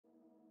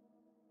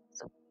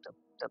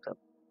Zoop.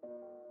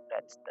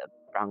 That's the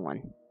wrong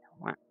one.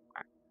 Wah,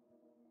 wah.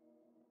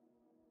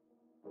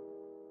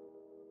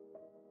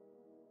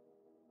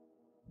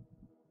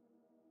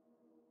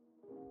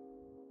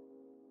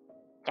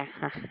 It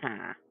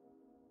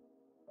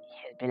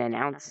has been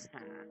announced.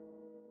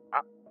 Oh,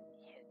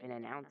 it has been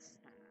announced.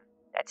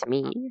 That's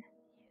me.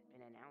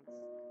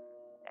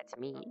 That's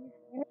me.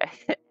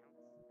 That's me.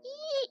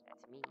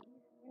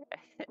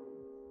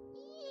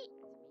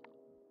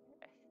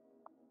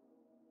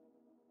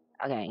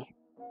 Okay,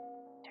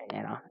 turn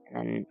that off, and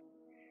then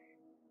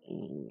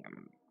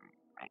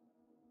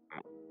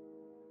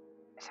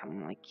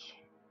something like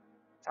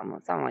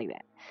something like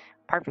that.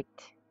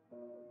 Perfect.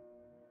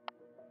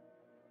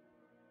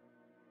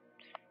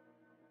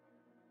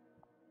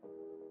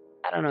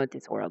 I don't know what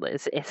this world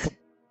is.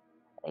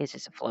 It's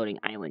just a floating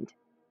island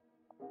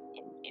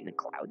in the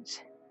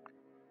clouds.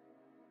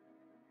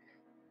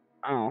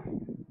 Oh,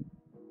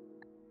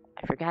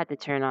 I forgot to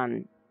turn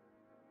on.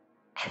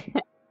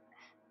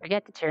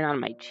 Forgot to turn on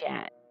my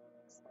chat.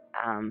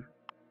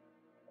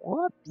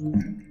 Whoops.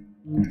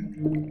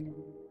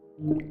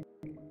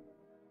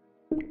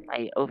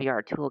 My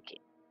OVR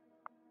toolkit.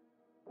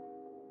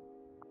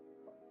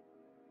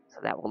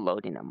 So that will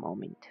load in a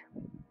moment.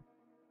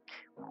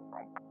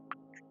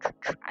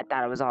 I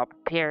thought I was all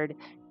prepared,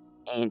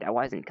 and I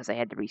wasn't because I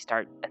had to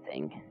restart the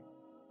thing.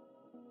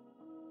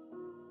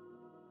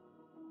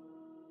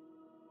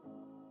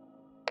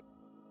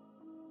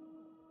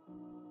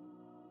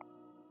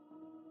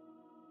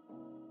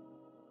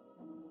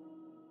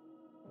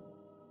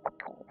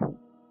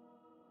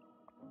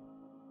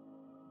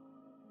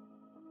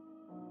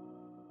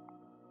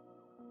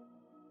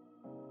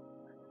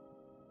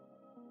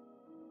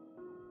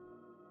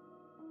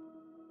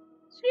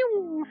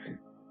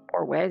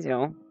 Poor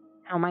Wazoo.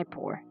 How am I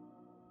poor?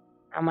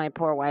 How am I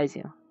poor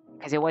Wazoo?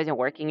 Because it wasn't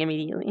working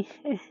immediately?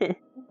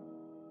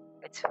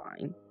 It's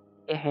fine.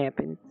 It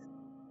happens.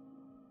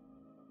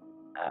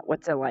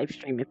 What's a live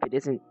stream if it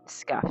isn't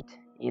scuffed,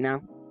 you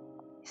know?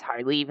 It's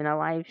hardly even a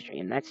live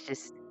stream. That's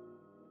just,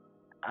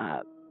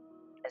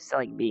 it's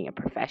like being a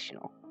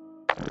professional.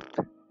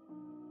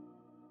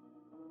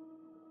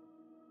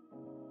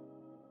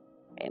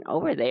 And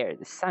over there,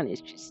 the sun is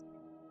just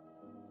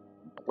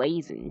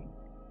blazing,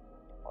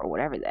 or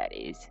whatever that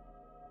is.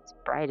 It's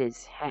bright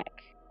as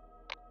heck.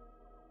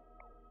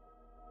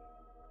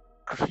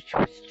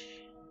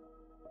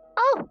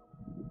 Oh!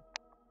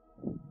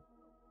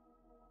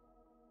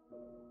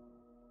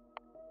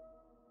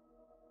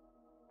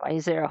 Why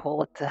is there a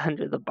hole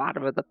under the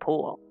bottom of the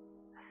pool?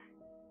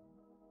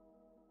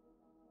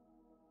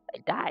 I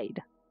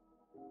died.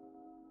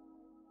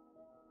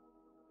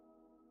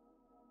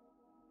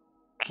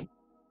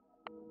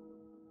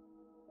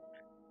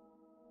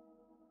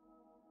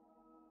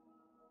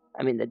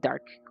 I'm in the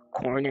dark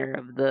corner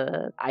of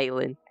the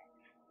island.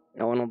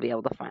 No one will be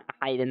able to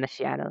hide in the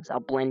shadows.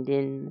 I'll blend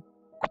in.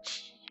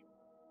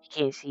 You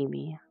can't see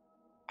me.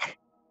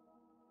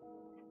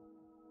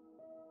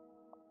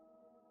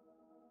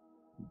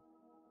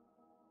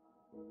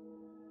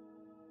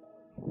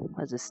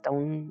 Was a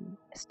stone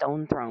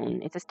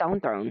throne. It's a stone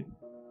throne.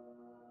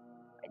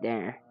 Right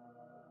there.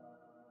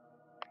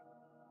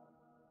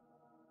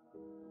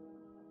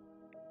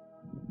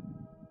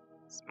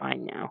 It's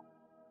mine now.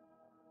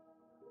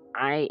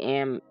 I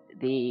am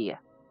the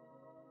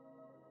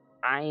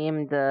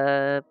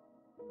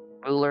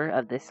ruler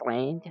of this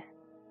land.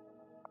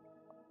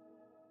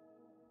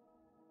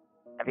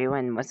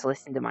 Everyone must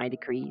listen to my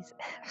decrees.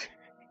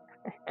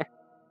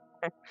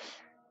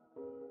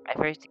 My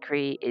first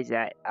decree is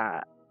that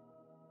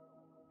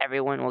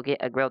everyone will get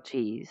a grilled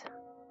cheese.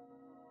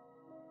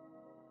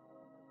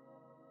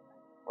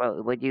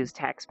 Well, we'll use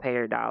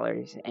taxpayer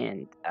dollars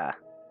and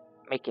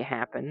make it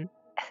happen.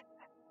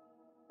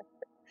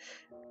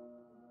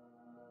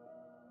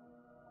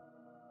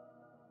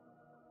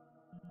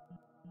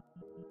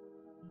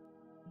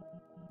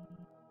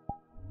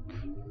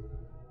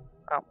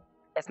 Well,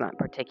 it's not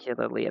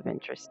particularly of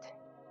interest.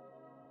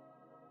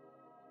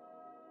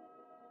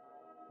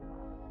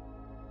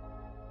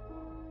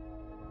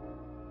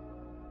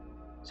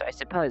 So I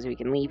suppose we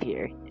can leave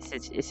here.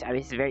 It's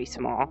a very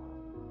small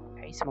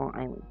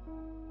island.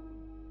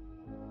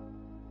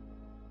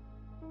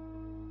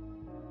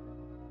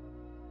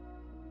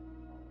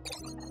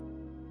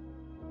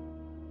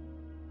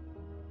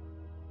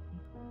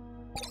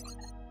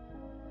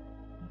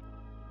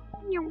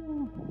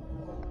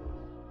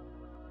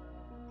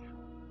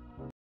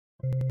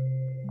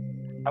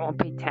 I won't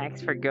pay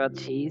tax for grilled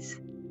cheese.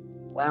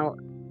 Well,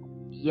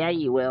 yeah,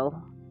 you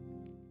will.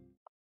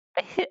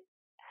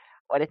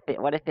 What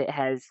if it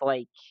has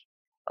like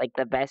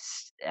the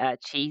best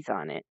cheese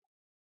on it?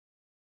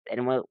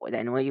 Then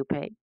will you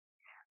pay?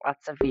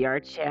 Lots of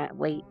VR chat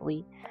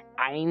lately.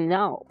 I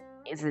know,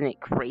 isn't it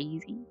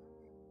crazy?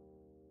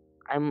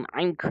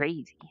 I'm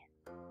crazy.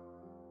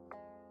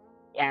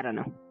 Yeah, I don't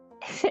know.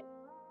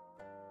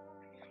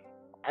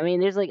 I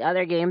mean, there's like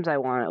other games I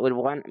would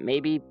want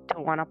maybe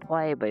to want to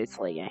play, but it's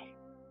like,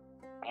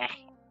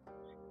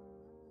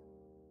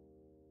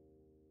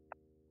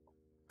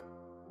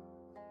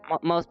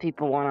 Most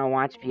people want to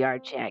watch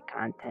VR chat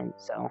content,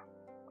 so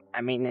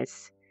I mean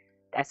that's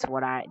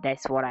what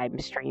I'm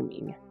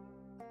streaming.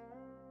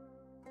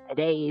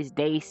 Today is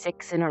day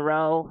 6 in a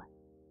row.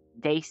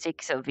 Day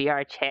 6 of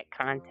VR chat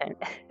content.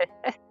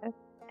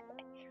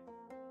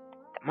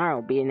 Tomorrow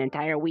will be an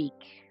entire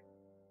week.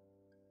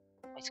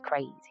 It's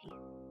crazy.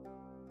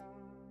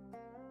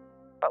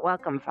 But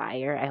welcome,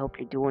 Fire. I hope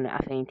you're doing a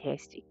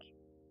fantastic.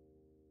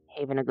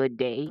 Having a good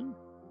day.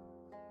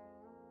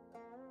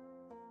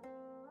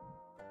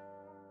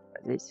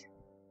 What's this?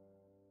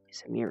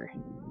 It's a mirror.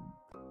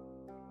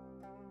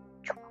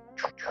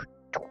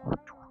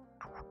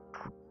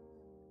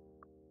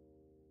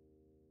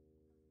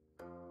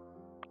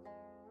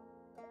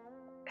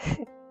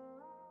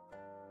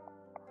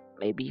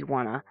 Maybe you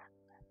wanna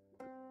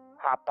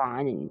hop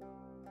on and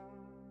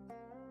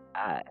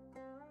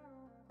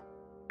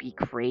be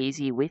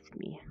crazy with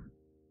me.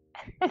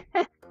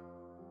 You're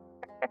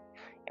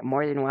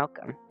more than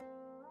welcome.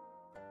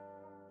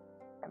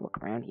 I look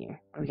around here.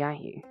 What do we got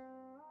here?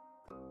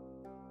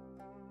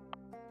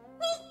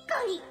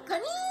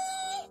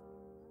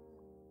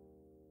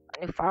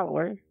 A new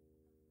follower.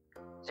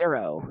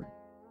 0.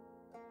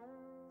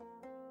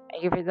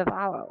 Thank you for the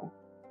follow.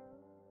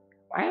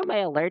 Why are my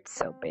alerts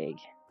so big?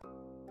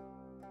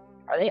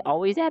 Are they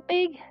always that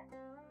big?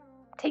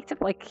 It takes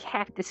up like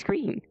half the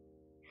screen.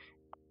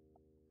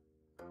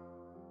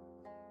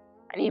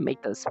 I need to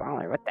make those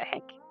smaller. What the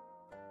heck?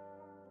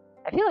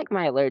 I feel like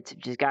my alerts have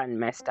just gotten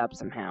messed up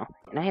somehow,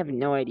 and I have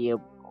no idea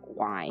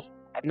why.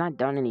 I've not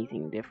done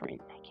anything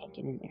different. I can't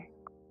get in there.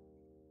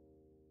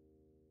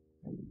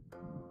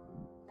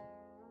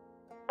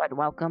 But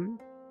welcome.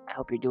 I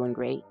hope you're doing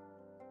great.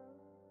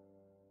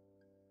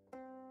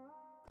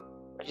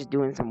 We're just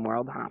doing some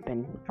world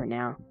hopping for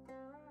now.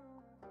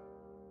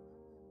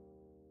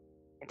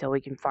 Until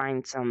we can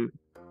find some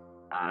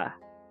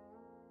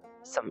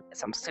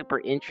super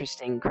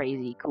interesting,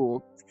 crazy,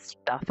 cool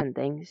stuff and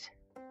things.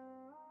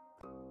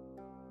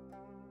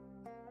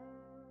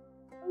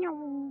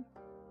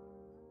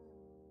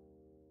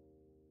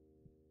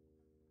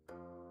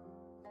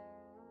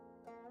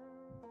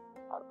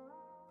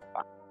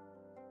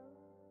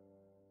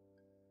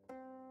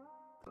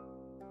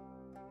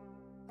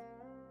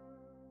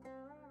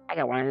 I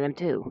got one of them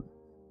too.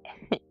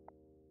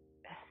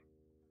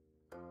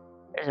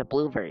 There's a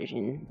blue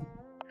version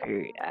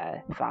for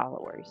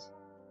followers.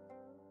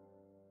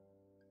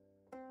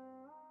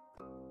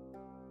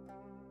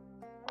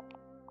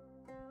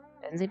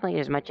 Doesn't seem like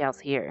there's much else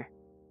here.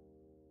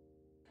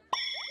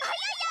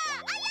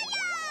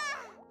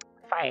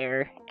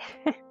 Fire.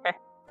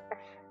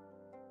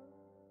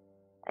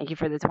 Thank you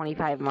for the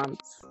 25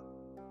 months.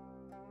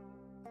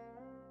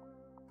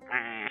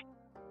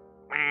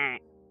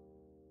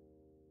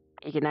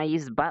 You can now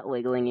use butt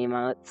wiggling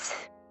emotes.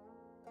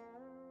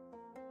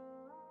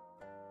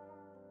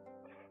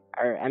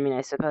 Or, I mean, I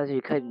suppose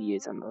you could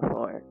use them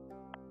before.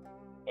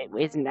 It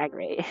isn't that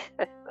great.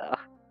 So.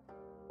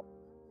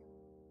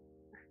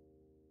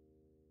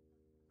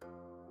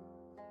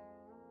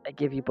 I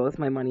give you both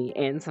my money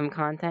and some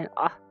content?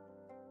 Oh,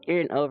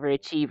 you're an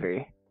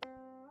overachiever.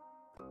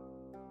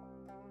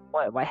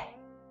 What?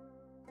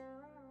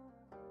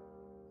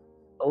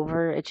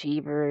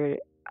 Overachiever,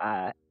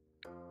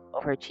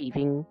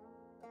 overachieving.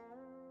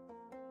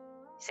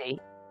 See?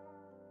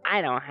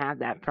 I don't have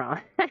that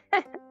problem.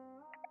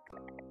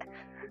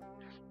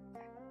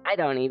 I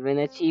don't even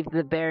achieve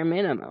the bare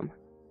minimum.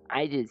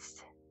 Yeah.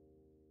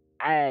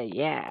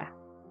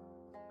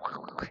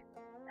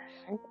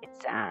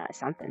 It's,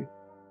 something.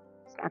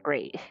 It's not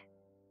great.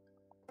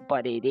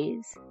 But it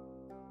is.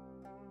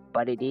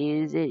 It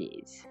is.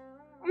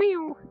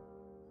 Meow.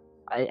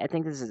 I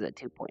think this is a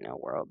 2.0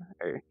 world,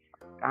 or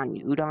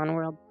non-Udon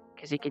world,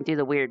 because you can do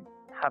the weird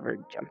hover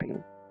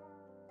jumping.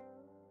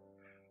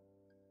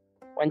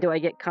 When do I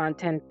get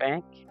content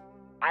back?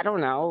 I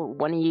don't know.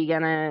 When are you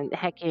gonna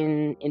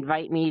heckin'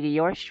 invite me to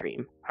your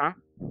stream, huh?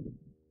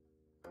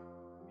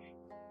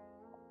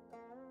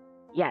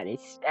 Yeah,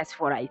 that's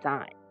what I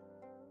thought.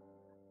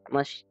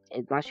 Unless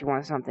you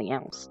want something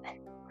else,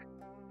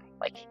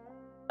 like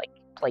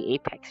play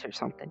Apex or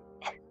something.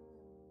 I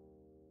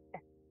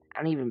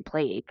don't even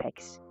play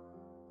Apex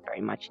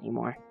very much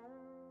anymore.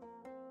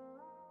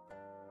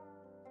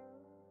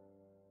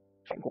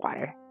 Drink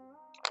water.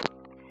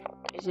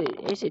 Is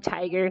it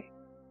Tiger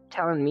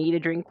telling me to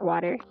drink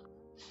water?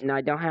 No,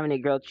 I don't have any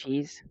grilled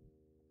cheese.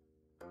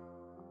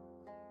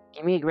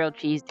 Give me a grilled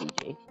cheese,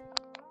 DJ.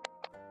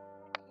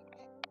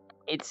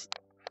 It's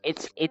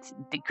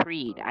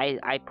decreed.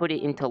 I put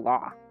it into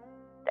law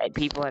that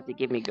people have to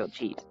give me grilled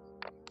cheese.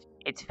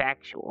 It's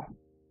factual.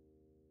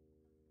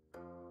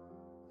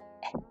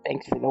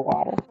 Thanks for the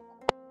water.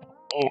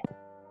 Yeah.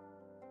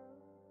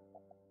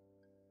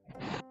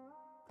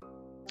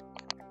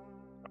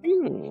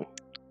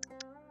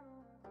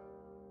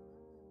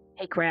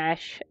 Hey,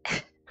 Crash.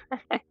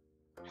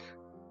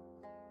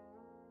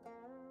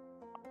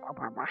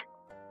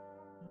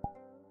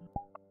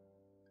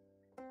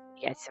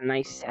 Yeah, some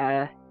nice,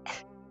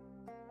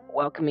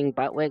 welcoming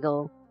butt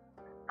wiggle.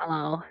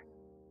 Hello.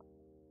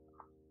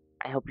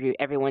 I hope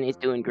everyone is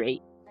doing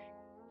great.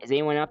 Is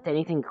anyone up to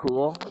anything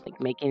cool?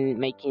 Like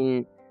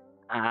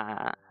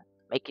uh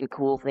making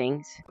cool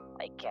things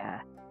like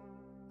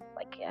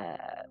like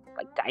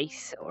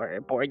dice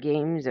or board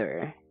games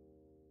or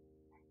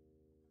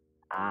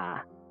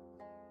I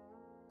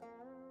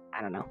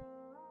don't know.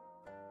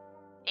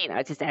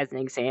 Just as an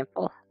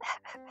example.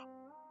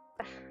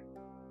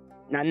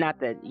 Not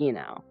that,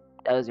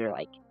 those are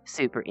like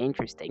super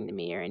interesting to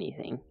me or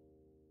anything.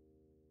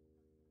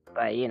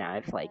 But,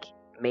 if like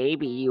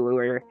maybe you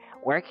were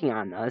working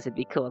on those, it'd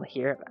be cool to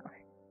hear about.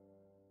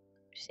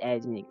 Just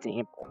as an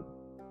example.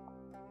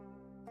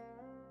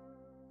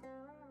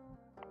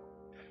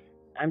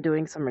 I'm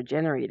doing some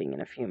regenerating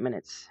in a few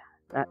minutes.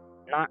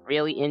 Not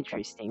really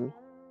interesting.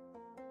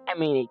 I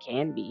mean, it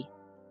can be.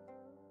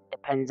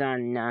 Depends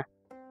on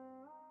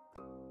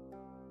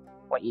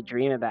what you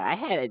dream about. I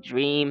had a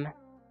dream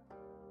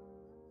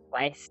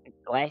last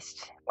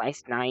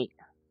night.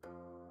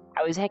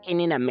 I was hacking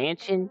in a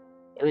mansion.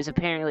 It was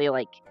apparently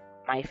like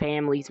my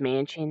family's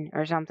mansion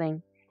or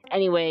something.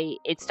 Anyway,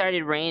 it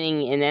started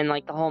raining and then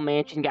like the whole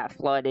mansion got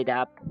flooded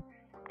up.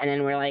 And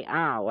then we're like,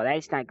 oh, well,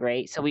 that's not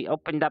great. So we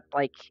opened up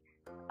like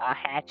a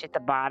hatch at the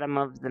bottom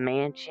of the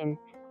mansion.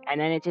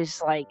 And then it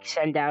just like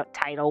sent out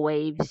tidal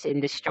waves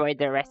and destroyed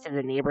the rest of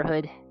the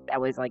neighborhood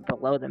that was like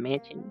below the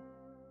mansion.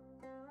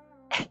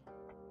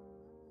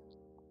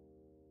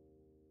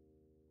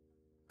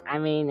 I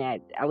mean,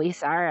 at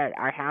least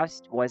our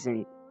house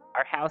wasn't,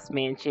 our house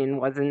mansion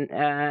wasn't,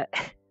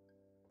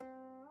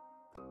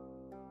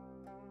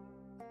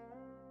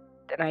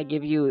 Did I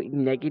give you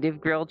negative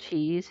grilled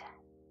cheese?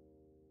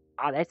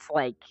 Oh, that's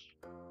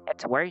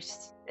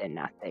worse than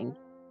nothing.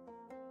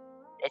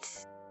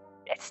 It's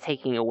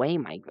taking away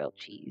my grilled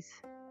cheese.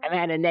 I'm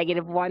at a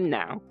 -1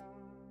 now.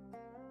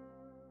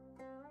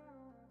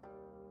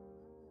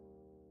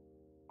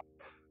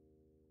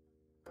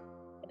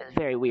 It was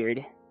very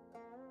weird.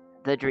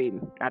 The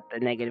dream, not the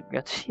negative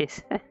grilled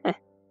cheese.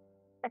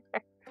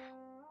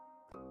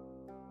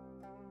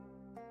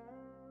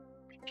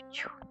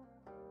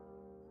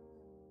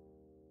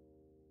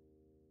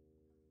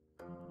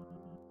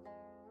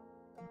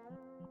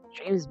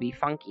 Dreams be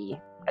funky.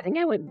 I think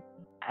I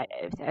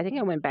think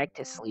I went back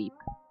to sleep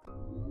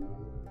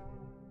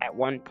at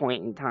one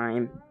point in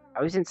time.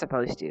 I wasn't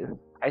supposed to.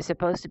 I was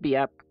supposed to be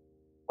up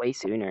way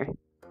sooner,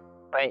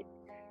 but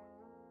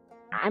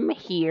I'm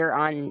here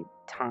on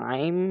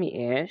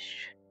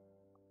time-ish.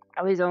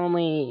 I was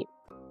only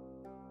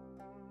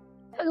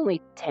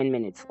 10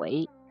 minutes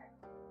late.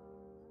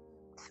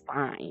 It's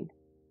fine.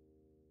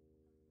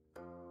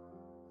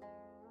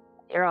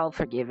 You're all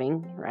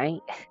forgiving,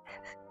 right?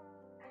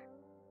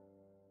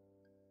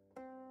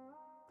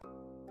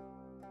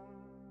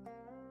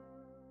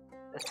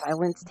 The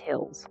Silenced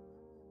Hills.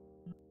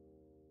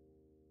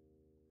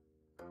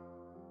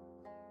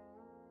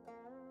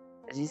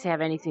 Does this have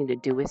anything to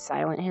do with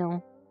Silent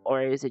Hill?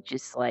 Or is it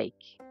just like...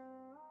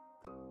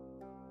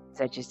 Is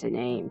that just a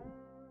name?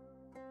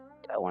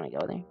 Do I want to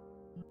go there?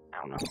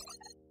 I don't know.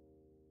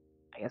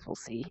 I guess we'll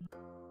see.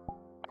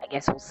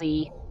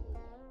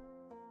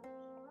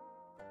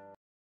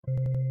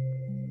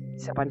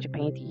 It's a bunch of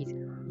panties.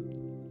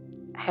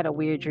 I had a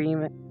weird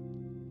dream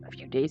a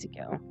few days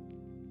ago.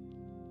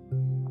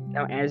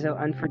 Now, as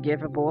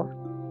unforgivable.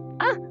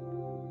 Ah!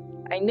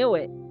 I knew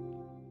it!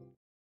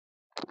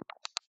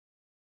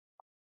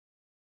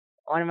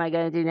 What am I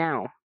gonna do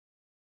now?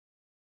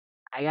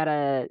 I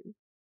gotta...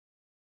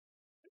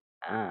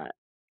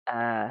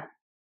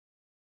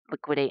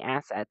 liquidate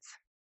assets.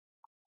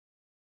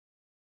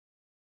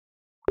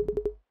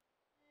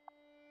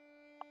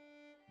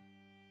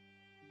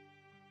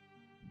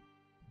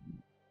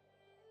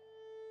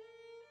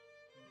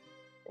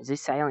 Is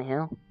this Silent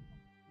Hill?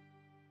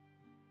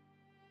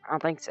 I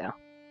don't think so.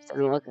 This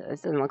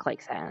doesn't look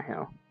like Silent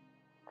Hill.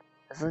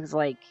 This looks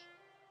like...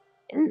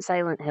 Isn't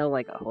Silent Hill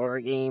like a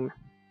horror game?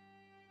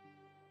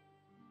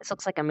 This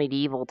looks like a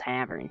medieval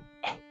tavern.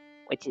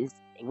 which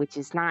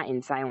is not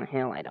in Silent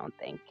Hill, I don't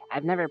think.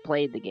 I've never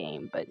played the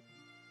game, but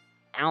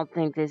I don't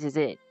think this is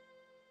it.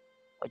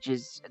 Which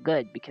is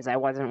good, because I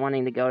wasn't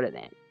wanting to go to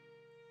that.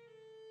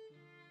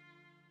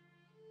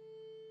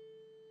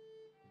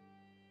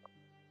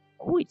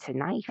 Oh, it's a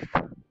knife.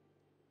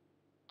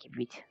 Give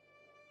it.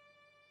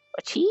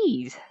 Oh,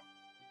 cheese!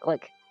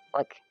 Look,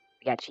 we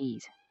got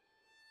cheese.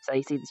 So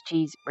you see this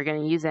cheese, we're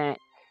gonna use that.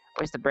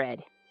 Where's the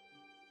bread?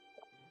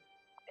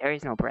 There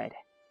is no bread.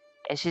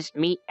 It's just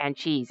meat and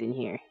cheese in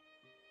here.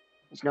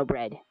 There's no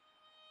bread.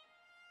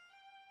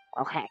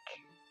 Well, heck.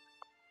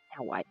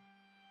 Now what?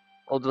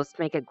 Well, let's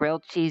make a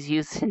grilled cheese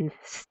using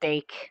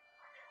steak.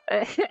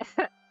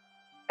 The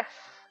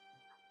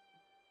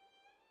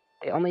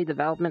only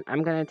development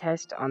I'm gonna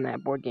test on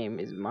that board game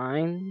is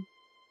mine.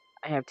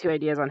 I have 2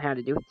 ideas on how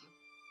to do it.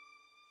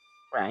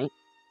 Right.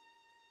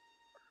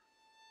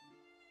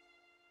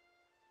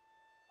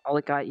 All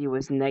it got you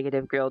was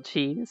negative grilled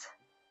cheese.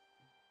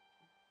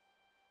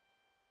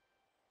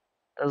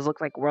 Those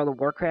look like World of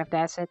Warcraft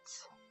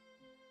assets.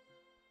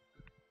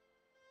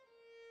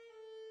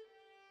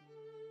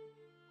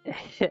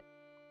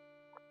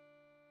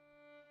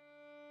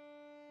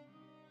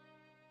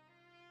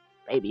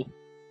 Maybe.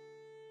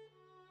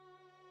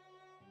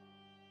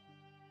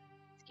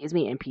 Excuse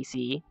me,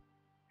 NPC.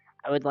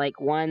 I would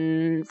like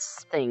one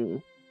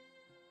thing.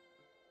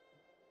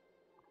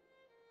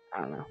 I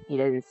don't know. He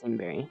doesn't seem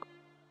very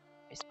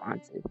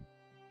responsive.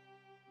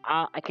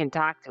 I can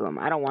talk to him.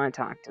 I don't want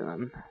to talk to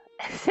him.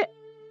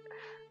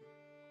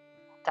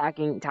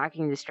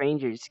 Talking to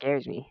strangers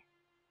scares me.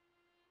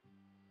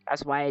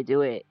 That's why I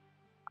do it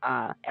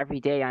every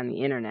day on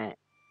the internet,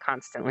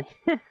 constantly.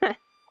 What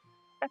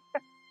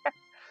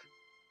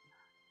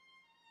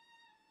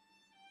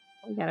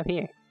we got up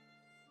here?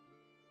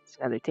 It's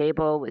another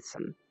table with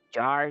some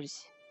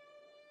jars.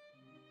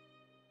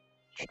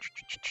 We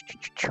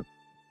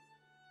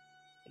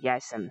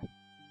got some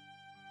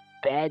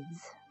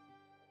beds.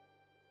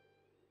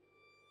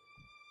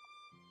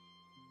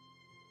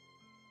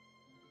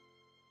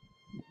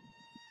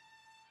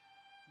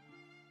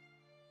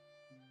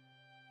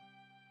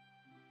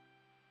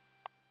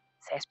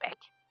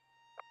 Suspect.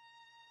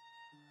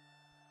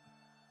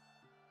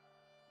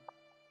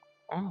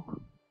 Oh.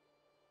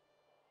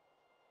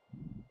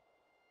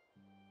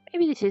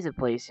 Maybe this is a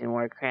place in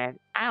Warcraft.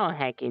 I don't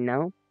heckin'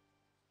 know.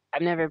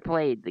 I've never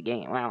played the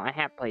game. Well, I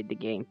have played the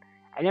game.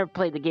 I've never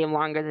played the game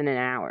longer than an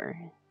hour.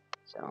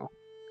 So,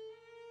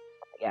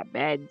 I got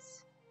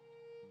beds.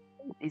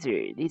 These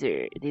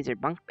are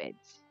bunk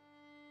beds.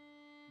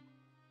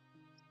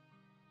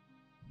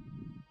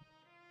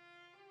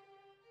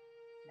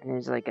 And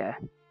there's an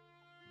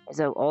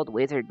old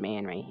wizard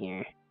man right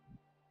here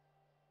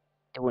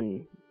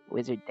doing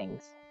wizard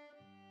things.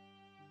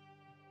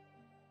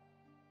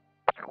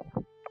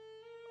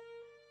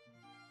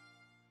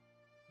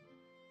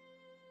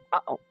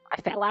 Uh-oh, I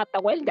fell out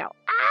the window.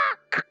 Ah!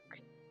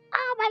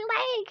 Oh, my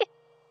leg!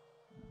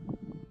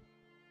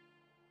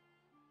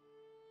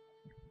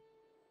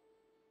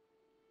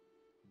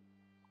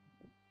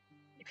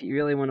 If you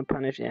really want to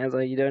punish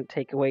Aslo, you don't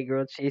take away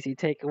grilled cheese, you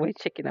take away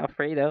chicken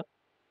Alfredo.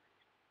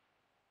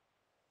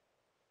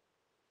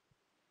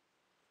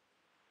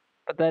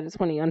 But that is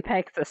when he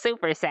unpacks the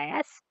super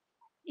sass.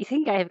 You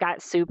think I've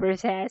got super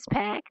sass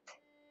packed?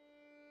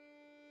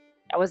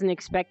 I wasn't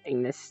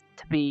expecting this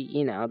to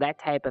be, that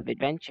type of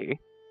adventure.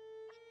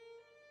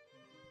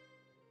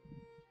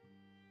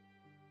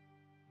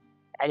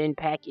 I didn't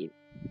pack it.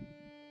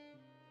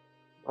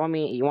 You want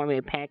me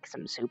to pack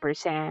some super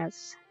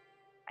sass?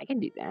 I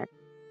can do that.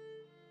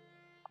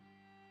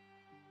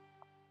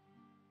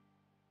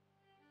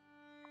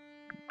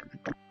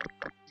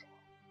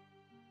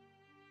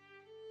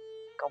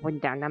 Going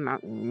down the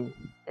mountain.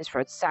 This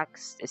road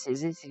sucks.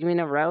 Is this even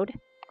a road?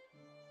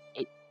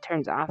 It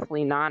turns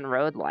awfully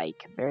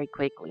non-road-like very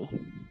quickly.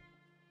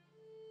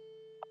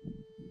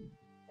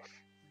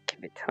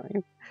 Give it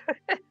time.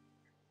 If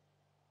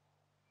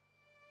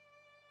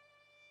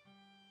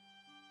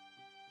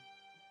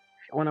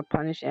you want to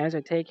punish as or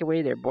take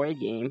away their board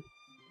game,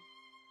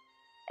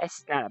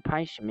 that's not a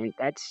punishment.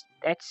 That's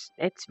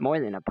more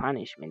than a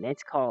punishment.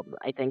 That's called.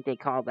 I think they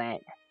call that.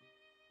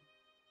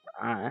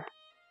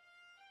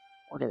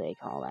 What do they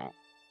call that?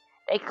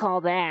 They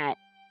call that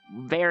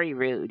very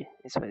rude.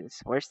 This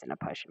was worse than a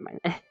punishment.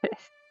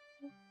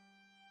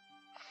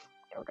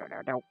 Don't.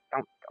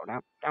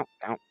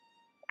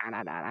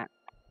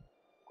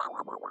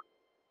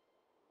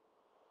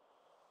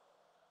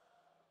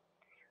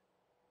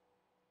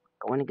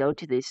 Going to go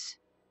to this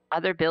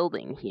other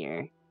building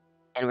here,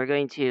 and we're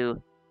going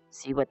to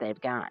see what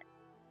they've got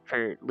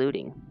for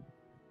looting.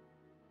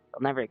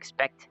 They'll never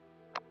expect.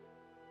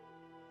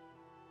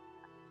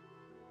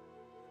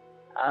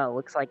 Oh,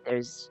 looks like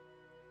there's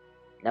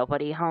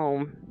nobody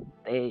home.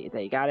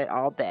 They got it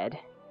all dead.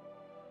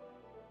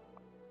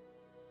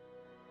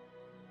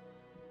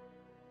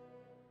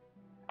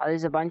 Oh,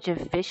 there's a bunch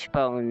of fish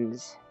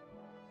bones.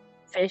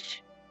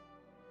 Fish.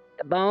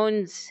 The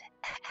bones.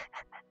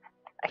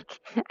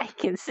 I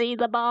can see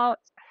the bones.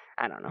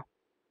 I don't know.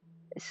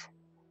 This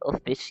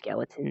little fish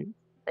skeleton.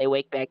 They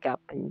wake back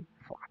up and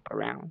flop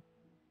around.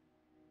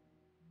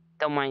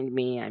 Don't mind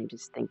me, I'm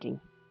just thinking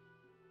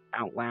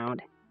out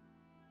loud.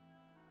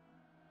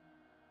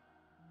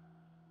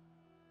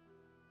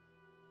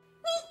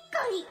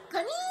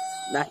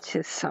 Not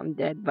just some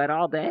dead, but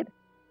all dead.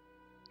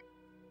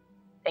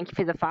 Thank you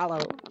for the follow.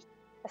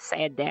 A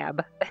sad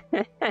dab.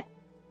 I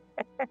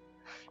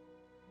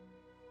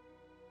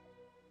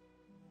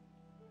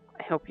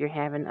hope you're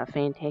having a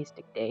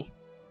fantastic day.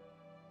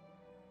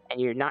 And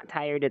you're not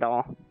tired at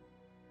all.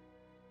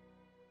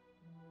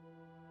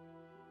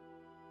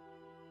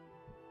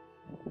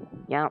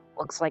 Yeah,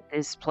 looks like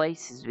this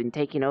place has been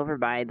taken over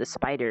by the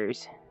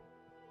spiders.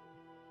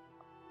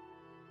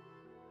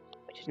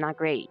 Which is not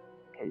great,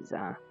 because,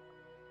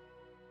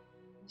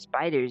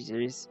 spiders,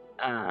 there's,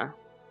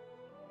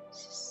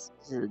 this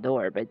is the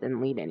door, but it doesn't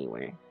lead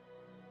anywhere.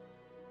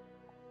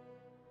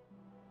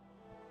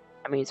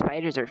 I mean,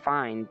 spiders are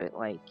fine, but,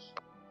 like,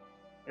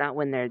 not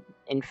when they're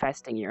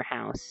infesting your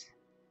house.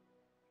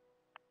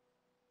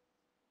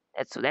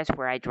 That's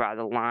where I draw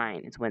the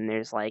line, is when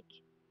there's, like,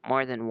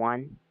 more than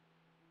one.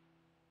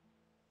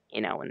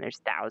 When there's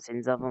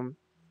thousands of them.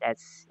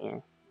 That's, yeah.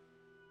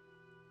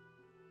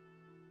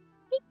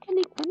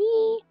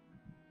 Money.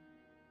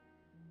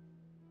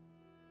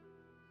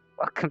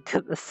 Welcome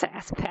to the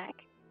Sass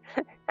Pack.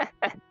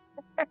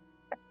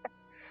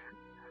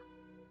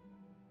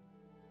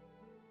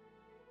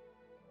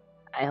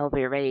 I hope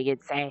you're ready to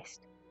get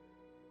sassed.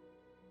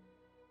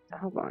 So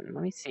hold on,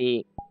 let me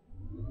see.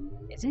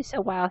 Is this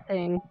a WoW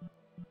thing?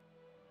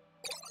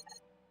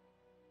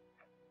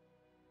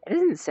 It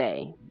doesn't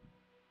say.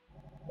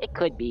 It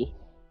could be.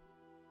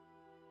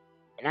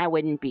 And I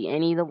wouldn't be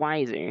any the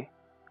wiser.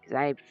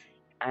 Because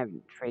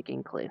I'm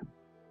freaking clue.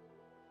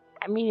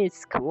 I mean,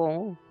 it's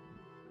cool.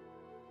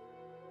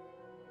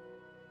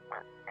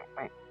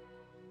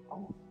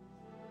 Oh.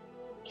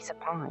 It's a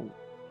pond.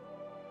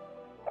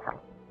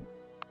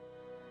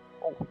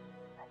 Oh.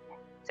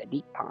 It's a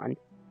deep pond.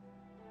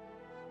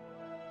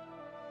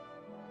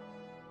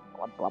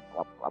 Blub, blub,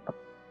 blub, blub.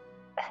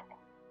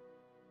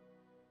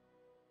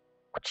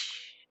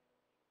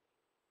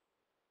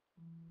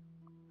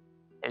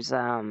 There's,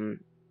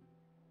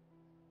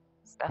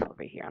 stuff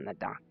over here on the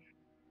dock.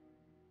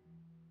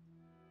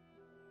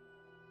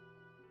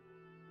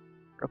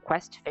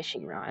 Request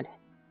fishing rod.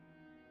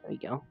 There we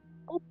go.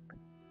 Boop.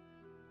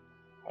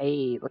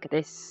 Hey, look at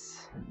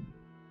this.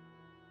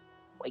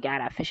 We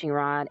got a fishing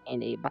rod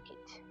and a bucket.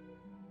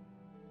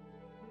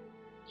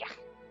 Yeah.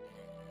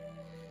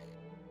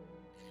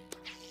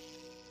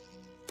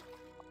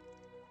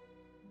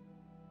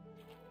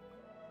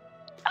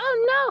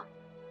 Oh no!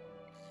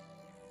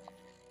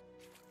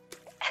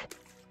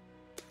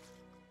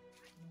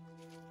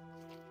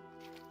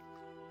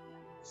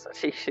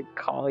 So you should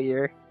call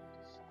your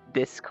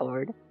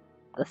Discord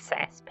the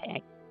Sass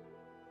Pack.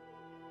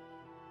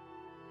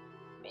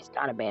 It's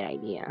not a bad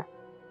idea.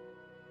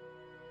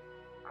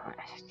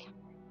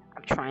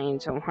 I'm trying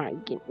so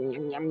hard to get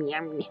yum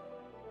yum.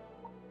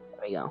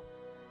 There we go.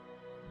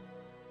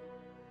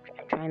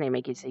 I'm trying to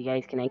make it so you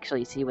guys can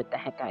actually see what the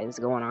heck is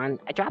going on.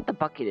 I dropped the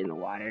bucket in the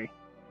water.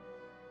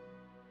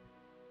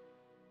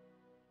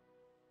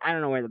 I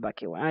don't know where the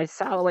bucket went. I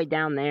saw the way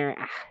down there.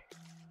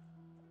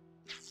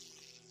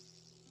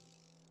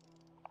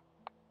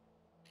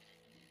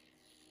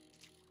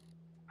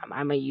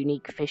 I'm a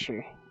unique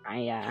fisher.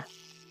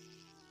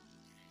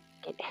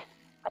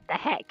 What the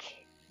heck?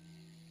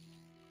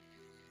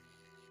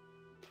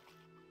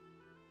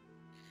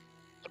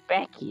 Get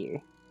back here.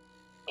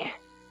 Yeah.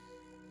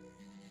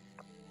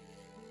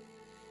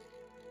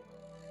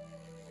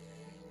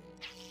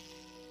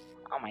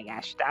 Oh my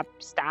gosh,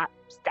 stop.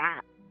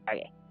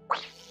 Okay.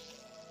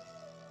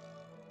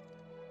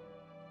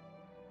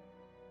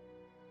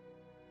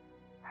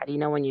 How do you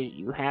know when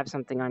you have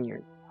something on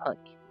your hook?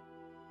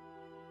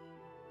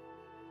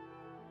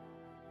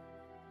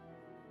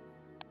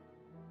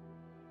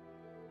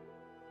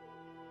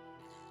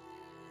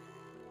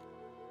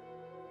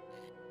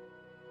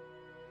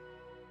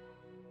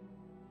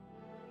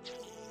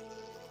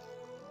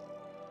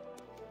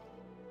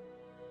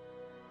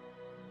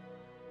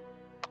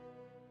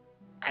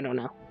 I don't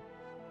know.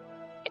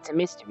 It's a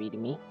mystery to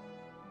me.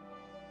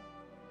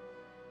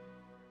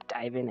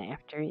 Dive in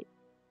after it.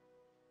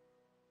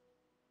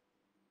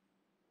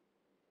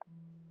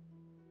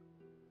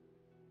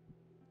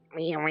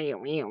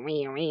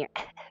 Meow.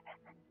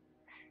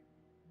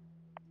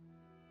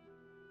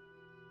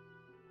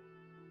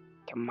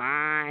 Come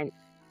on.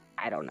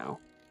 I don't know.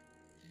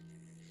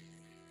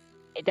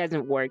 It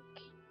doesn't work.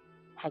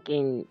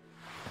 Hacking.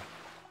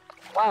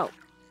 Whoa.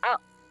 Oh.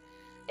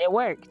 It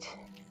worked.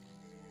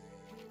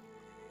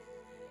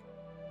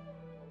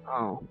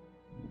 Oh.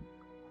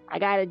 I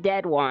got a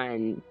dead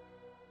one.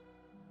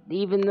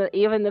 Even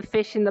the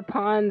fish in the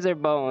ponds are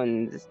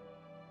bones.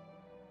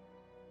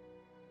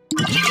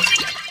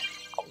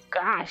 Oh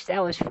gosh,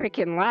 that was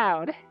freaking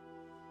loud.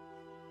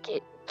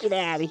 Get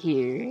out of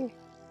here.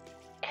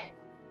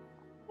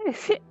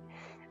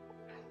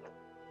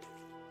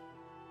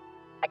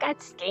 I got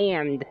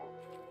scammed.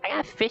 I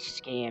got fish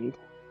scammed.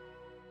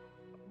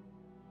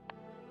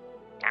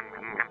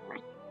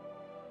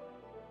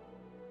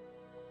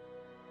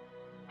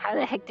 How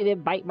the heck did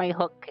it bite my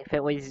hook if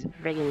it was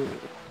friggin'...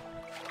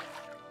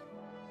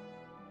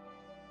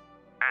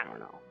 I don't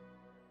know.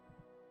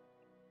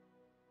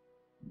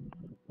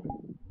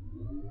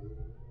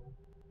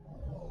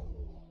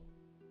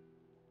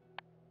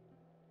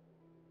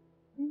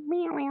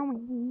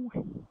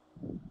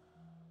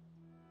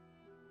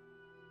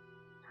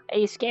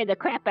 It scared the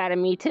crap out of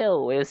me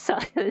too. It was so...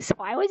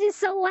 Why was it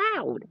so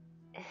loud?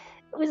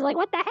 It was like,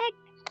 what the heck?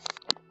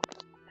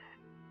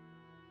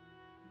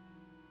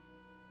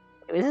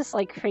 It was just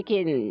like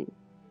freaking...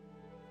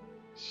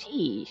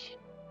 Sheesh.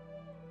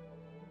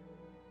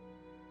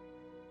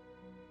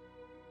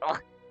 Oh,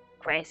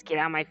 Grass, get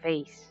out of my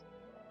face.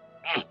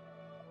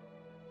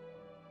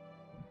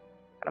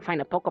 Gotta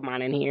find a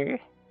Pokemon in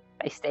here.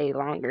 I stay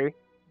longer.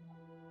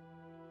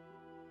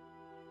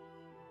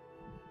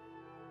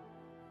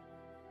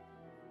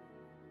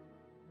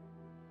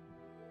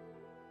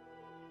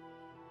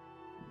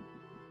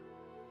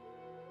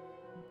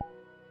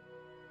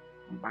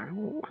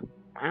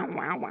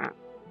 Wow.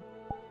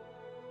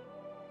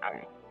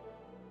 Okay.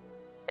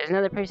 There's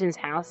another person's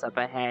house up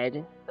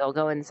ahead. They'll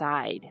go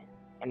inside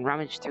and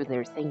rummage through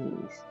their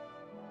things.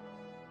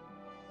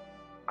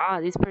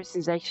 Ah, this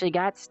person's actually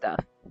got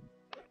stuff.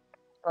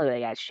 Look,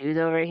 they got shoes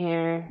over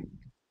here.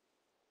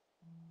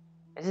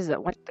 This is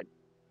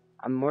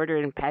a mortar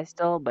and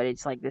pestle, but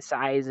it's like the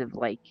size of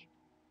like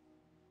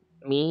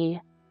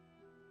me.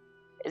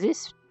 Is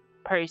this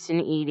person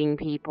eating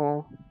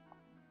people?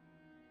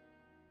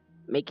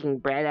 Making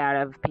bread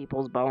out of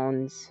people's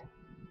bones?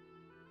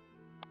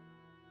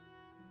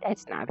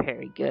 That's not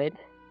very good.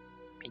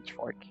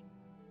 Pitchfork.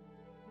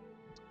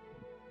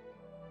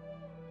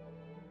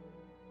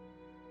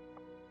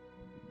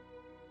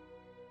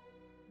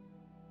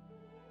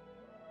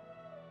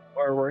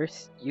 Or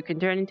worse, you can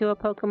turn into a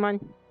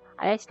Pokemon?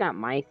 That's not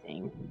my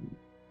thing.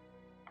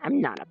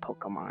 I'm not a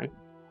Pokemon.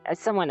 That's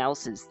someone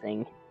else's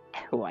thing.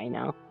 Who I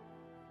know.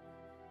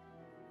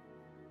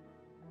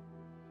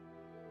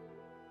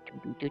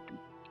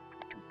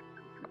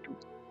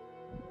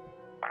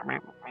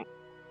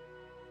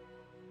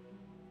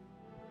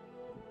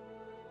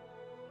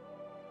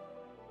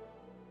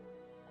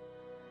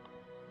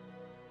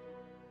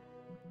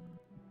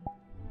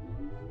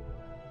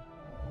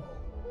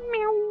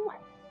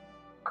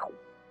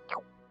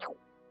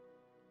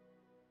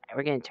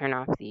 We're gonna turn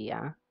off the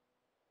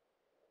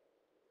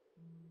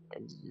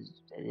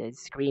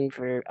screen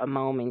for a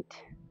moment.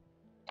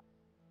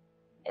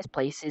 This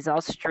place is all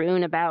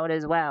strewn about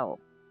as well.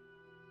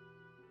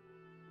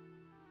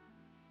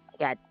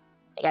 They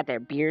got their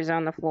beers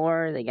on the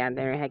floor. They got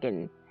their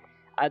heckin'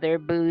 other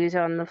booze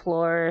on the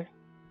floor.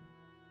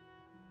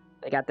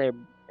 They got their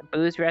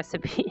booze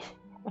recipe.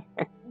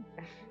 I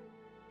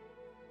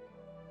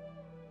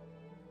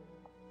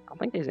don't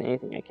think there's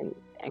anything I can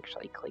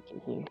actually click in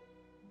here.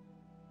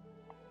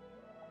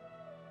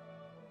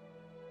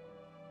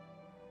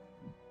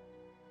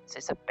 Is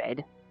this a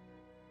bed?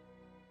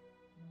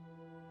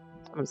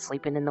 Someone's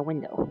sleeping in the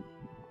window.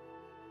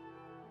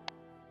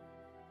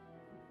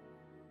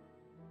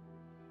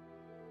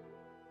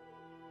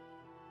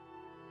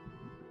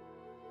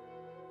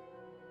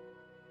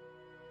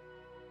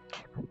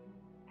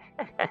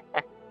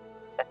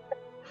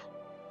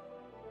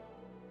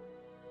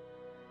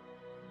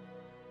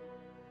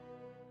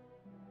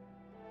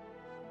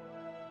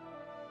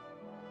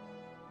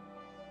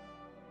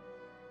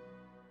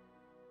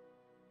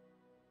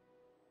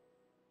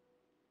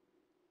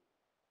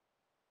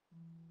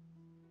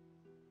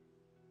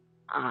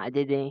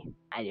 Did they?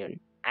 I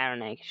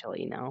don't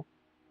actually know.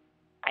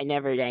 I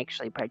never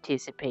actually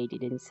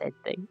participated in said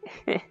thing.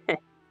 Why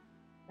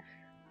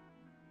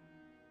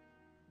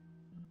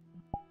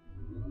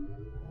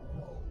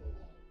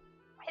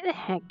the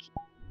heck?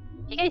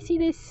 You guys see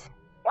this?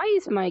 Why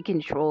is my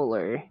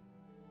controller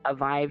a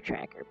Vive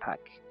Tracker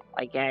puck?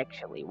 Like,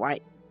 actually, why?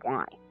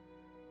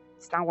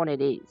 It's not what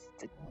it is.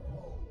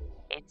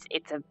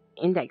 It's a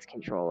index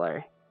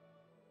controller.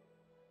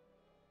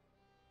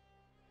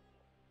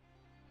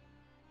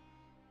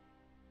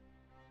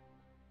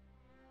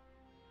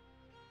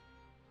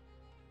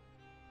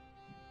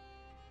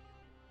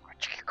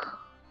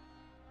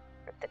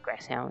 Rip the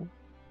grass out.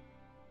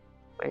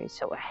 Where is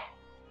so?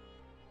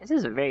 This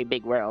is a very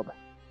big world.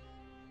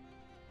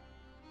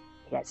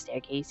 You got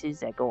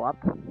staircases that go up.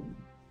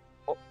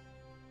 Oh,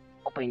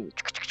 open.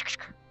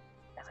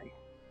 Nothing.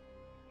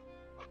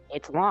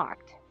 It's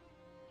locked.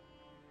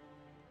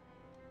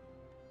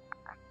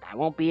 I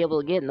won't be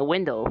able to get in the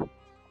window.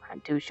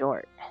 I'm too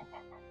short.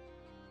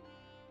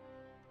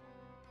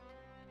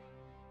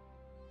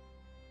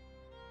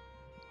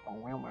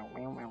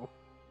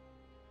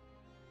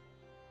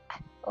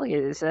 Look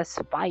at this, a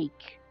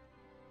spike.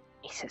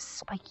 It's a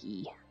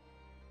spiky.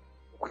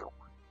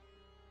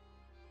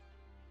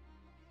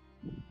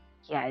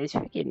 Yeah,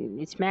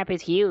 this map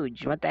is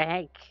huge. What the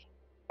heck?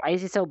 Why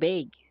is it so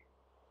big?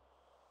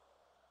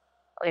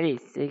 Look at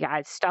this. They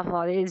got stuff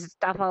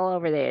all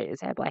over there. Is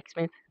that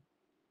blacksmith?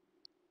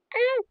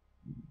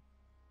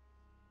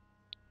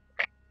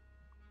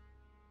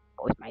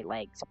 Both my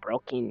legs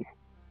broken.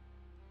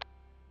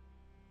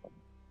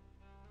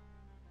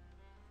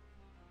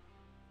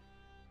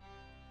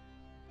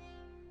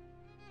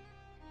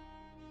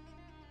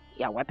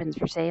 You got weapons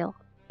for sale?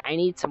 I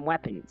need some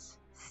weapons.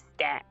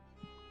 Stat.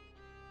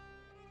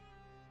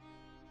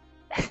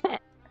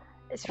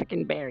 This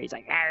freaking bear's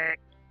like, argh.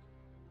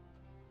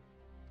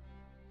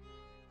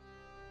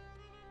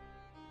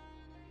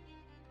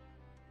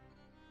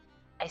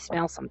 I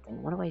smell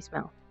something. What do I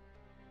smell?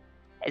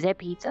 Is that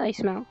pizza I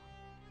smell?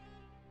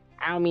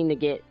 I don't mean to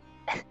get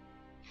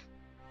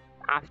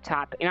off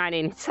topic. Not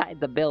inside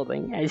the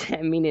building.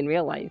 I mean in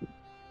real life.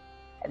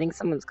 I think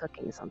someone's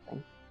cooking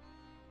something.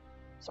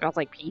 Smells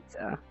like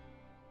pizza.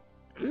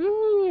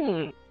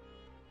 Mmm.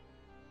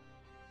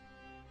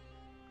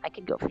 I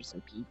could go for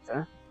some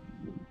pizza.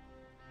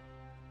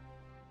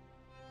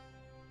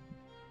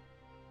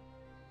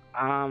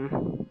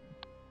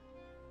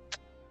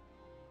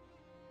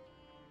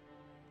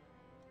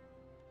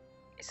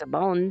 Some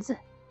bones.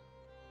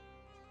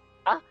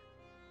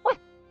 What?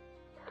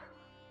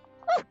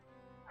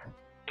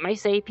 Am I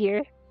safe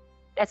here?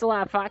 That's a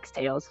lot of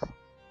foxtails.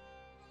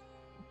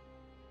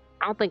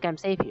 I don't think I'm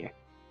safe here.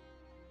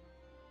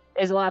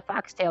 There's a lot of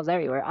foxtails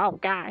everywhere. Oh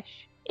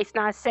gosh, it's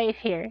not safe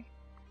here.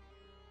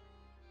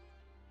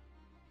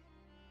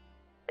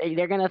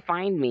 They're gonna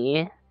find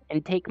me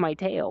and take my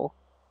tail.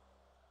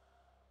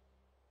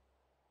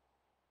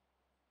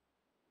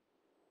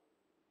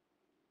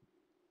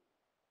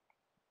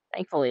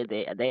 Thankfully,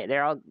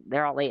 they're all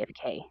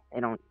AFK.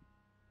 They're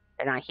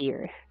not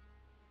here.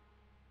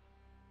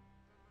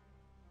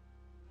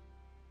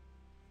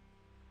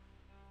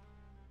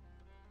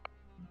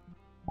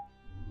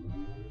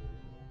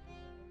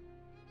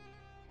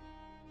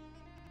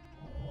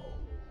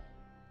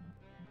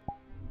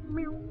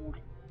 Meow.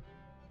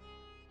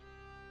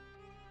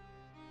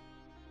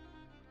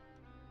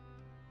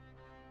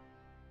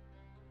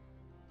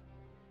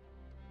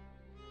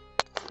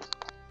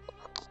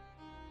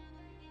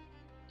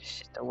 It's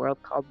just a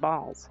world called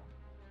balls.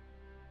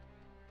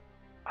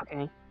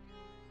 Okay.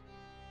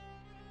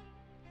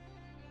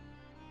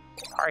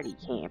 Party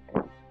camp.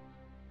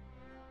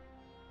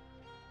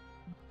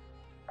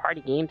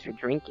 Party games for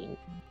drinking.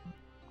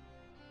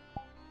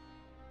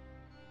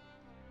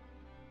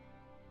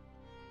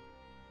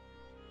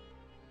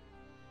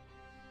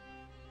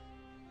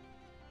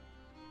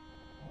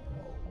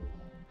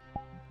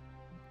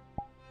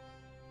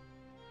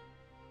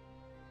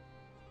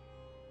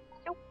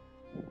 Nope.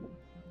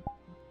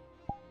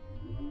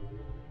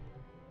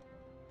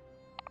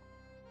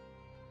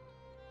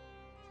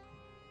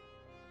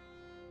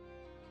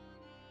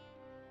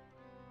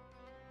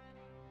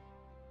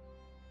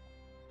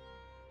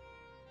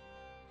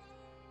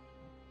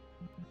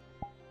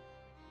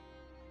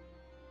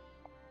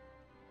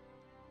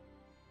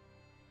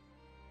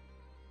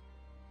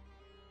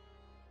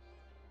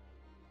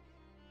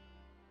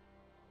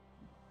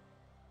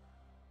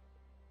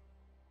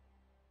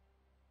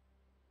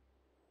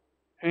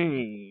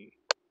 Hmm.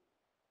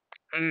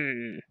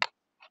 Hmm.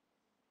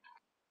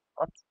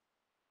 Whoops.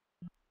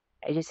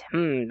 I just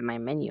hummed my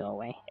menu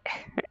away.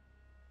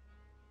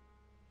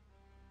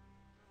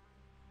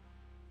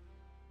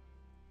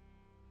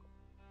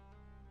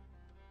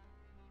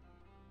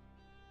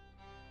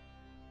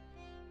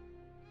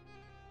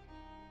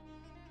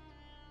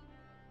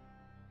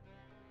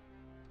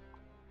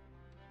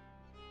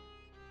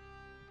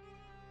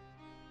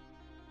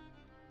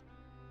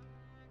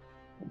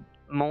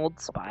 Mold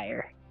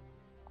Spire.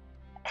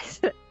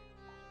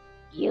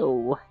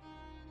 Ew.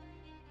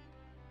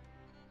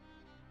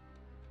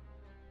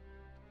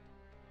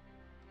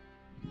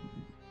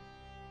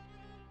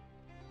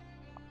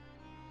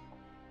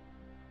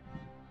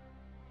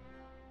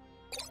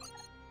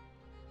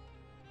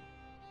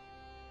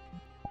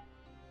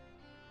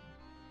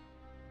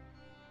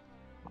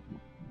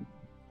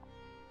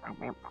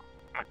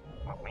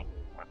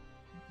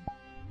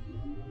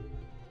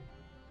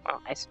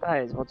 Well, I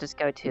suppose we'll just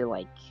go to,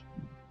 like...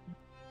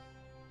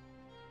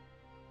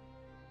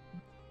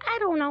 I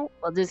don't know.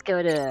 We'll just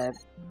go to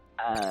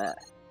a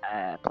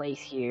place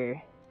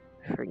here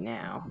for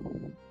now.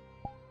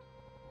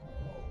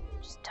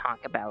 Just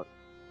talk about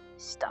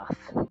stuff,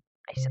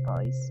 I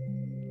suppose.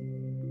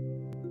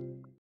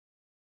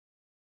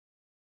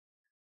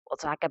 We'll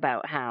talk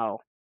about how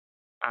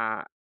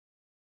hungry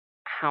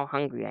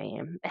I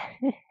am.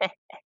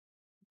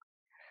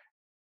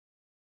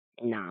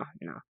 No.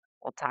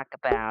 We'll talk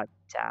about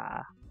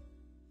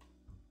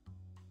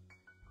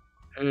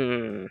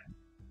hmm.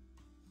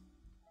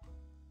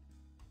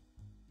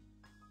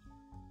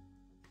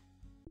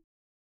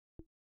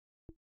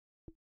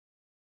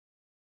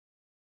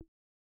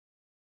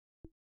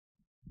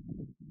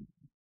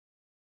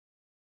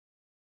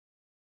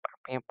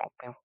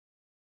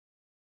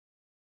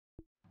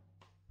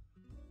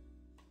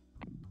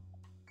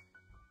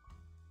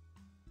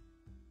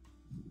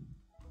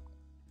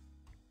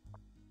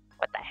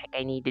 What the heck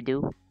I need to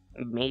do?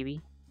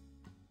 Maybe.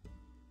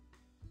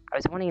 I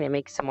was wanting to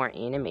make some more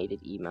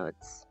animated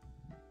emotes.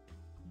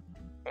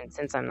 And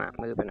since I'm not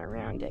moving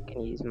around, I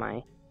can use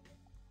my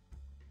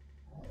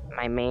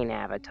main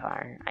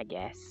avatar, I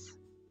guess.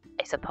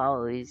 I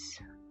suppose,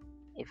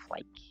 if,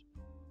 like,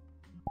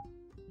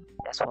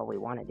 that's what we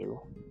want to do.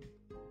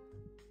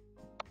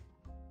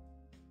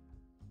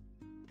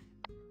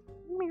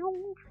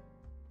 Meow.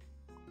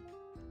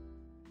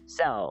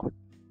 So,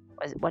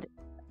 what?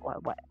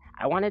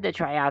 I wanted to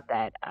try out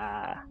that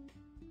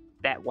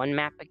one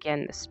map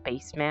again, the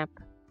space map.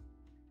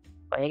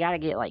 But I gotta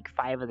get like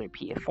 4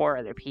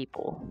 other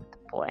people to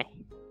play.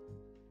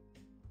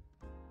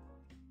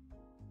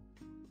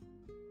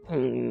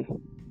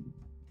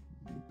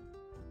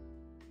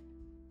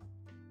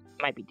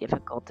 Might be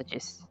difficult to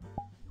just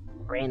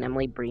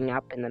randomly bring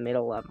up in the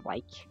middle of,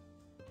 like,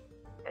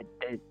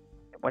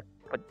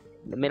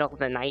 the middle of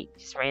the night,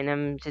 just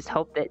random, just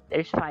hope that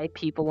there's 5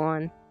 people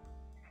on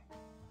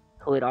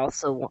who would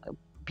also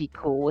be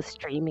cool with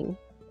streaming.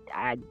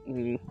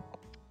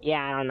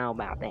 Yeah, I don't know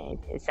about that.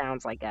 It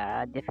sounds like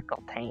a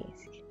difficult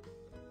task.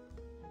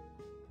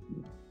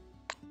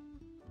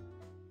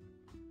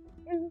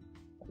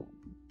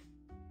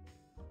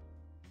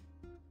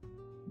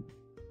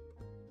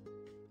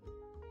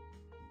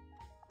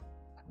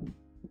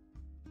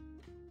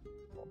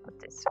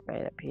 this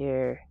right up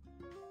here.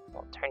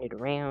 We'll turn it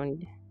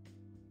around.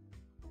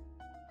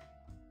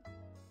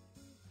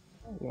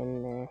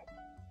 And then,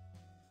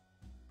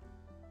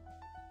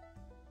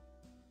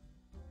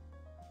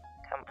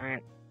 come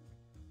on.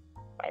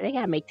 Why they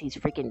gotta make these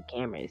freaking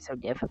cameras so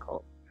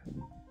difficult?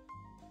 There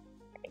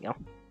you go.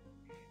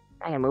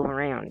 I can move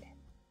around.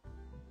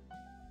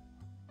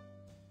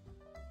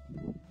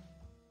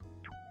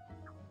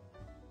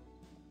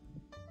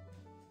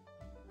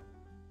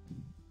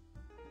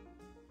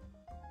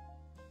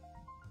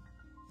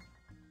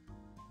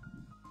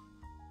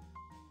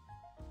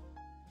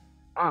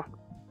 Oh.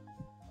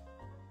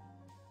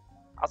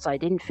 Also, I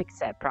didn't fix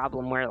that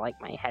problem where, like,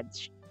 my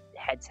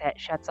headset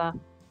shuts off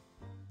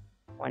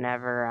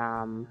whenever,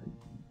 I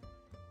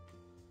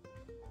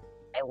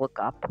look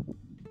up.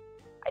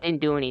 I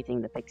didn't do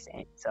anything to fix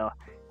it, so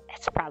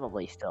it's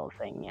probably still a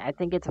thing. I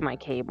think it's my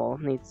cable.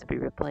 It needs to be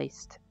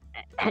replaced.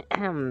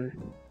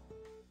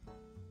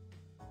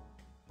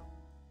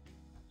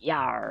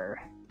 Yar.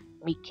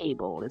 Me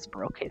cable is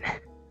broken.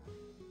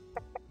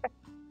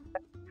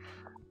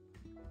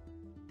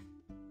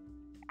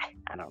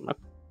 I don't know.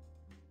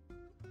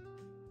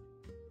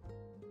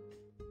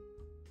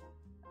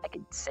 I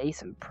could say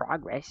some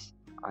progress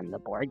on the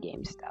board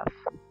game stuff,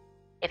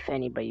 if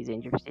anybody's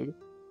interested.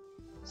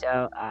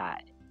 So,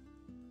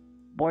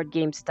 board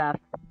game stuff.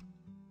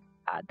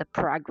 The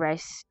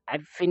progress.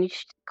 I've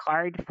finished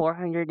card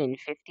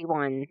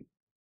 451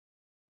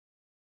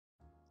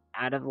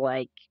 out of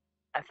like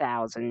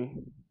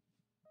 1,000.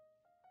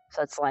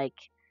 So it's like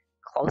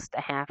close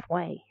to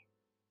halfway.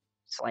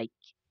 It's like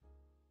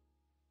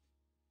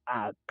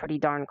pretty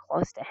darn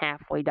close to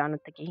halfway done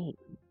with the game.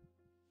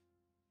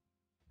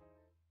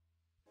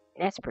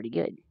 And that's pretty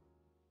good.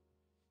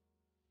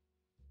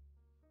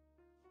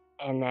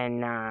 And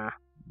then I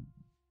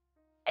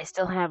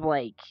still have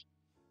like,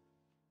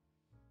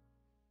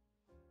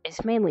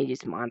 it's mainly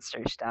just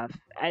monster stuff.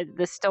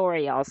 The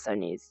story also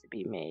needs to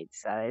be made,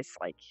 so it's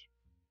like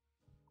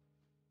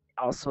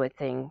also a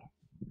thing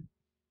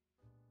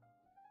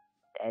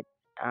that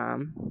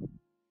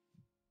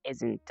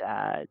isn't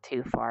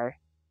too far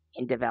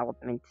in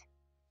development.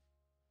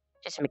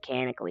 Just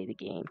mechanically, the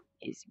game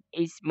is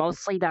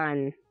mostly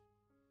done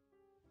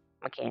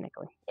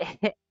mechanically.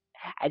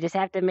 I just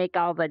have to make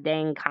all the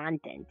dang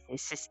content.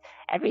 It's just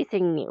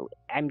everything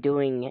I'm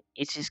doing.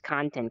 It's just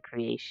content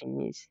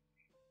creation.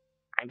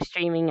 I'm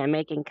streaming. I'm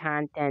making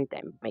content.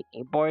 I'm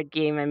making a board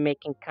game. I'm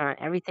making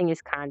everything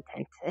is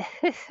content.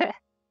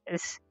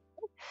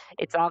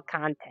 it's all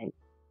content.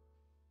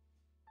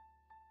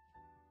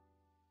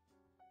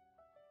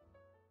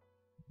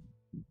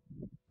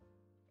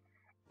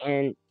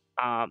 And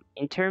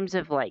in terms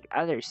of like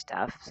other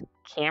stuff,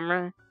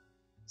 camera.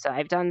 So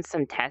I've done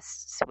some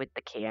tests with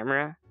the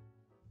camera,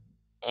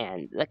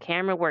 and the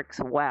camera works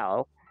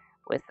well,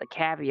 with the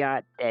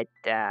caveat that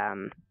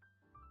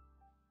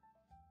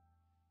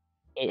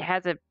it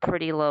has a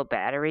pretty low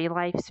battery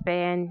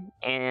lifespan,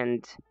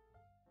 and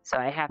so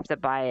I have to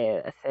buy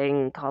a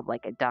thing called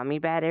like a dummy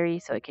battery,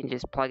 so it can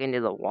just plug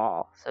into the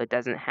wall, so it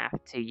doesn't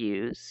have to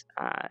use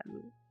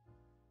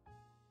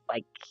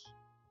like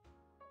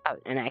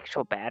an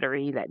actual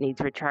battery that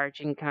needs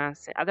recharging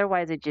constant.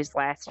 Otherwise, it just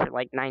lasts for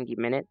like 90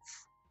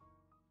 minutes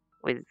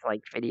with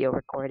like video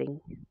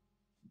recording,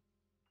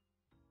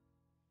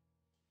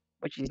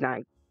 which is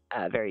not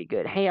very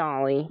good. Hey,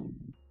 Ollie.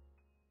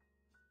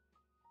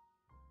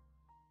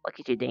 Look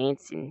at you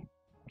dancing.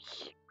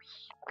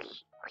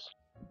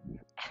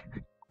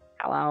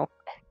 Hello.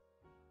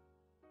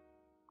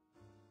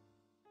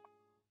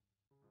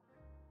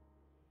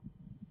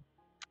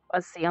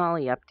 What's the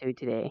Ollie up to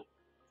today?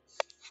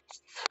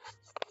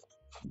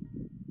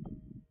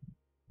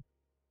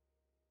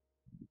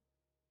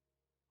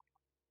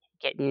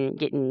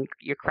 Getting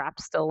your crop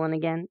stolen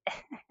again?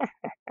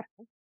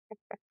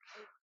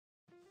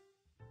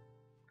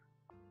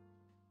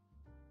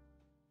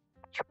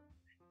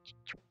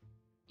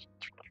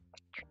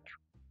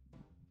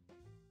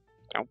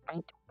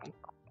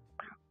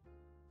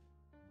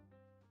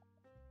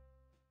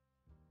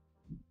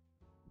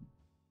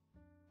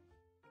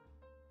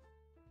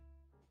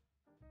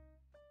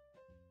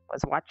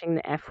 Was watching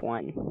the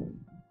F1.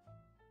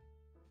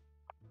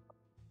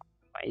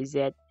 Is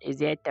that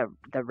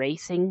the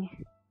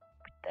racing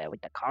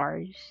with the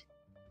cars?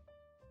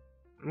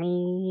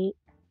 Me.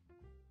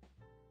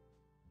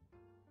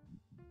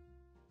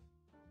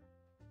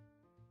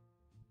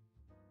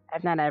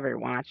 I've not ever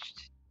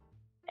watched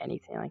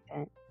anything like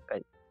that,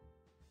 but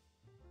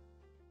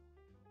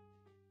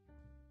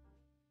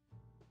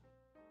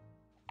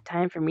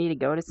time for me to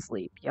go to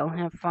sleep. Y'all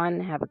have fun.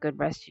 Have a good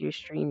rest of your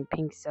stream,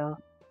 Pink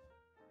Cell.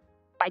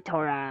 Bye,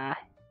 Tora.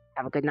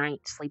 Have a good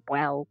night. Sleep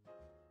well.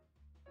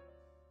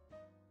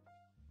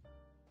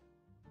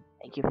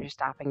 Thank you for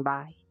stopping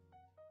by.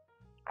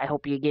 I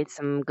hope you get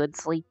some good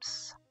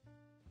sleeps.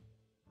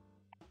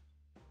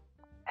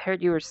 I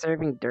heard you were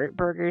serving dirt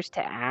burgers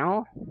to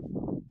Al.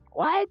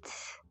 What?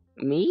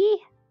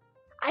 Me?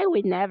 I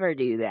would never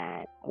do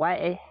that.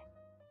 Why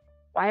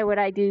would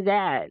I do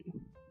that?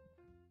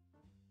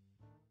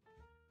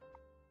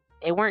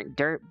 They weren't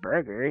dirt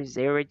burgers.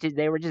 They were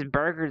just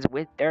burgers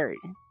with dirt.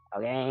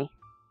 Okay,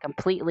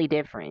 completely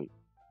different.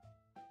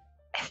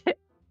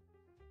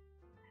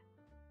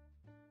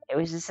 It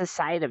was just a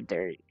side of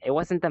dirt. It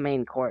wasn't the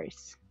main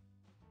course,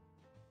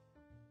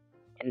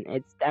 and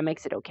it's that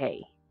makes it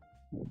okay.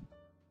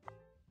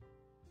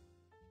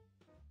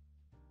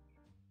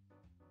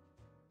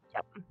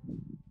 Yep.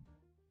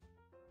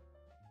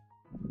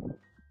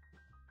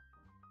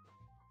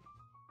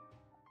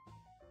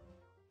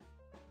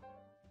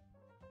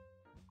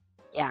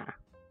 Yeah.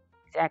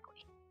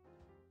 Exactly.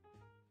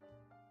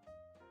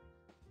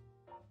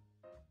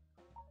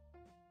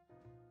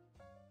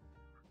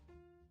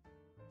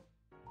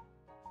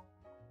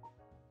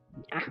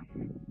 Ah,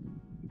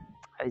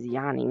 I was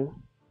yawning.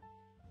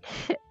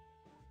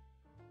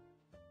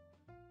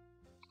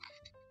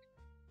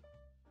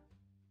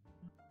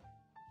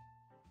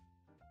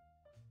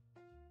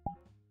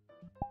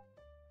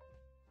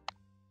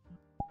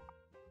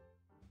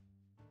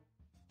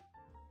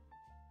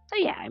 So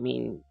yeah, I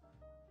mean,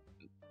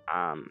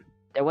 um,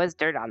 there was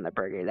dirt on the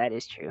burger. That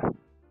is true.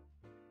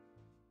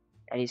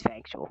 That is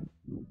factual.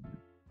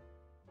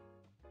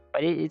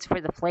 But it's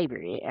for the flavor.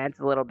 It adds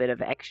a little bit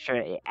of extra.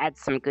 It adds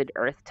some good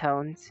earth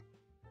tones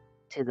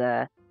to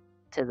the.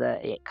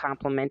 It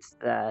complements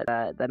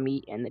the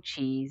meat and the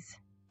cheese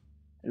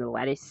and the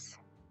lettuce.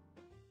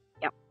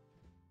 Yep.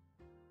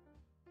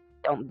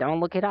 Don't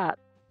look it up.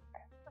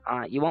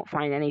 You won't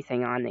find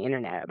anything on the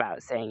internet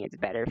about saying it's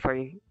better for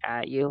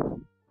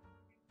you.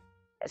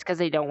 It's because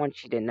they don't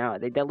want you to know.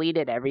 They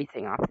deleted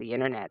everything off the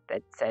internet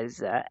that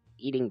says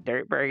eating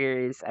dirt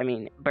burgers. I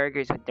mean,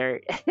 burgers with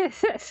dirt.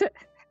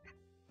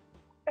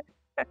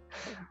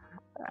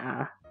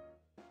 uh,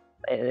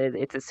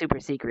 it's a super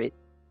secret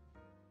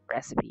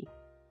recipe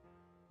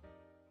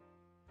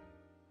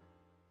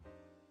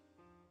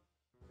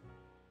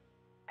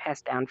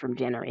passed down from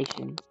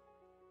generations.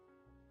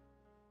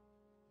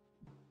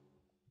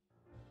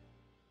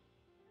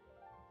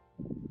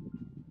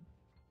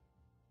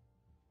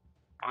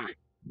 I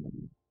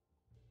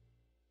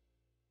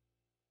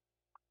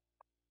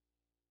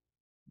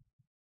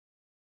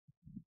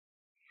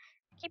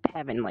keep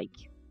having like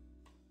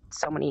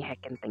so many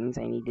heckin' things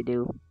I need to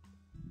do.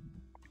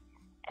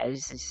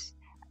 As just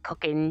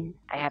cooking,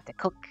 I have to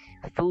cook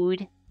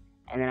food,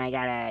 and then I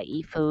gotta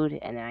eat food,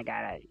 and then I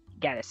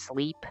gotta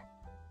sleep.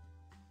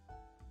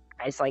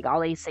 It's like all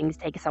these things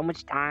take so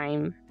much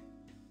time,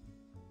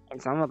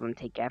 and some of them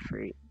take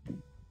effort.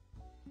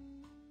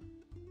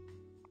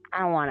 I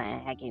don't want to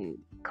heckin'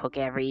 cook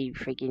every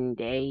freaking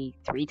day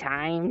 3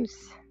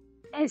 times.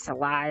 It's a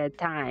lot of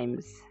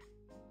times.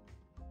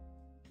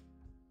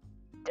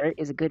 Dirt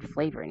is a good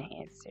flavor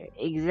enhancer.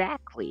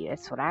 Exactly,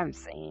 that's what I'm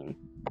saying.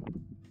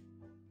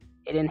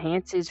 It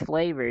enhances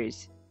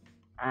flavors.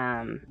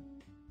 Um,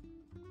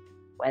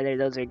 whether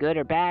those are good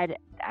or bad,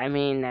 I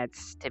mean,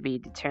 that's to be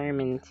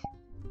determined.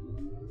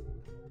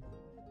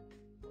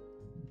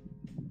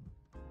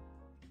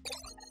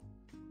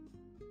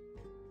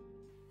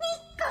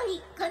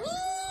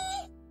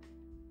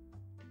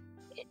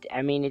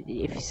 I mean,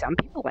 if some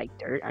people like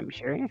dirt, I'm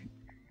sure.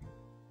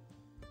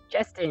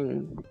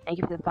 Justin, thank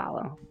you for the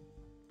follow.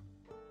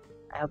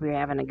 I hope you're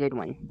having a good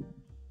one.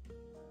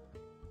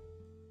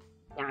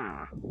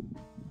 Ah.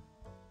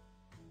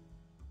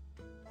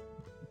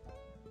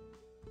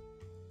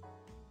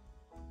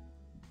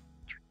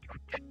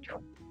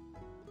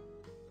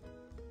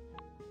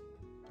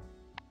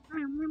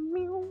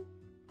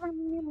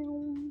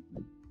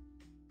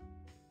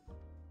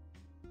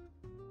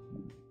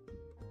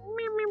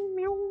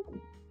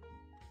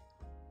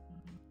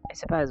 I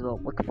suppose we'll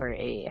look for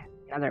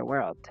another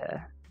world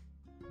to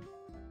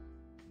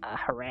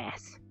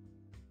harass,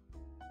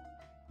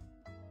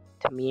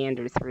 to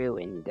meander through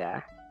and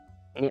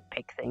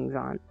nitpick things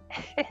on.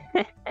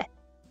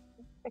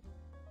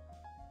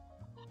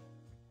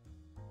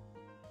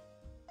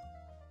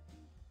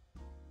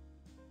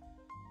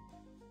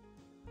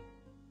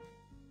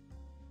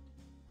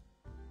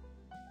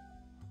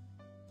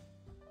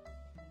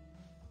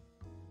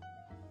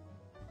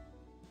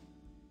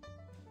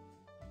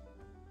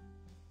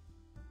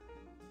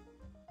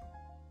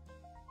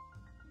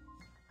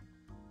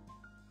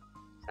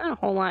 There's not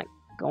a whole lot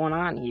going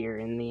on here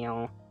in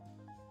the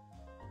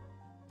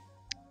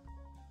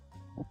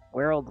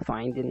world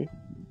finding.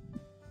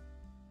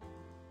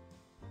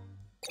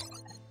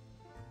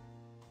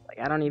 Like,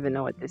 I don't even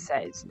know what this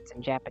says. It's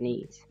in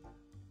Japanese.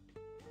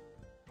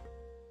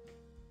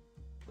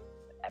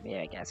 I mean,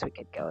 I guess we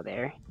could go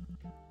there.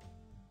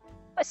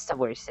 What's the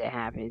worst that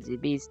happens?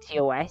 It beats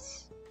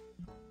TOS?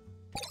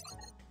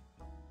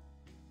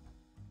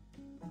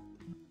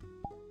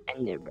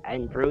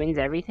 And ruins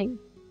everything?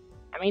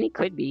 I mean, it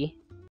could be.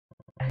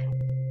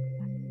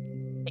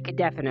 It could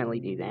definitely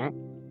do that.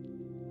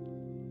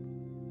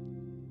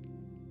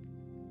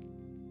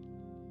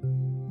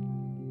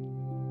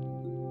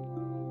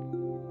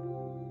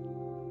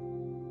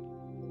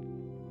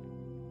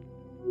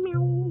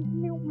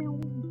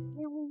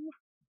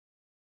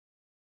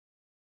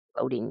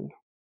 Loading.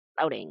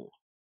 Loading.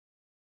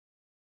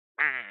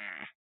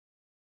 Ah.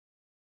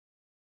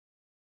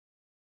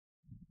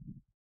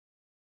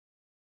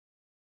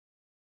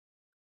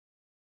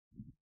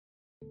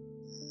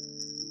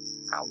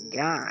 Oh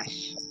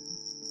gosh.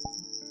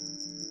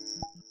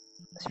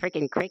 Those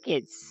freaking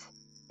crickets.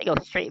 They go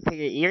straight for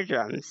your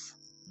eardrums.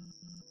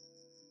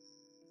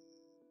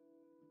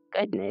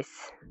 Goodness.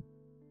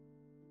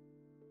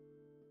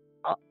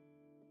 Oh,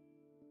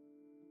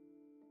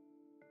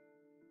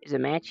 there's a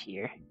match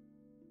here.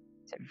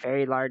 It's a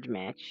very large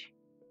match.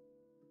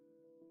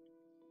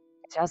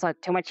 It's also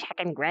too much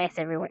heckin' grass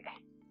everywhere.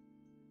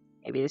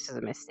 Maybe this is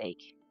a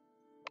mistake.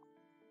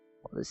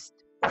 We'll just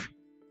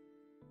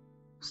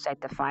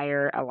set the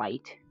fire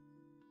alight.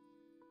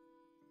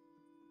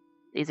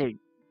 These are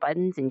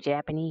buttons in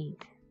Japanese.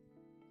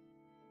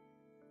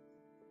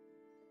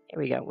 Here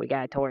we go. We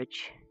got a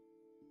torch.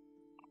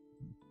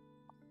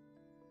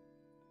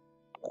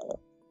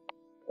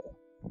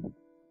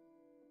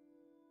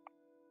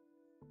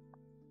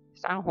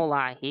 There's not a whole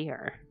lot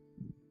here.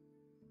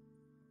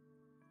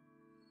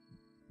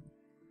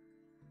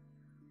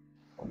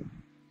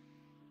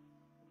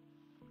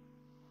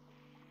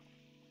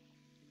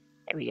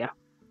 There we go.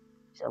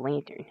 There's a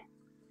lantern.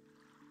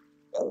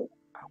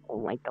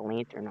 We'll light the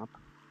lantern up.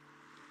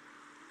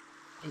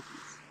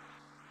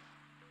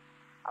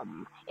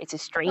 It's a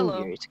stranger.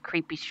 Hello. It's a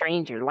creepy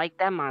stranger. Light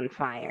them on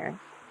fire.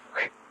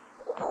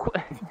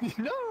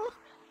 No,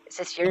 Is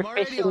this your I'm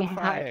already fishing on hut?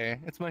 fire.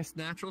 It's my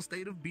natural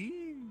state of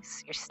being.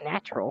 It's your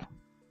snatchel.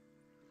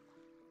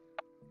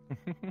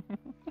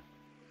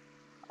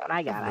 What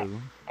I got? I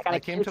got a I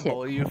came to Q-tip.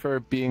 bully you for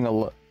being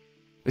a.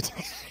 It's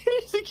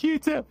a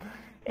Q-tip.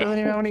 It doesn't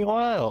even have any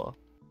oil.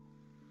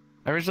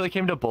 I originally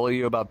came to bully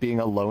you about being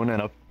alone in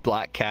a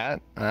black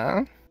cat,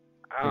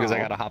 because I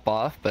gotta hop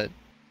off. But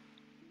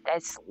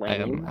That's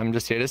lame. I'm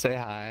just here to say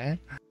hi.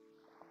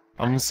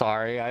 I'm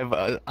sorry.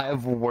 I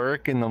have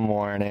work in the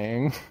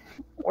morning.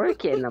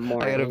 Work in the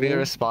morning. I gotta be a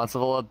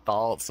responsible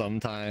adult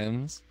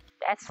sometimes.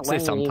 That's I say lame.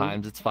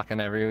 sometimes, it's fucking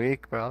every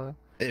week, bro.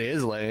 It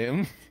is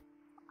lame.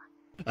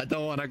 I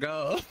don't want to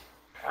go.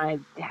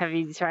 Have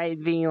you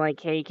tried being like,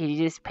 hey, can you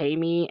just pay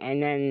me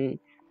and then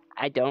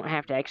I don't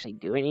have to actually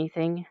do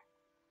anything?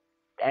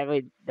 That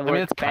would work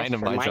it's best kind of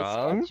for my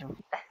job. schedule.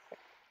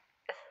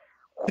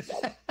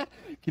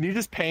 Can you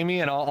just pay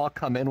me and I'll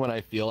come in when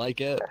I feel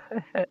like it?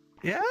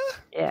 Yeah?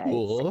 Yeah,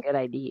 Cool. it's a good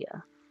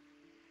idea.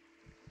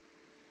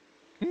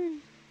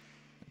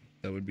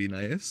 That would be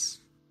nice.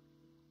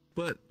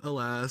 But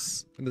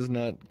alas, it does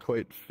not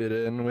quite fit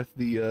in with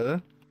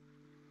the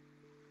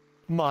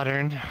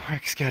modern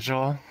work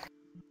schedule.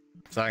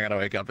 So I gotta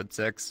wake up at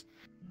 6.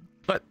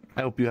 But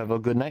I hope you have a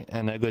good night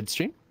and a good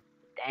stream.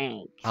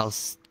 Thanks. I'll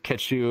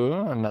catch you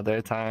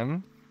another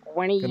time.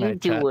 When are Good you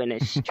night, chat. doing a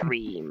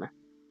stream?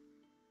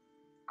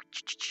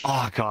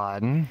 Oh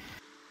god.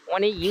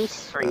 When are you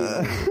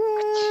streaming?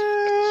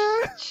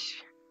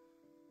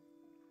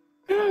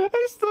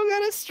 I still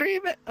gotta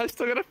stream it. I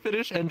still gotta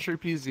finish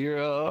Entropy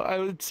Zero.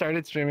 I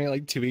started streaming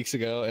like 2 weeks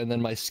ago, and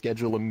then my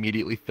schedule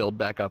immediately filled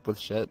back up with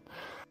shit.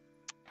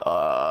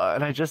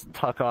 And I just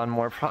tuck on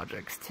more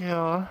projects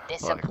too.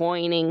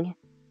 Disappointing.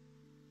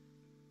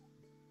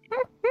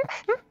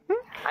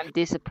 I'm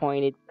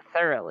disappointed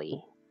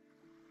thoroughly.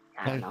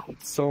 I don't know.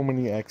 So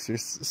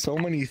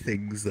many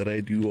things that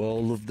I do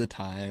all of the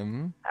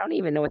time. I don't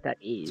even know what that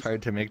is. It's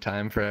hard to make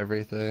time for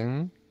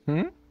everything. Hmm?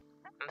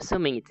 I'm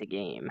assuming it's a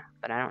game,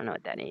 but I don't know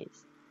what that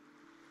is.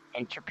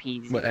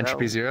 Entropy Zero. What,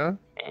 Entropy Zero?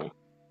 Eh.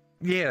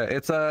 Yeah,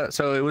 it's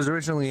so it was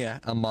originally a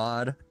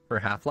mod for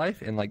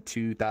Half-Life in like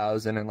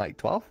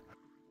 2012,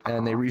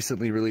 and they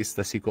recently released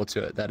the sequel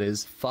to it that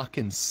is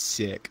fucking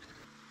sick.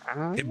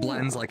 Oh. It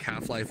blends like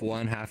Half-Life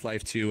 1,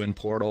 Half-Life 2, and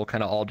Portal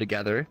kind of all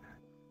together.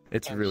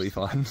 It's really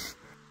fun.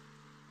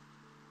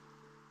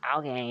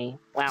 Okay.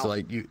 Well. So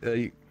like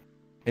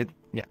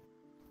yeah.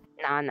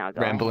 No.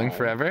 Go Rambling ahead.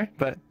 forever,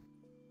 but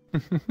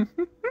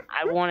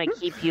I want to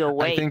keep you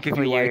awake I think if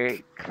for you your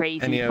like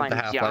crazy any of fun the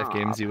Half-Life job.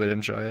 games, you would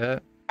enjoy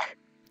it.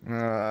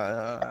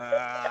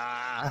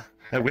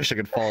 I wish I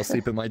could fall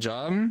asleep at my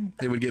job.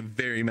 They would get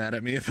very mad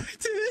at me if I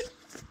did.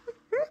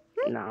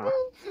 No.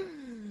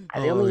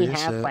 The only Holy shit.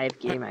 Half-Life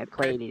game I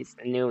played is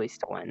the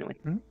newest one with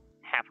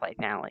Half-Life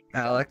Alyx.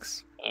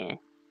 Alex, Eh.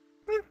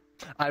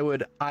 I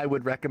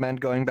would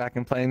recommend going back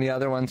and playing the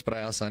other ones, but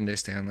I also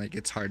understand like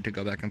it's hard to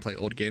go back and play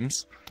old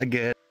games. I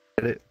get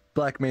it.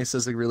 Black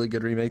Mesa's a really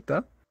good remake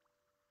though.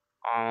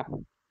 Oh.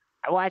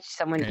 I watched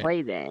someone Okay.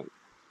 play that.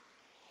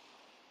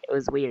 It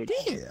was weird.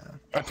 Yeah.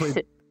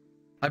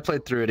 I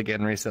played through it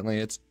again recently.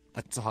 It's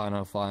a ton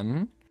of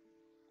fun.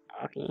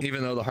 Okay.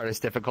 Even though the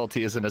hardest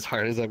difficulty isn't as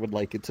hard as I would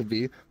like it to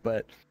be,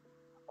 but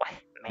What?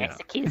 Yeah.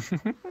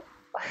 Masochist?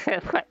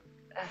 What?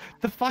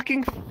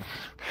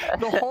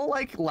 the whole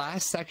like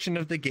last section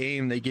of the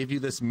game, they give you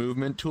this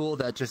movement tool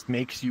that just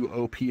makes you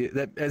OP.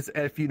 That as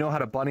if you know how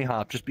to bunny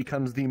hop, just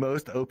becomes the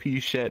most OP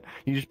shit.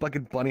 You just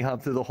fucking bunny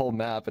hop through the whole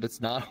map, and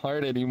it's not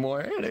hard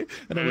anymore. And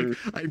I'm like,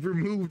 I've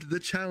removed the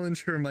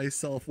challenge for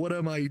myself. What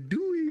am I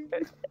doing?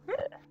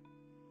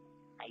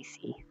 I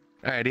see.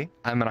 Alrighty,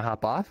 I'm gonna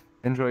hop off.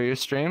 Enjoy your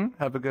stream.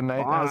 Have a good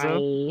night,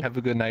 Hazo. Bye. Have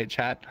a good night,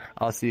 chat.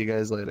 I'll see you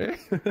guys later.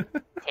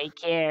 Take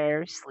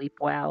care. Sleep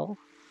well.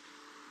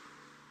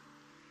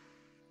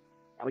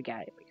 Oh, we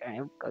got it. Okay,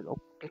 go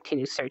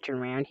continue searching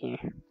around here.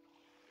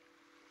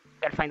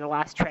 Gotta find the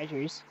lost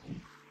treasures.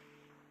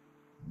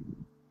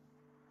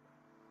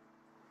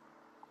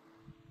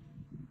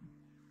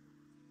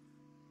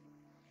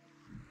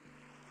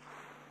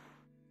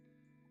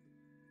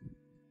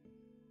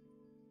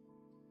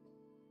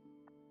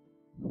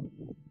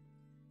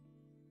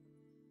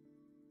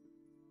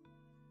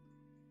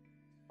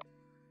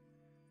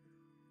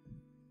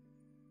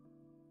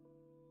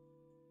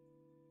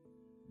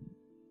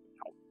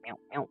 Meow,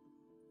 meow.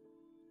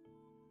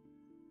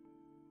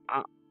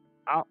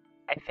 Oh,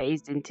 I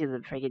phased into the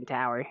friggin'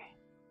 tower.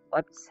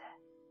 Whoops.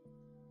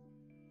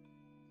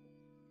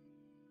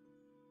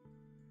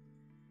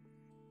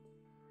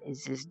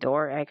 Is this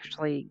door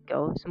actually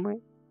go somewhere?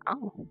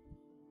 Oh.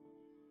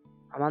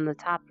 I'm on the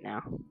top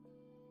now.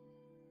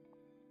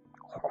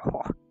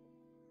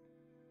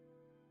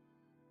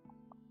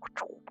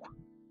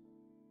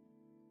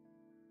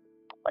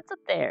 What's up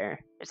there?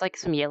 There's like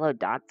some yellow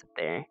dots up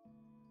there.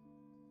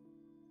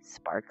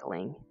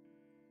 Sparkling.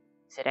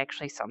 Is it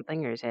actually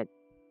something or is it...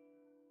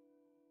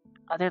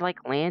 Oh, they're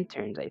like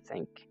lanterns, I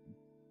think.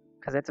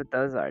 Because that's what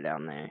those are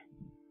down there.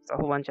 There's a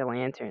whole bunch of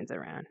lanterns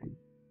around.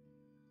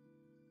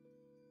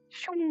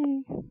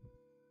 Shoo.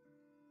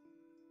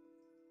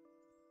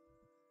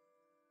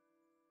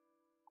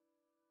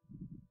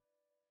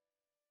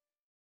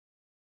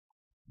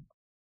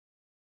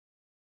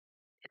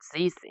 It's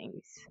these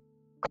things.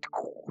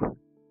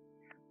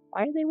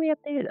 Why are they way up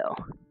there though?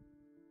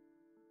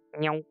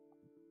 Meow.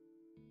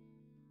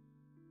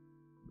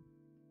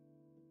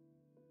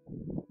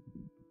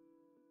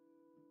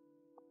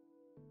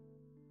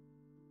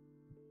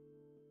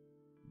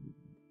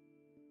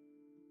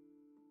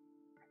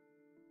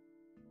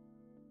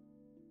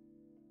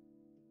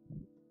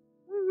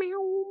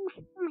 Meow.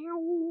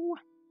 Meow.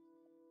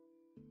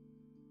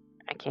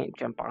 I can't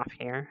jump off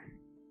here.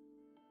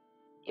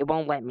 It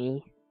won't let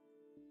me.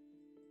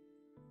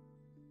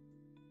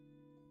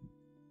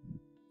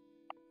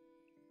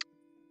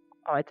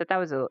 Oh, I thought that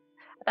was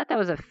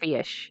a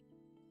fish.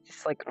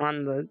 Just like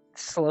on the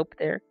slope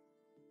there.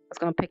 I was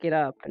gonna pick it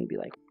up and be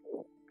like,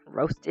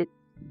 roast it.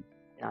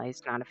 No,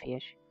 it's not a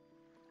fish.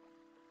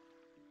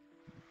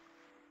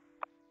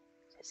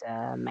 It's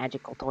a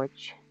magical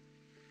torch.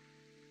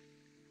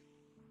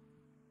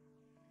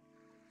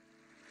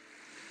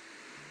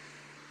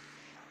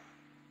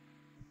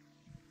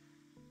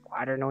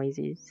 Water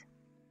noises.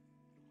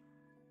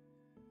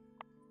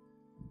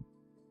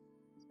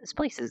 This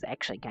place is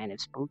actually kind of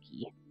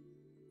spooky.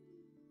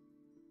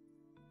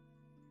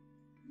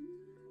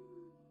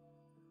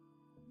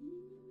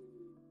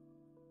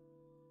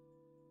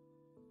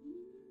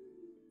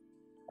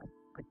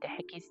 What the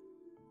heck is...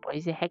 What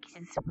is the heck is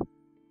this?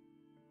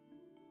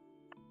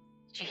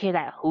 Did you hear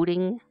that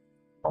hooting?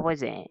 What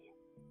was it?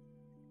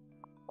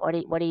 What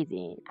is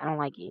it? I don't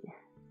like it.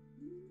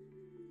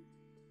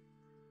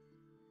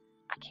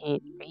 I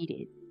can't read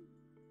it.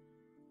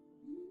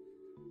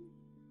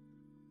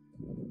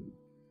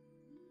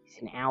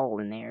 There's an owl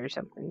in there or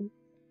something.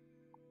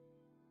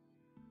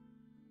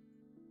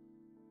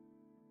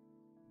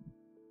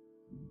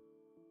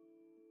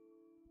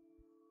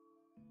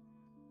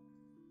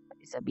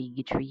 It's a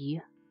big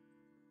tree.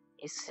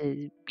 It's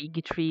a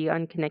big tree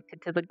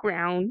unconnected to the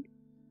ground.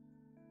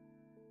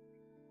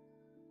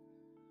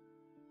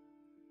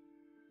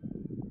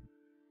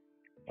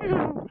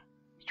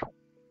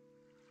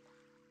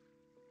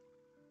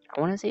 I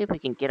want to see if we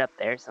can get up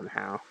there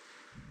somehow.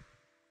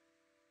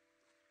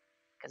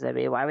 Because, I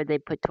mean, why would they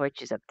put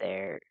torches up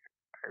there?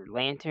 Or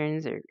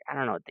lanterns? Or I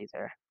don't know what these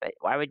are. But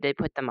why would they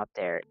put them up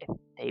there if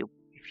you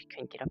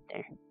couldn't get up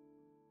there?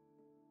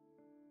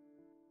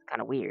 It's kind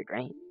of weird,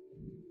 right?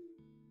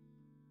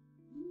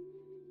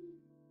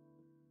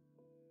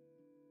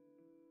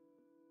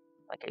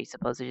 Like, are you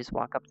supposed to just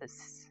walk up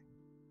this...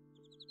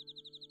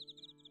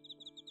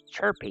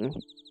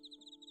 chirping?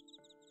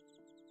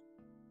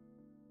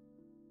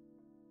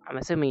 I'm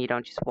assuming you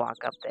don't just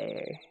walk up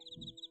there.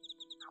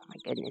 Oh my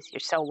goodness, you're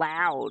so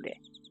loud!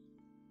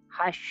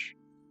 Hush!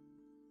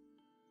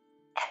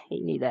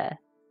 You need a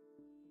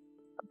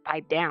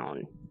pipe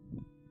down.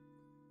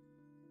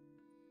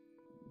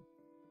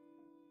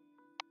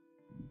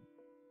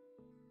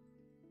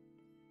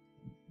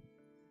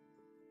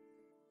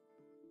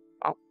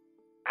 Oh,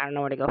 I don't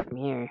know where to go from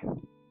here.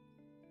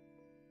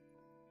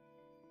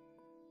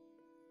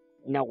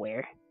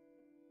 Nowhere.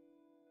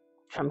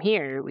 From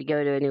here, we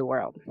go to a new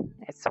world.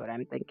 That's what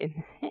I'm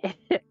thinking.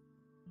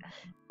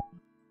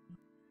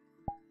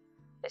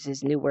 This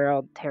is New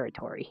World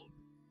territory.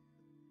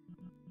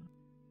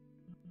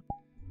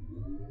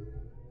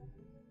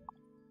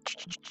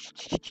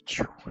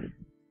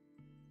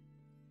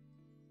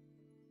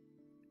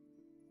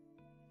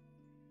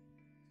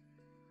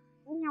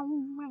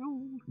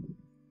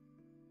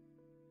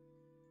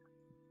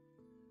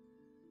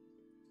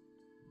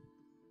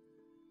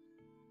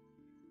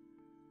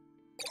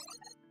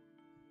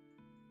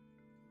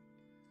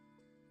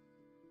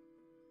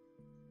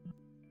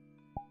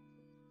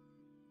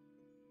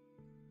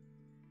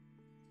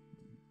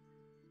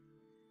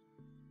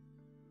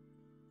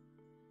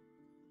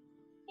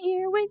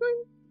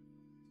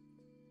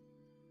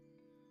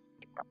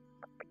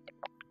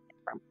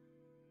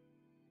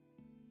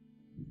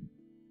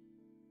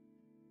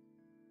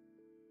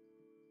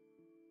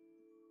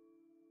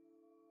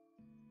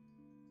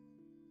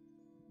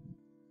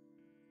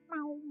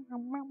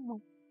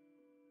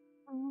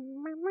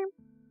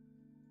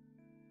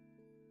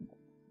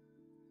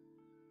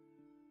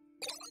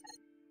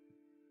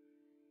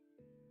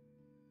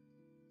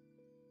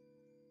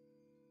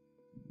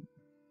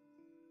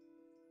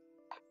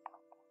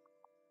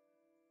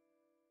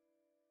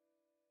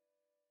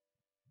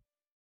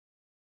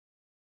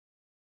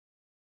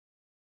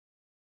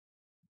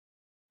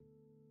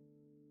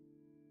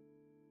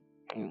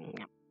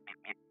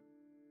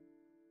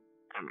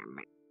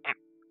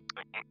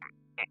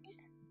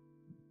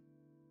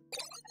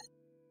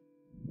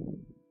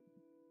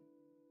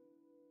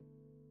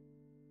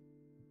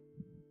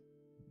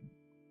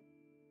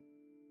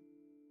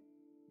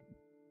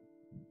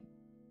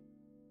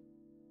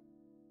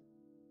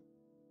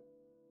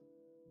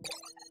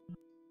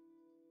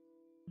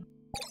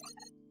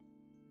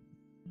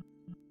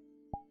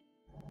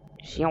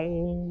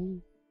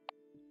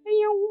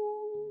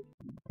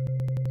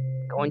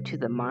 Going to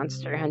the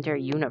Monster Hunter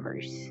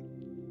universe.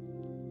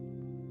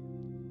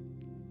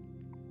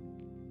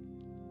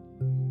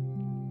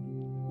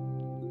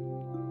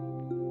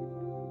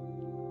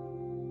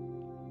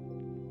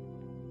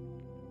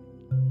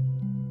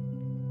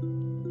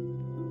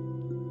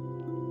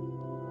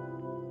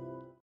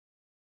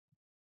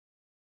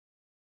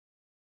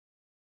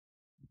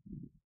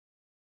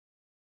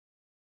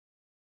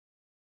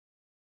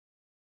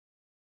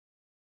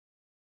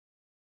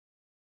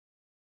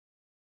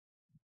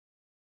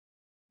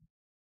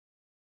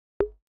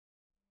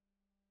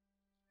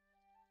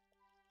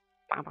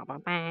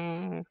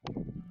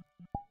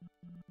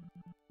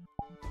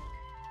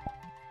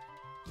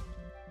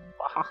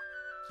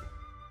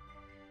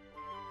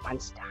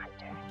 Monster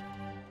Hunter.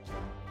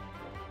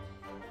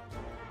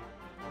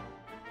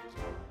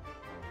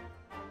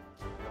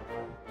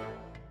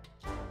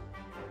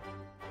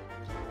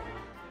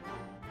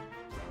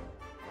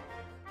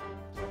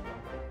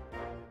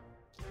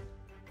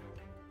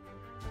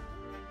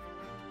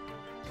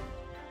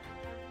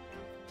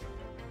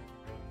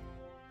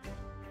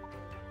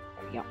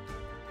 There we go.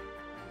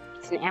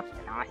 It's an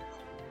astronaut.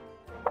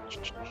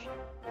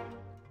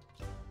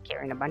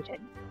 Carrying a bunch of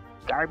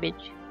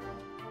garbage.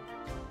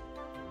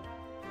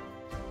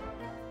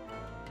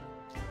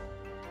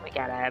 We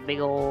got a big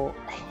ol'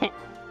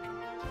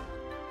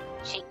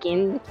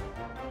 chicken.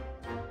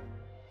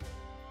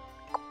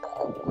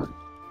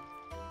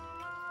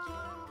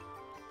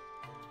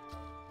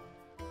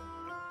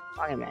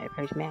 Wait a minute,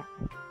 first map.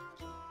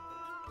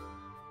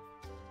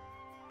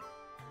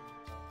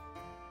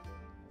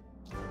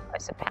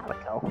 It's a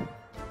palico.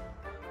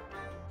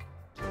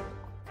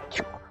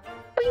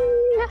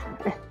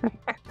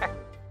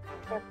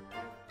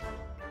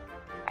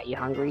 Are you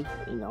hungry?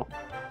 You know.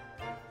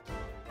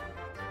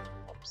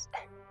 Oops.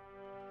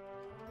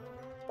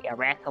 We got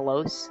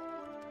Rathalos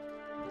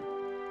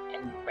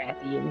and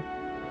Rathian.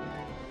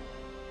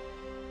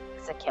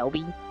 It's a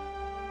Kelby.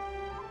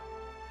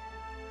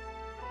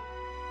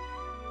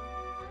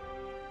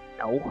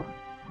 No.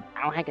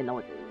 I don't heckin' know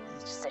what it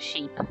is. It's just a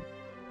sheep.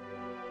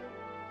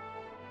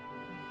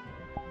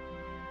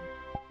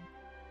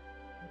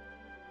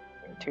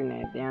 Turn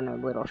that down a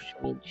little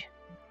smidge.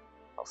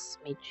 A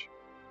smidge.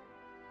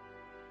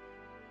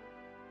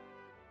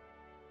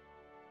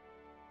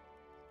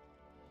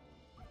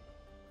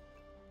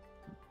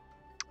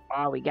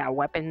 Oh, we got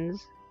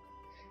weapons.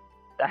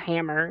 The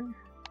hammer.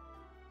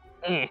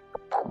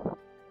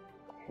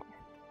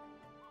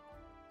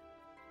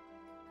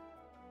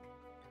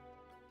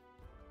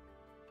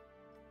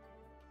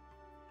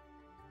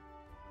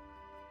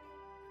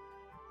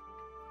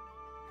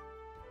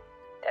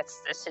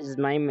 This is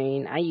my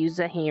main. I use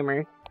a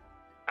hammer.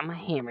 I'm a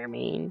hammer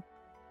main.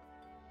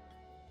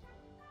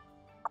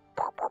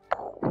 Bonk,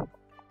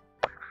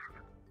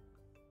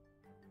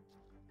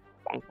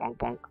 bonk,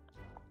 bonk.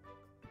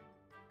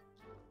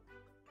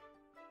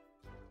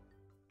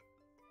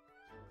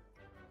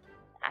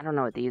 I don't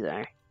know what these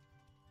are.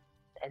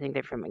 I think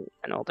they're from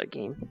an older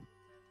game.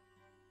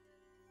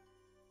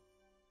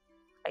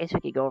 I guess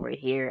we could go over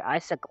here.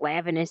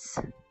 Isoglavinus.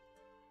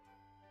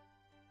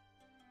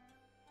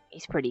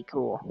 He's pretty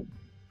cool.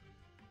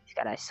 He's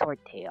got a sword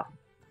tail.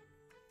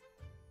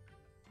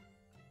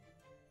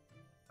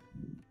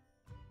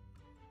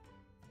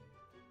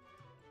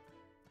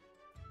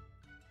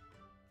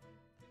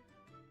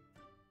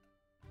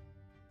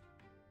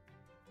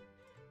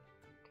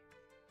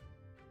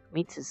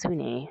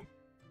 Mitsusune.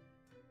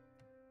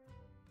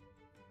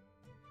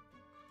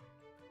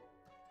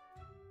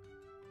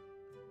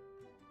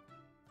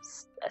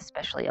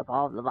 Especially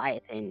evolved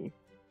Leviathan.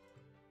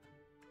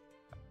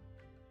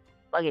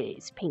 Look at it,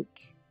 it's pink.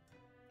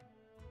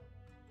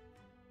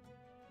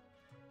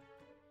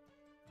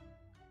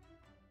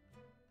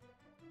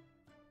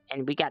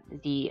 And we got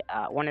the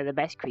one of the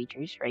best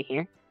creatures right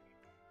here.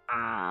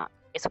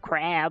 It's a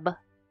crab.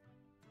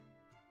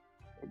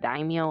 The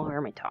Daimyo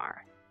Hermitar.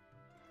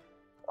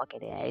 Look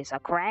at it, it's a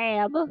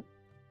crab.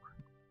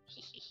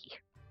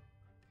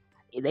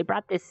 They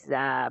brought this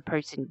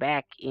person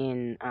back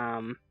in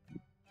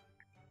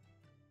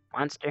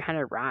Monster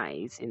Hunter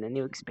Rise in the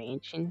new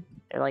expansion.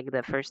 They're like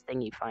the first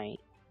thing you fight.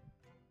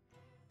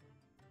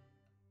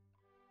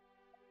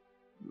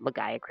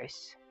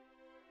 Lagiacrus.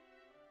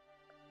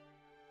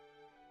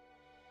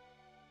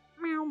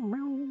 Meow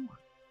meow.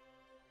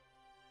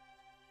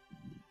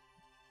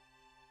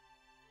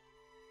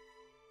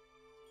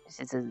 This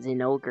is a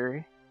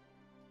Zinogre.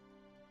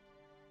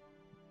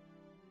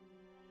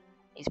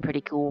 He's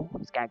pretty cool.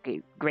 He's got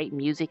great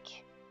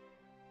music.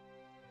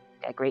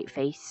 Got a great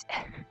face.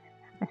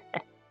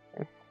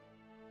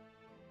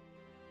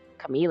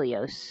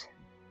 Chameleos.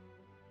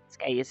 This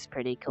guy is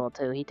pretty cool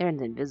too. He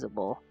turns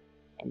invisible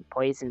and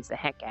poisons the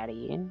heck out of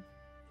you.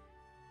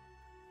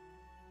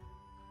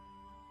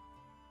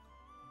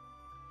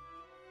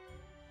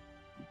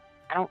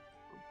 I don't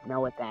know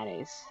what that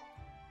is.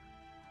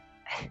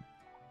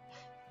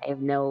 I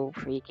have no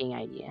freaking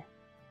idea.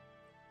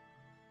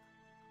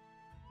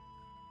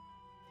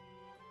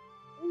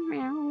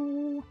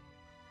 Meow.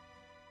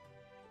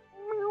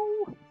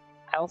 Meow.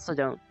 I also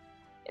don't.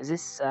 Is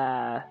this,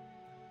 I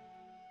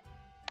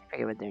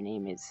forget what their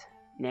name is.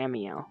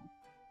 Namio.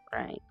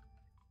 Right.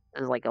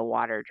 This is like a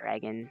water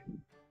dragon.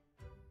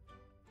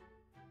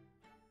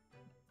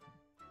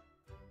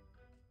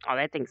 Oh,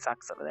 that thing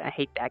sucks over there. I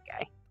hate that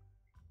guy.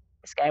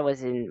 This guy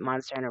was in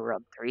Monster Hunter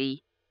World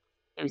 3.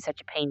 He was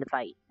such a pain to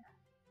fight.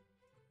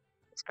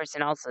 This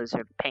person also is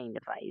a pain to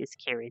fight. It's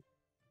Kieran.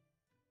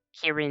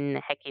 Kieran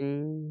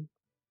Heckin.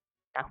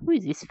 Now, who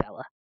is this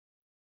fella?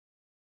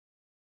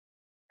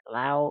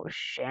 Lao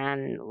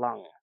Shan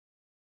Lung.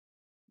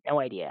 No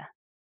idea.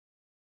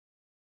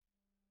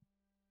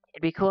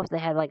 It'd be cool if they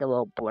had like a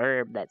little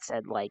blurb that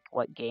said like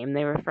what game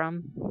they were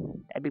from.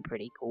 That'd be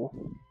pretty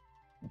cool.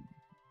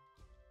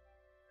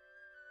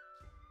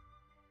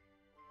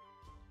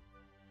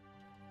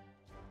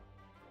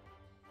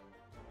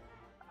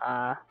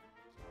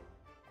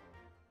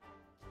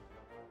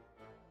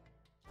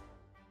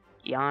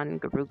 Jan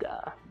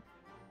Garuga.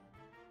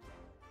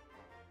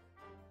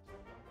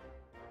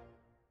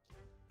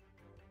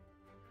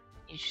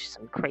 He's just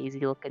some crazy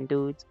looking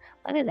dudes.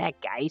 Look at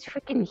that guy, he's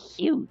freaking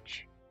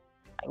huge.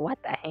 Like,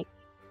 what the heck?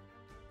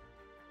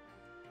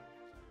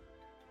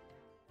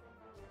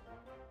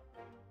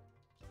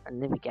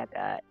 And then we got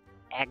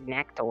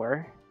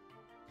Agnactor.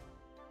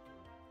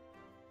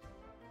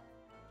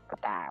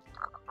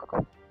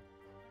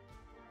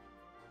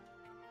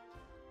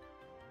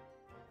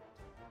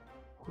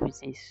 Who is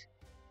this?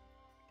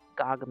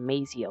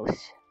 Gogmazios.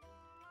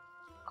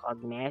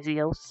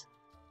 Gogmazios?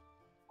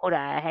 Who the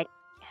heck?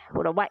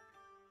 Who the what?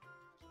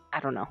 I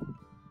don't know.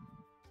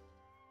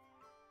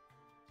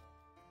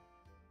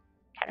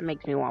 Kinda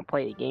makes me want to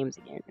play the games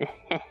again.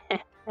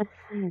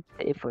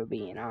 If we're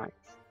being honest.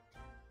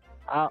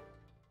 Oh.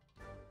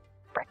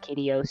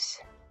 Brachydios.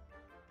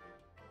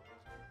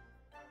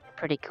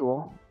 Pretty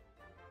cool.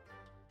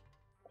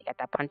 They got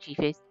that punchy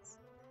fists.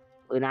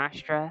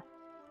 Lunastra.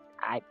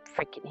 I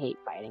freaking hate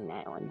fighting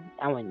that one.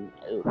 That one,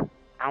 ooh,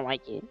 I don't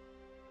like it.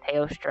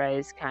 Teostra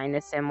is kind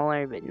of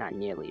similar, but not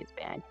nearly as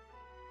bad.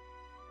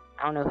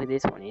 I don't know who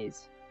this one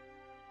is.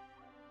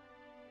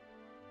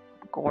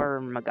 Gore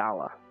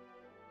Magala.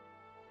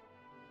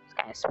 It's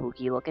kind of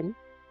spooky looking.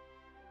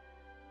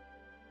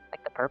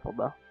 Like the purple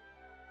though.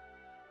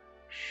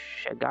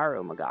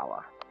 Shagaru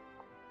Magala.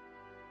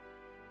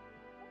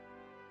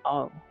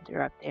 Oh,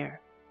 they're up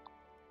there.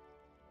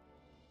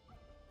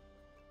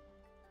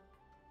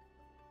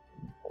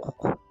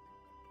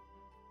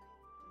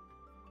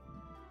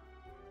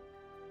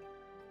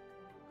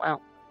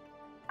 Well,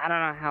 I don't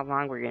know how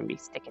long we're going to be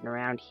sticking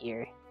around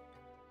here.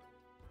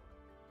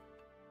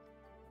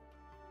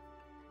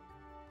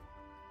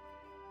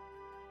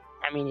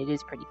 I mean, it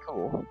is pretty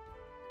cool,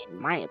 in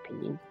my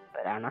opinion,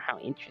 but I don't know how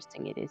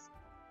interesting it is.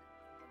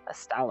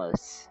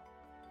 Astalos.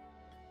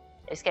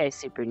 This guy is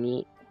super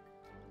neat.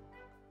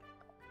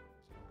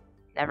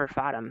 Never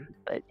fought him,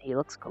 but he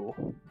looks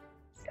cool.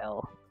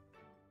 So,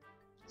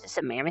 is this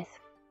a mammoth?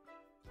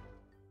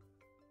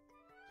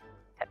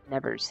 I've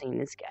never seen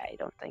this guy, I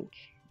don't think.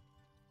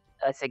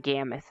 It's a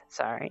gammoth,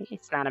 sorry.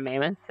 It's not a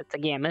mammoth, it's a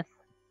gammoth.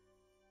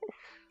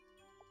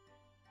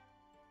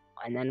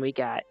 And then we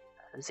got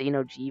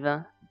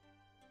Xeno'jiiva.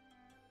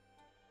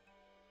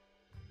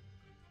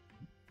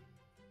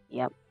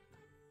 Yep.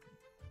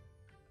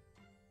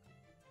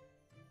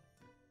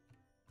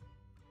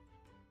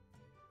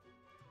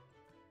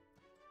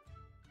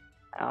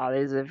 Oh,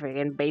 there's a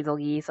freaking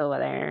Bazelgeuse over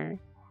there.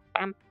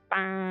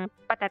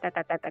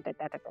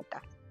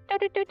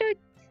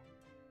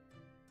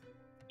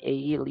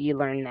 You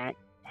learn that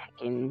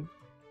heckin'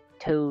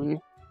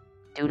 tune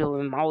due to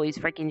him always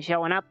freaking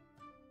showing up.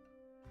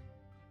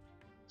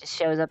 Just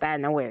shows up out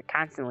of nowhere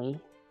constantly.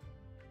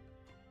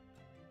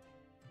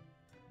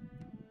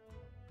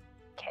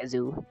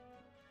 Kazoo.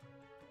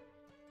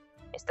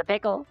 It's the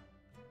pickle.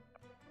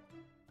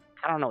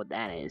 I don't know what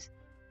that is.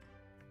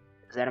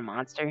 Is that a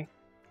monster?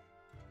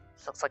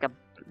 This looks like a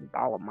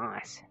ball of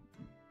moss.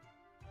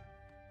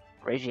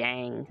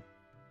 Rajang.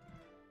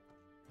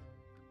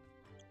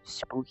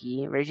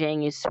 Spooky.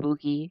 Rajang is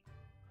spooky.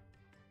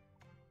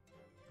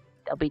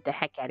 They'll beat the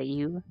heck out of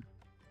you.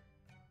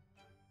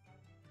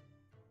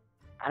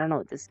 I don't know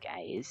what this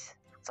guy is.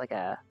 It's like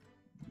a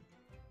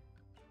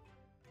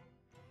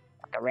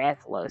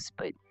Rathalos,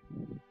 but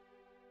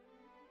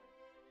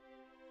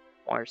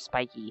more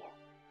spiky.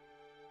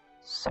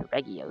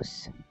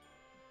 Seregios.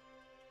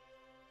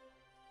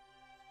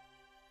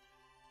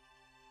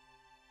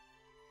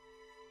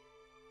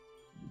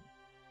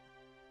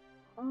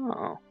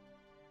 Oh.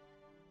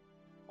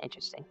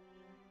 Interesting.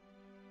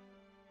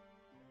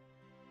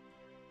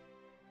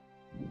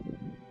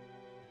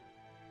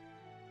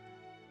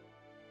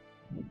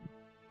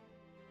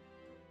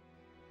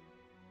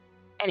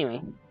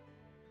 Anyway,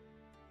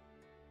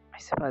 I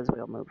suppose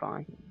we'll move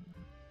on.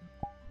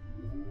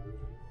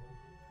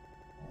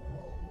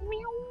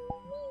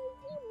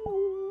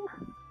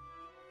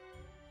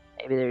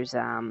 Maybe there's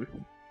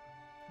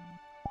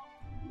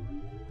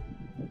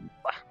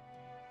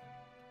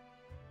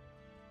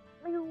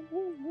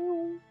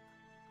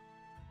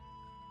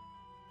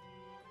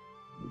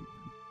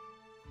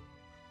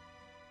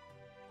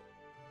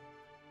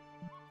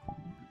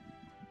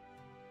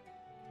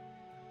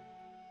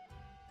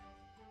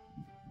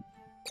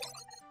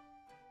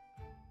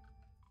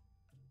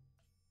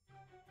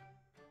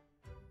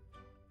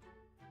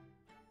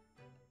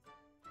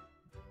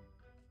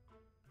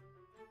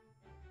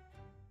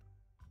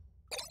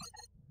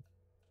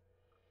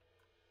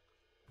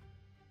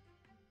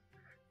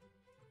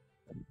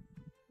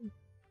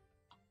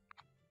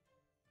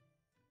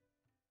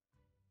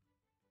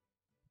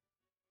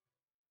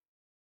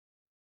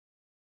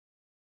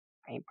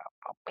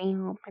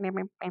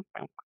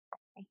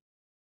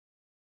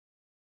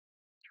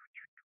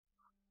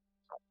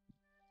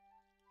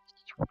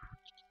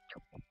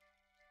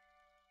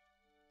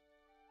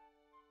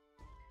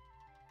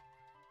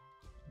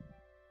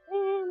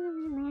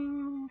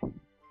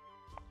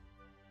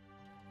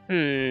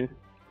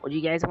Would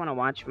you guys want to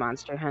watch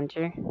Monster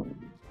Hunter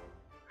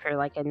for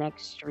like a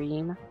next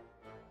stream?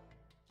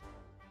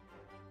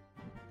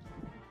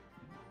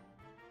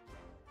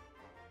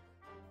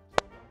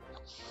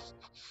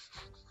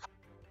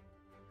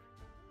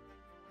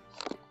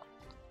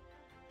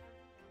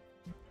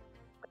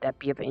 Would that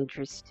be of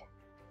interest?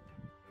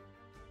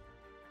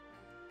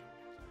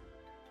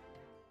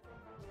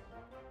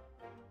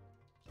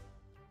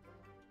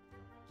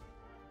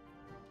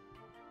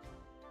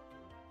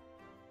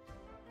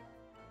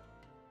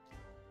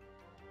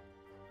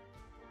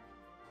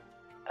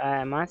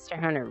 Monster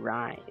Hunter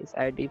Rise.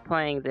 I would be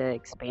playing the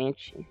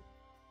expansion.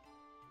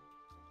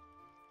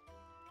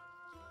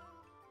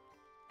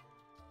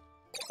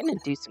 I'm gonna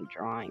do some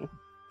drawing.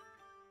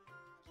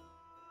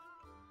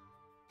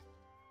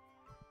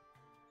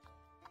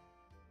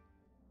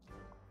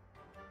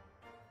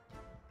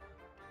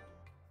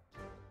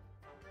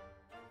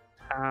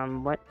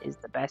 What is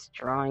the best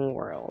drawing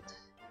world?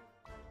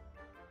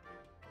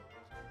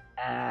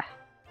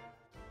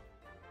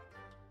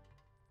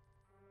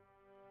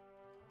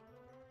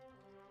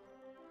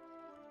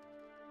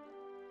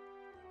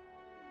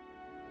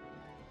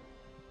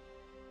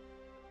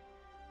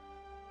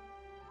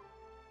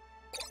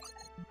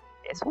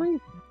 This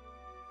one?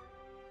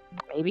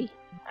 Maybe?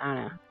 I don't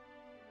know.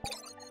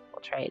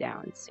 We'll try it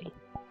out and see.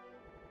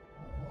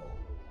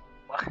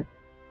 What?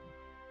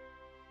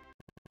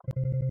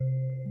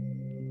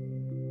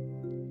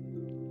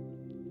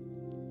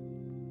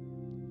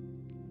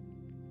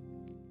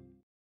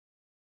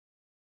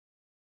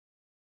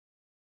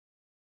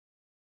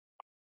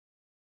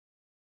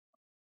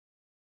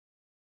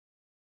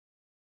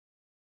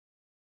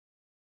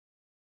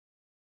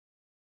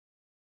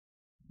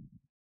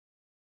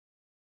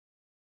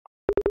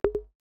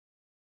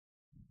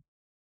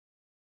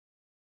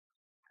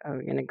 Oh,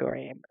 we're gonna go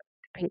right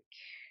pink.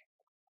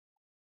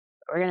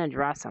 We're gonna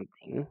draw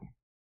something.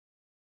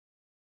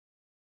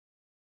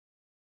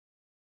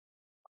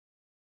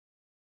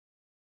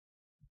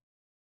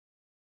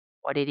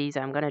 What it is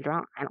I'm gonna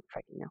draw, I don't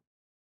freaking know.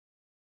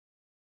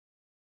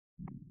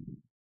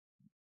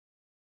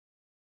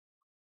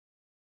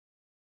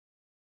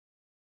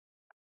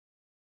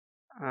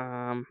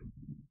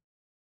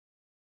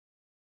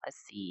 Let's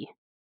see.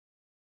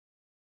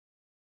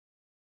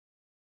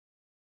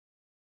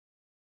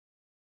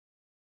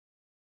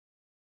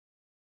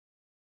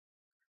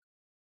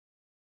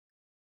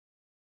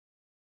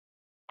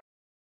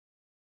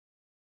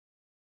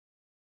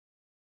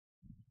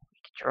 We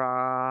could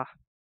draw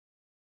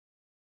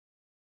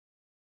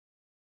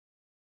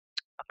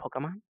a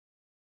Pokemon.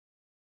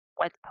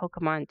 What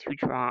Pokemon to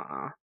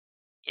draw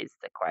is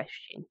the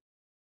question.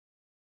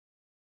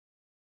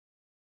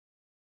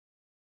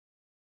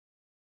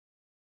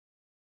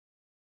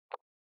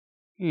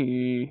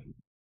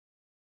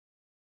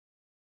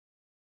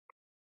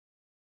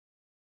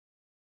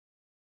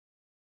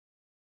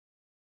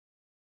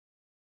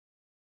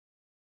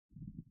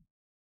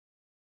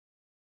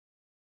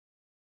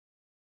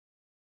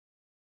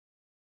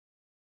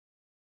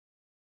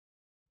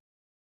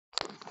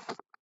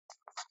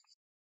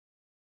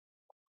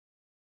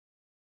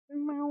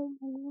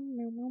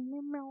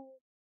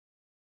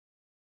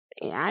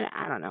 Yeah,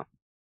 I don't know.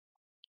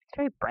 It's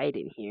very bright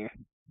in here.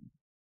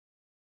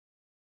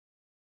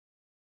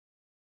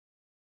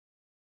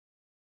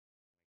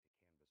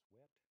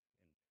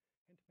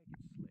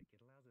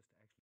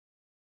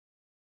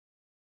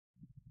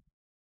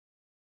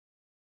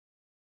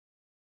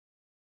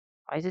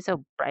 Why is it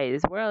so bright?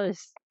 This world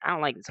is. I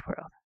don't like this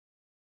world.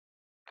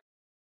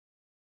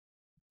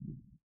 You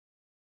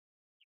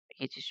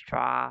could just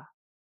draw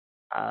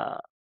uh,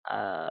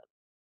 uh,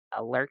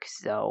 a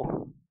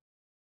Lurkzo.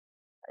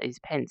 These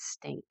pens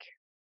stink.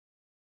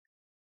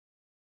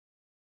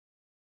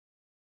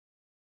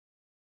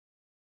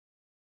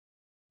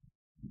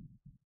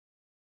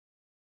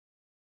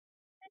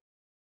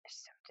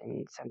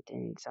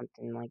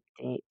 Something like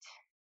that.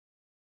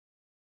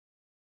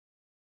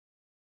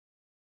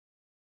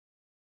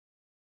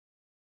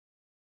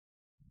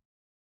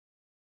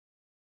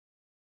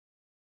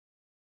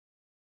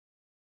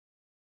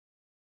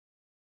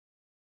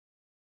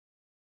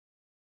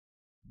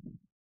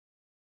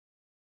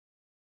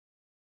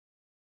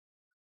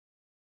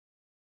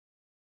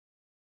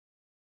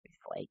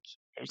 It's like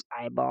there's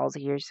eyeballs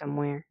here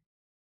somewhere.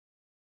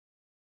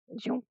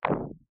 Jump.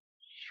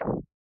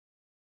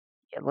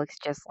 It looks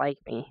just like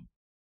me.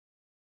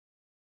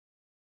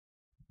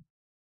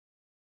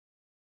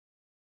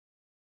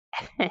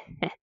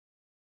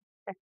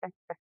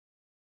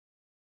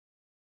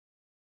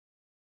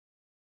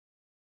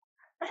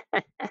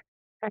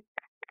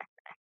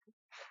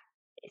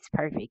 It's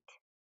perfect.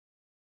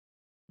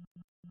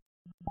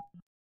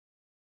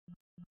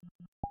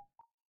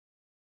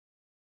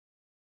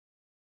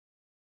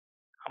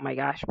 Oh my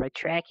gosh, my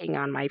tracking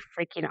on my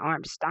freaking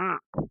arm. Stop.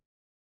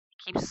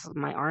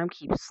 My arm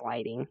keeps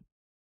sliding.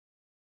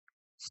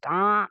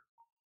 Stop.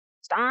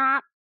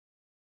 Stop.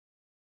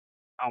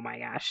 Oh my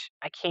gosh.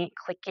 I can't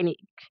click any.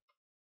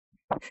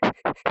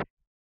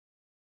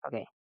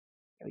 Okay.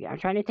 Here we go. I'm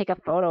trying to take a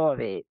photo of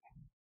it.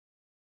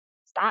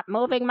 Stop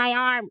moving my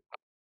arm.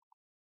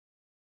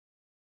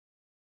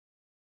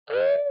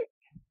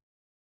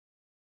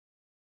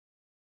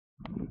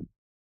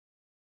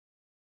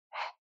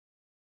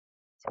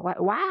 So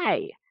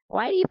why?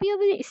 Why do you feel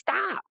the need?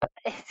 Stop.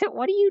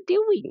 What are you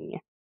doing?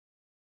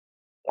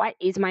 What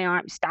is my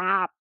arm?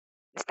 Stop.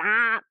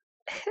 Stop.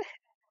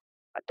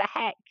 What the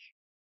heck?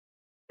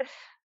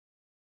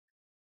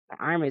 My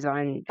arm is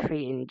on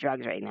freaking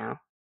drugs right now.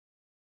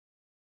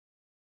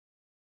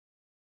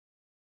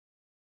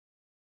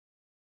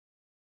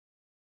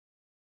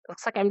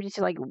 Looks like I'm just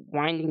like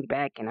winding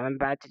back and I'm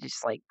about to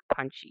just like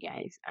punch you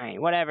guys.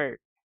 Alright, whatever.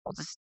 We'll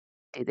just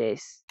do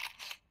this.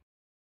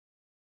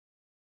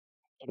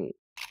 And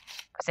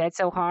was that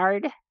so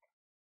hard?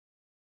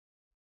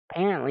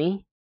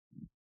 Apparently.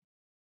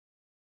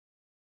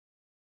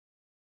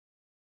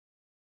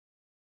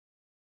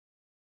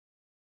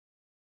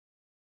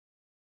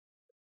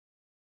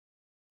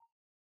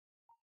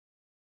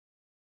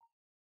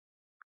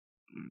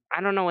 I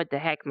don't know what the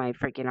heck my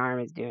freaking arm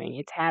is doing.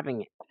 It's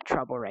having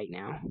trouble right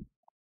now.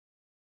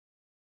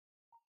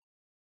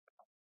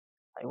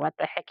 Like, what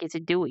the heck is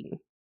it doing?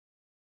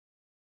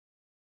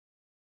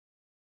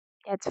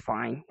 That's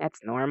fine. That's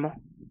normal.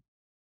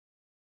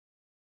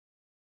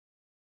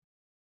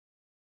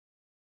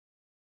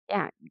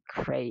 Yeah,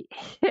 great.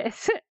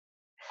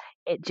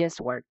 It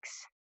just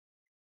works.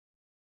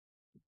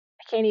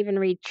 I can't even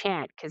read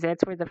chat because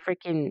that's where the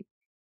freaking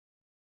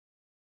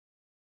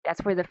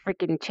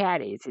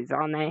chat is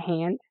on that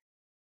hand.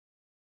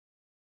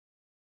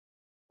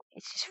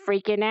 It's just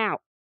freaking out.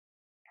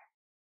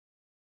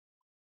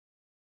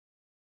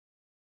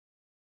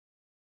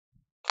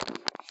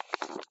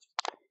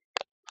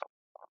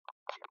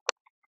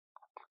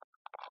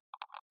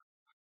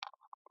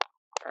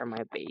 Are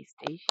my base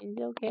stations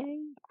okay?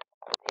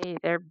 Hey,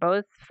 they're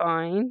both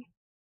fine.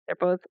 They're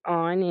both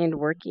on and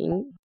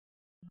working.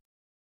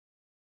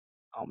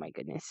 Oh my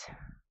goodness.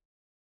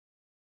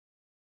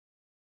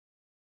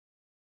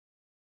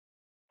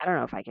 I don't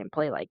know if I can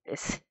play like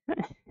this.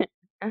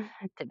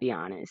 To be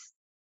honest.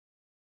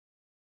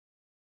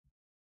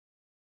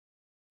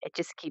 It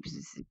just keeps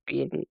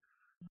being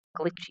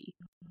glitchy.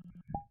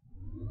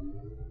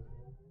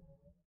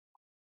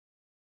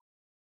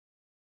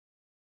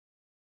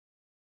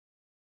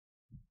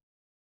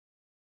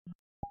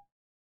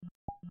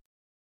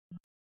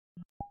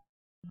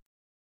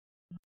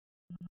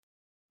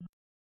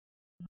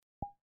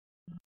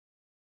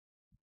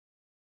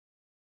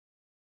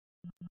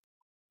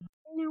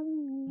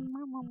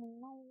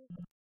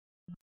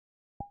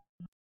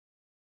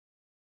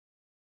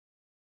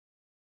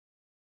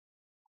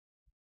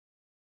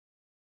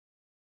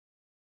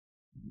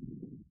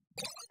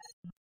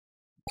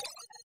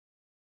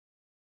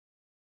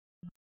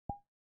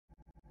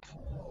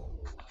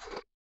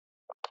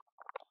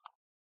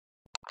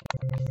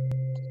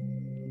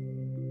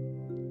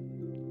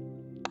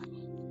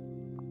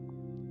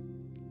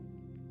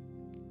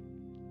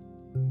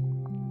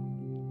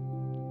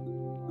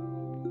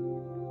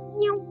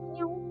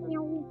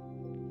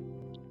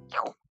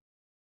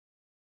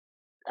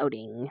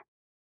 Loading.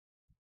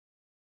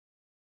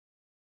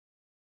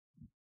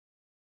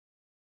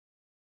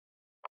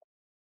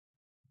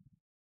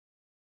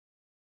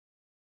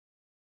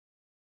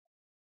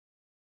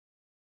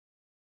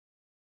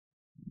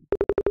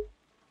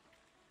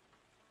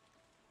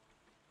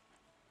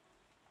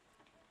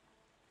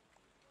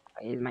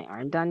 Wait, is my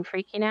arm done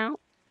freaking out?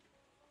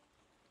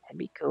 That'd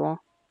be cool.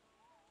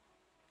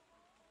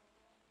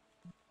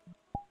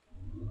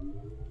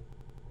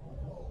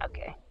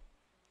 Okay.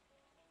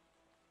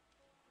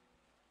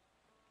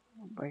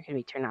 Where can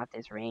we turn off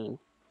this rain?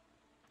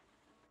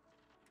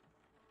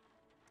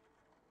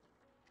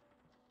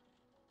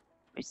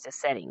 Where's the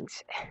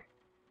settings?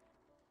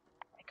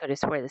 I could have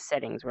swore the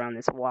settings were on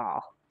this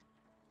wall.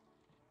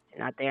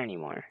 They're not there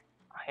anymore.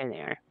 Oh, here they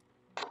are.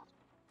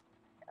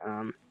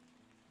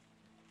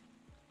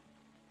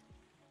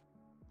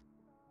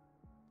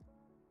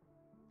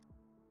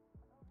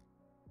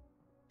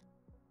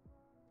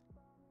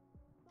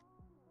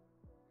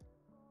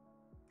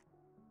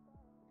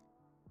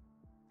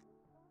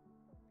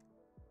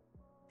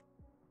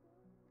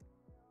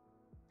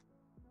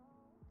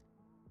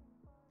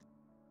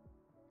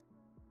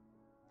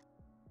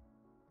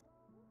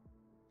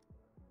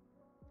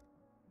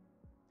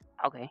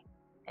 Okay,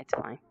 it's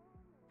fine.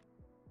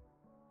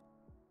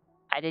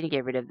 I didn't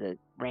get rid of the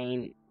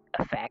rain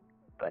effect,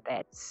 but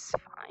that's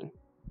fine.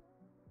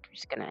 I'm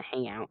just gonna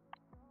hang out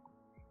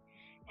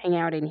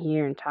in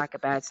here and talk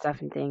about stuff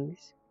and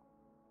things.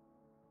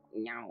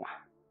 No,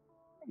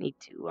 I need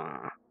to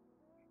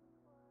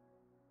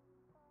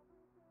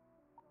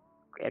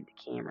grab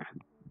the camera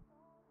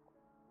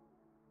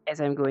as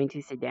I'm going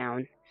to sit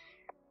down.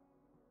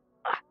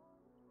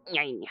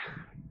 Yay.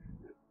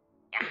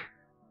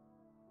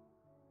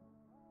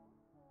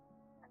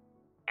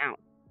 Ow.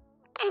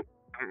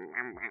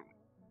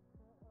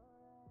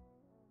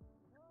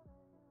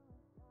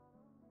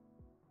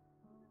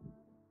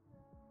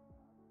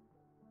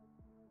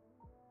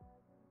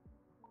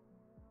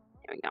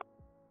 There we go.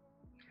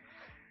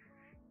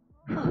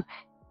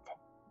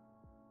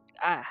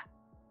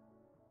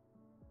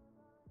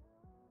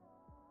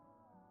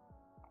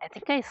 I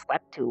think I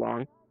slept too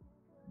long.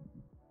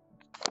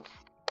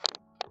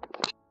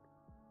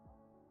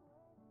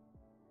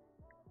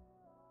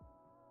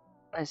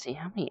 Let's see,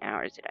 how many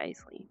hours did I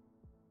sleep?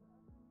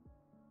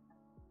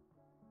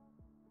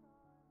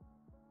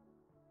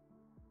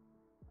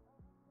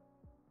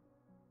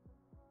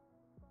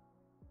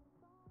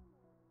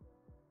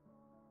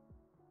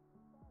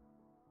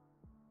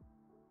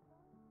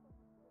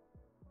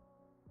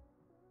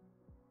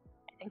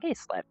 I think I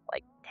slept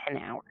like 10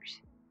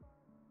 hours,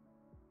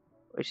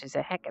 which is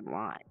a heckin'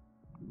 lot.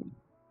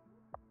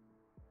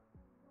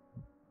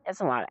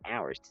 That's a lot of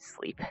hours to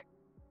sleep.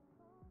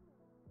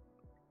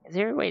 Is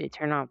there a way to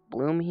turn off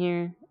bloom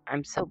here?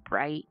 I'm so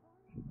bright.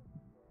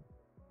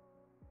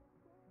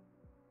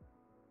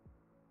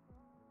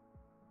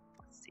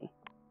 Let's see.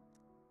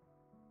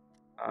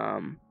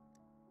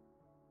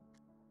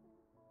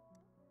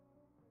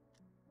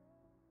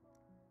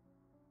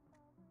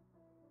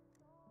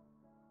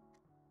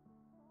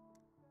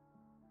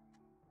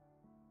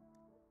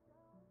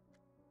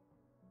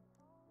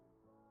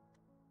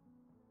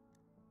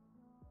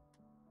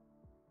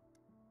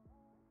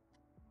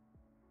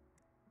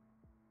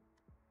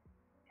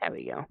 There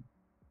we go.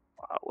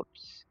 Oh,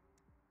 whoops.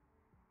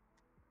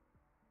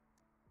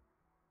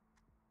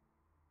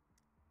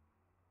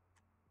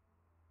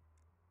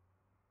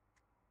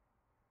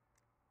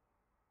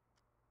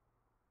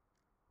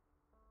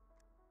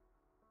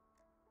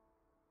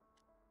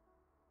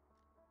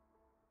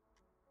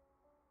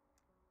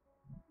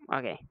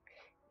 Okay,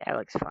 that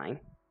looks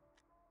fine.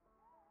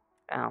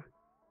 Well,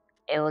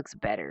 it looks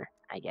better,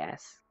 I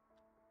guess.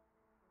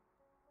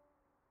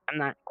 I'm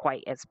not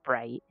quite as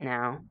bright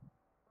now.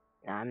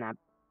 No, I'm not.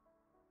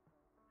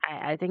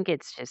 I think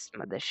it's just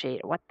the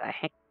shade. What the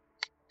heck?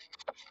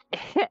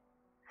 I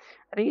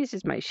think it's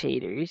just my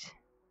shaders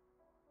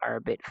are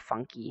a bit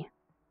funky.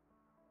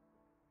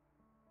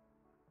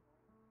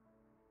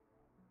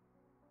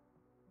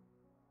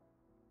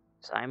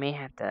 So I may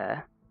have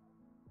to.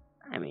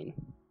 I mean,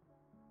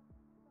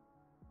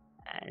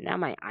 now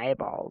my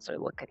eyeballs are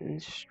looking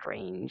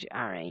strange.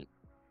 Alright.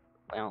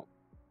 Well,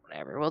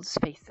 whatever. We'll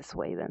just face this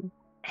way then.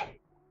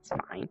 It's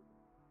fine.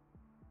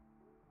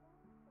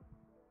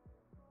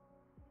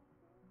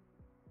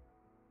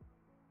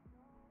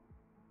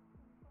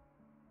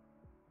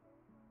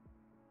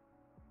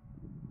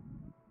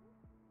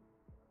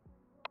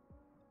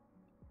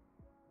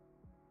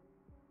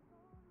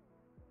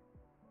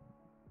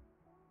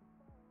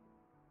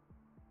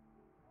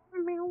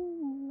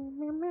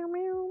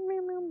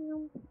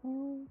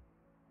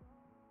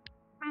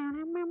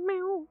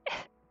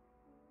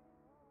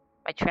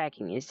 My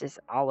tracking is just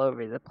all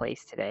over the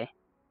place today.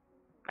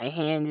 My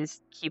hand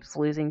just keeps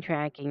losing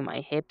tracking.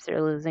 My hips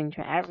are losing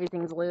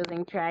everything's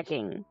losing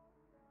tracking.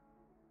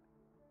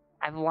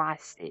 I've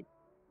lost it.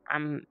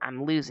 I'm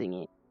losing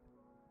it.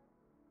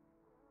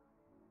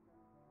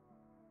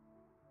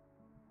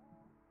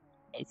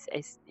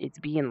 It's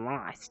being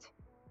lost.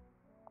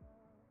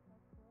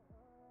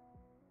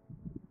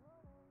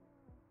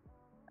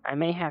 I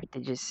may have to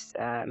just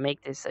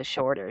make this a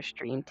shorter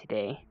stream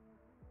today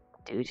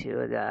due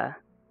to the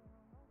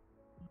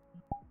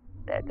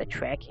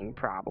tracking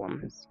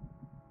problems.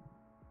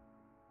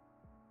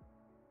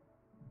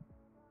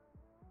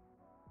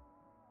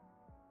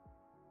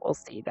 We'll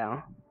see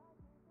though.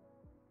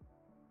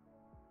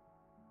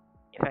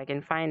 I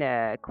can find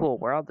a cool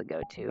world to go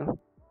to,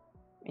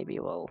 maybe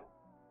it'll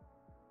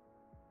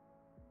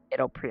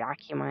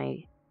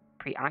preoccupy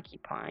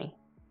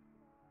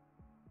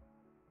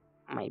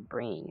my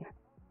brain.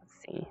 Let's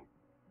see.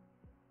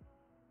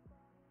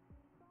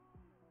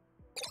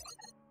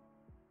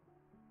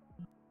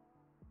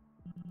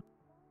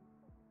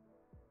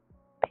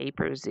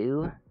 Paper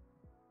Zoo.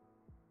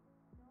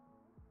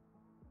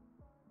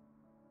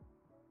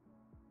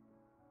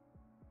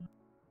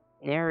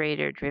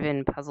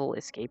 Narrator-driven puzzle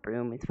escape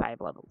room with 5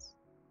 levels.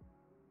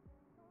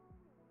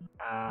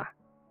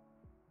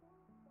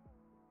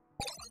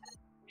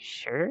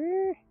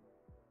 Sure?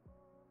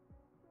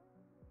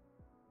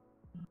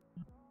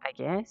 I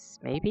guess,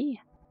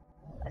 maybe?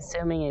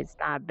 Assuming it's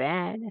not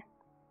bad.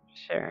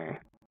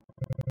 Sure.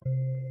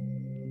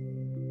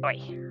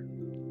 Oi.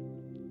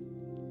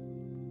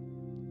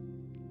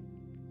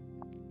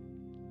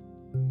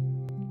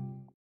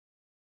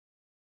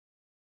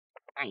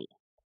 Aye.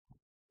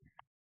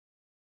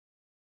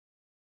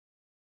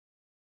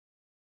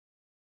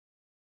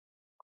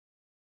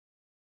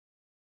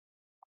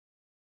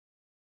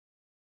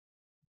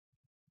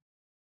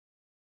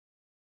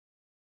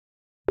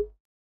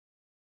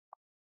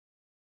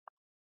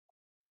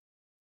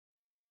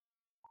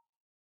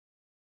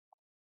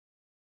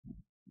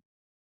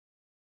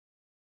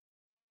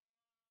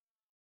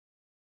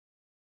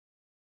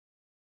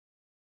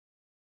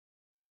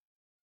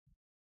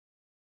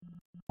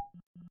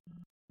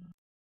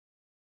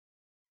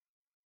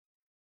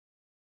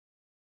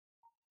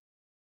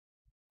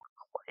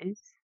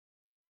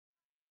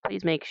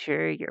 Please make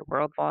sure your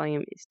world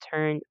volume is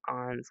turned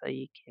on so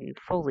you can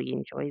fully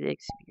enjoy the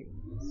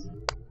experience.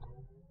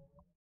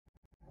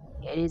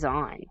 It is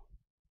on.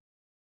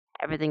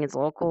 Everything is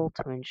local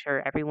to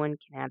ensure everyone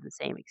can have the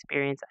same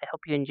experience. I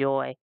hope you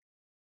enjoy.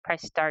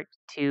 Press start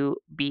to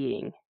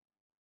being.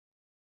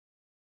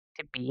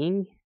 To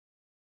being?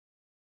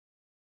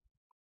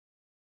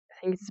 I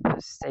think it's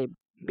supposed to say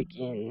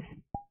begin.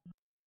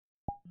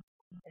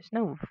 There's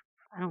no,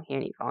 I don't hear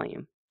any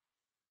volume.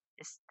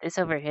 This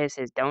over here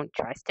says don't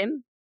trust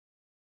him.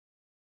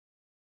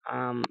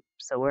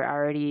 So we're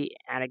already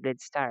at a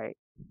good start.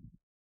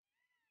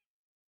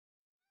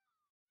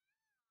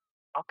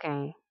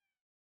 Okay.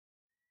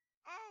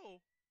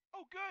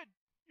 Oh, good.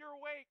 You're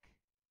awake.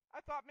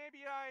 I thought maybe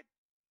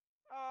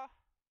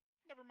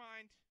never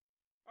mind.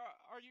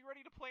 Are you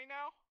ready to play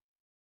now?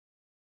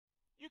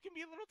 You can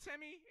be little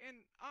Timmy, and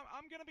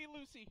I'm gonna be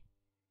Lucy.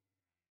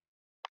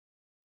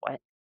 What?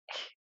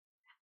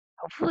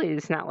 Hopefully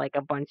it's not like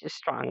a bunch of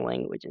strong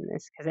language in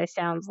this, because that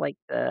sounds like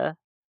the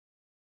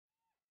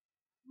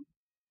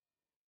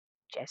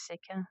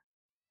Jessica?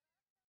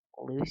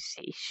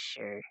 Lucy,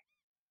 sure.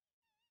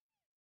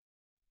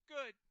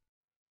 Good.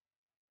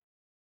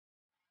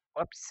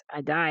 Whoops,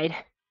 I died.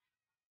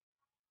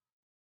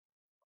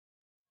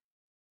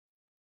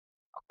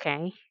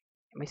 Okay.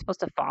 Am I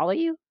supposed to follow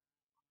you?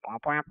 Blah,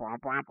 blah, blah,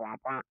 blah, blah,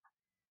 blah.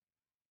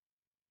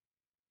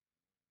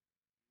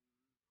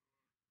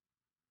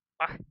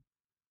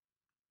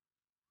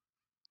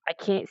 I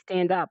can't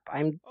stand up.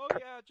 Oh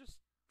yeah, just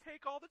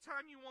take all the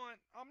time you want.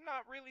 I'm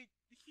not really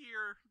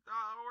here,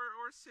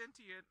 or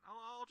sentient.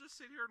 I'll just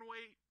sit here and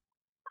wait.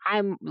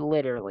 I'm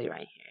literally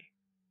right here.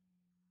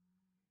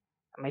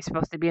 Am I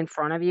supposed to be in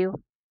front of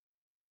you?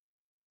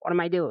 What am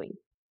I doing?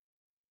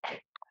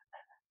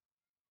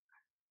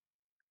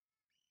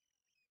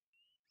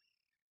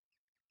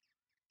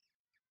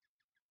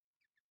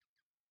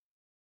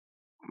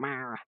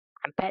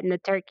 I'm petting the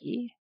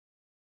turkey.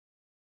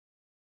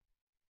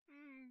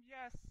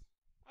 Yes.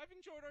 I've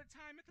enjoyed our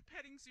time at the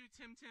petting zoo,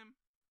 Tim Tim.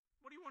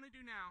 What do you want to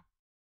do now?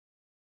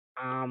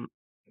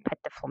 Pet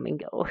the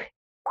flamingo.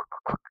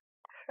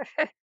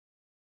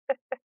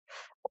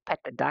 Pet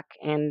the duck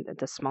and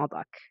the small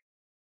duck.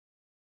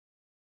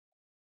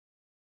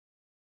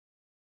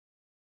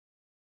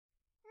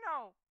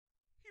 No.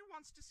 He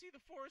wants to see the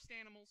forest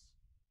animals.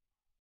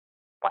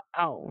 What?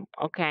 Oh,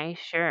 okay,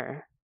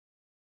 sure.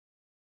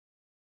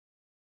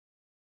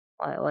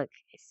 Well, look,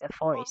 it's the Well,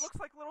 forest. it looks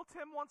like little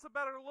Tim wants a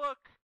better look.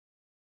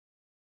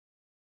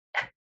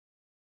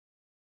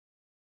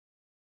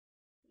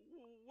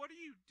 What are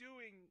you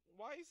doing?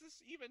 Why is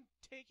this even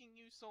taking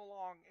you so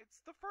long? It's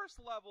the first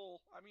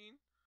level. I mean,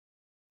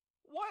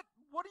 what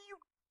are you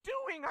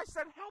doing? I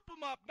said help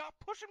him up, not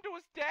push him to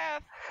his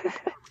death.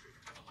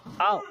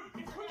 Oh.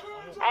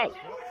 Hey.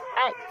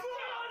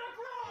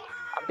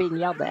 I'm being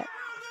yelled at.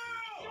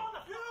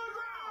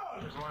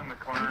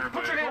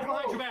 Put your hands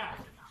behind your back.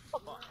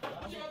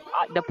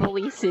 The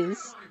police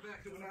is.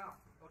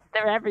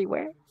 They're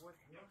everywhere.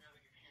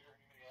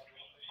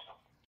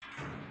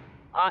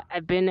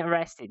 I've been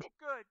arrested.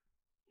 Good.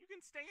 You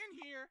can stay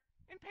in here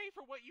and pay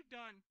for what you've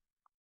done.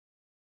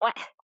 What?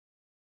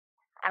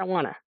 I don't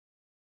wanna.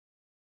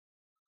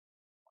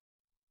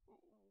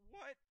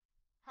 What?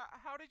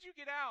 How did you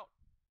get out?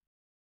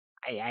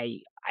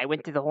 I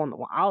went through the hole in the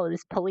wall. Oh,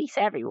 there's police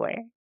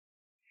everywhere.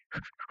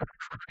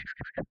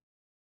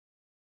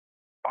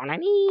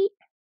 Bonani.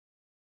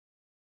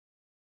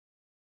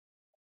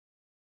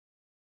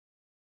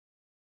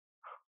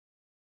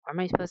 Where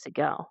am I supposed to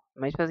go?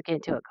 Am I supposed to get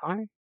into a car?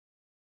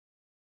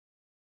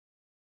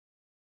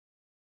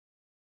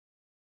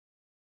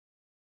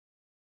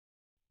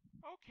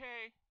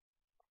 Okay.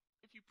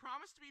 If you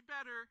promise to be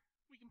better,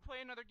 we can play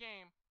another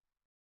game.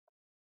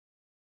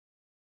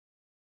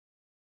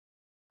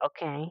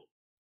 Okay.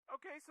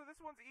 Okay, so this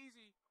one's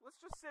easy.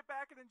 Let's just sit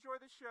back and enjoy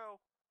the show.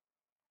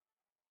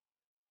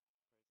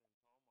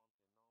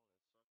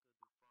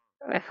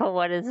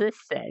 What does this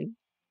say?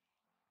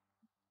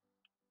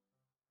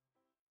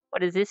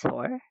 What is this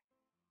for?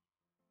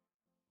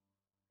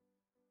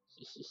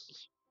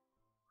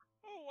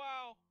 Oh,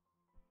 wow.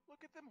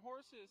 Look at them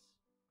horses.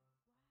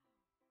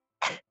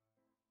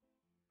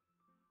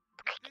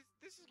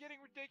 This is getting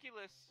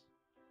ridiculous.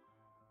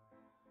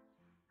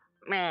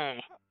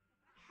 Meh.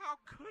 How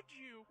could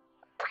you?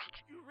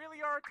 You really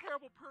are a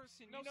terrible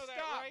person. You know that,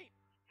 right?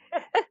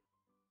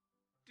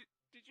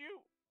 Did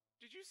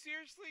you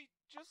seriously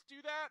just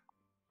do that?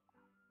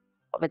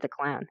 What about the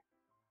clown?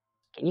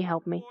 Can you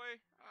help me? Boy,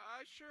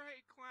 I sure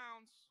hate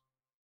clowns.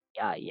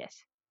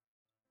 Yes.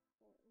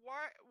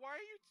 Why are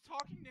you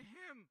talking to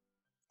him?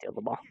 Steal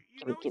the ball. You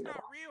Give me know he's the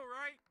not ball. real,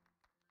 right?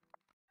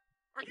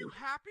 Are you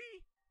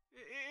happy?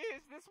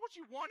 Is this what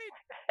you wanted?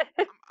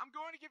 I'm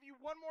going to give you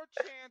one more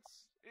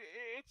chance.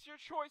 It's your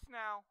choice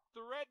now.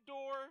 The red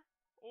door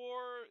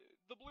or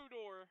the blue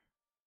door.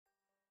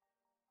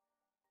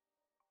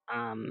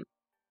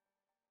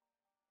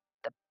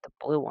 The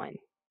blue one.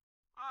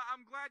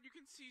 I'm glad you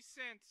can see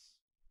sense.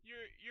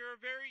 You're a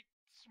very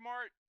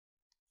smart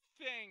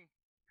thing.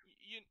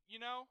 You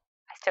know?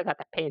 I still got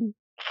the pin.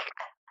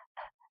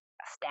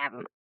 I'll stab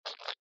him.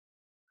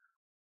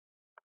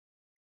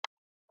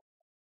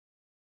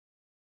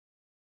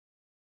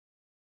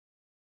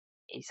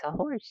 He's a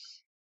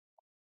horse.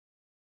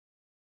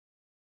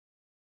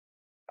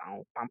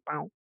 Bow, bow,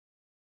 bow.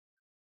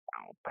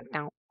 Bow, bow,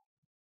 bow.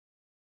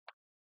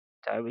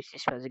 So are we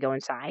just supposed to go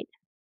inside?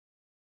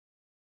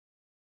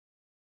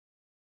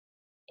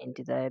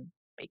 Into the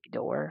big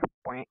door.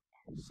 Bwank.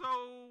 So,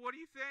 what do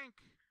you think?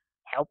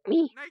 Help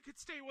me? Now you could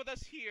stay with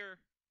us here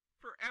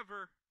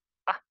forever.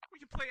 Ah. We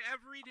can play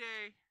every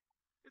day.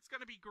 It's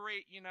gonna be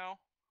great, you know?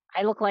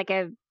 I look like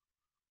a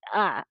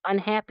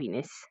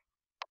unhappiness.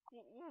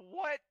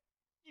 What?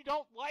 You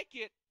don't like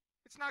it?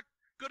 It's not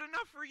good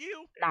enough for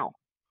you? No.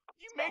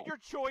 You made your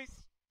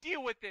choice.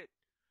 Deal with it.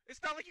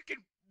 It's not like you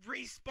can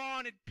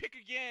respawn and pick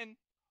again.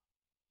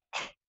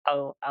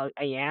 Oh,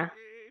 yeah?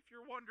 If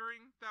you're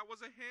wondering, that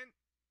was a hint.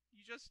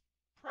 You just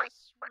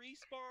press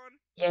respawn.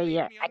 Yeah, Believe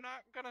yeah. me, I'm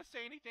not gonna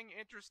say anything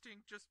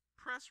interesting. Just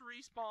press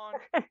respawn.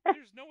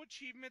 There's no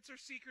achievements or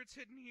secrets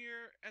hidden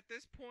here. At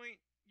this point,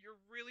 you're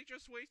really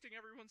just wasting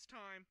everyone's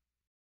time.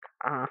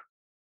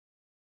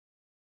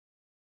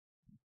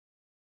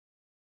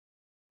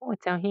 Oh,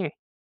 what's down here?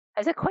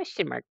 There's a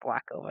question mark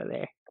block over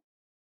there.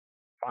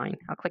 Fine,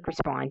 I'll click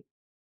respawn.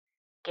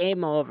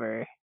 Game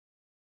over.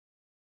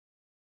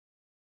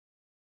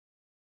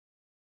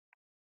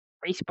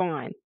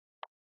 Respawn.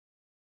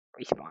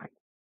 Respawn.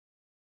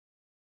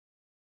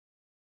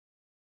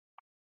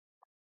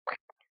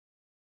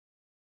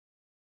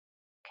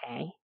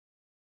 Okay.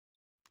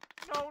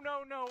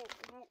 No.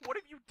 What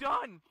have you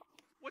done?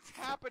 What's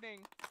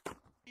happening?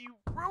 You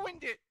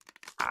ruined it.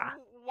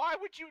 Why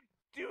would you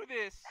do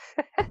this?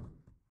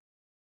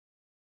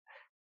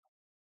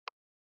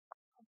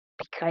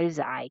 Because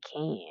I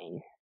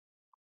can.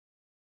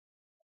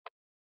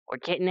 We're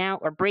getting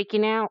out. We're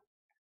breaking out.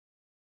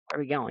 Where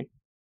are we going?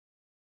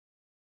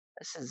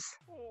 This is...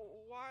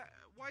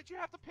 Why'd you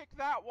have to pick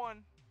that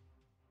one?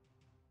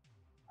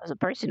 There's a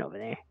person over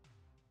there.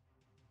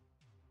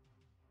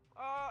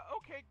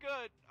 Okay,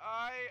 good.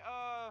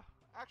 I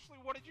actually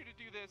wanted you to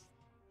do this.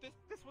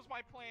 This was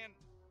my plan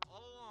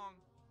all along.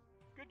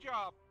 Good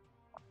job.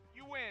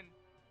 You win.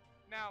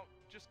 Now,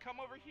 just come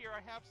over here.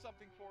 I have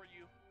something for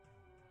you.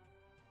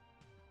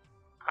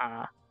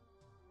 I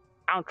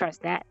don't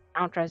trust that. I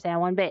don't trust that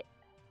one bit.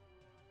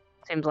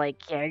 Seems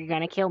like you're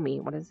gonna kill me.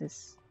 What is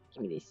this?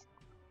 Give me this.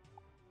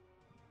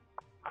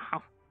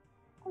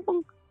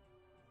 Oh.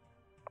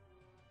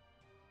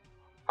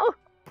 Oh.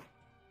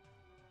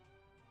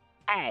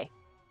 Hey.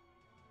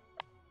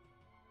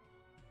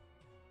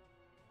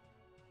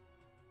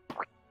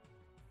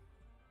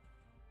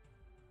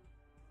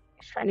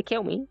 He's trying to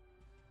kill me.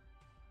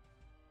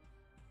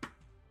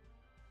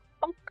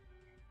 Oh.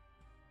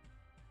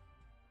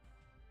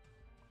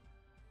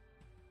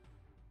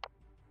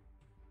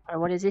 Or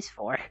what is this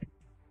for?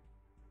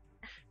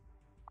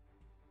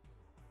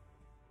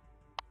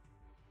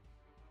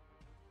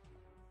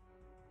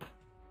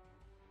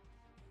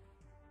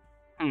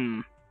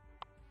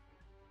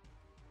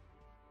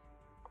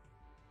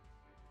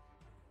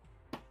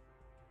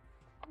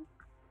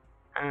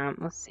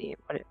 Let's see.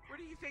 Where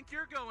do you think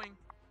you're going?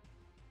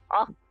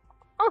 Oh.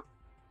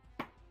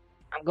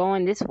 I'm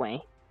going this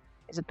way.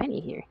 There's a penny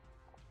here.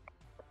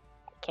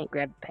 I can't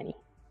grab the penny.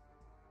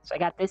 So I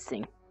got this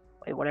thing.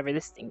 Wait, whatever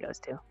this thing goes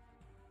to.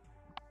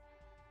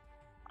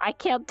 I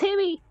killed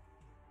Timmy!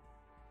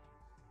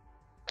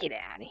 Get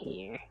out of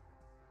here.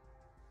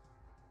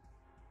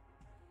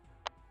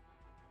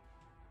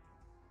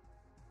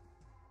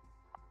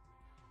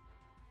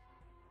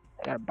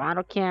 I got a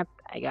bottle cap.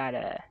 I got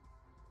a...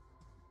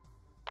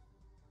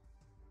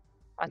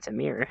 What's a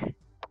mirror?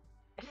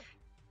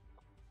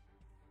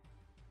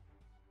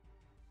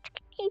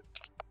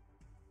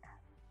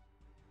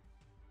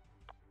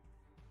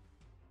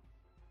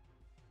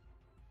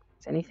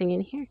 Is anything in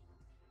here?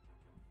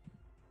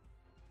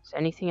 Is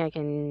anything I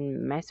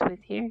can mess with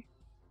here?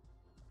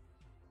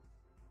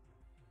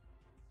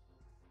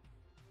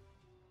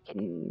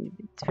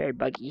 It's very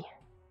buggy.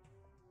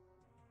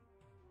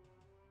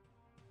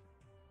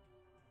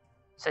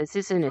 So is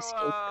this an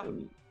escape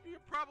room? You're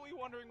probably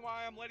wondering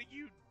why I'm letting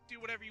you do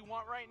whatever you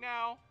want right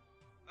now.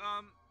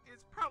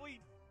 It's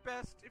probably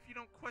best if you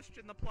don't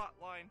question the plot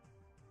line.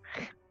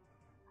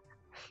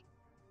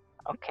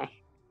 Okay.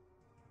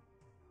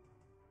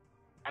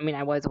 I mean,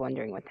 I was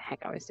wondering what the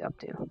heck I was up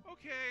to.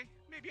 Okay,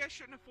 maybe I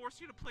shouldn't have forced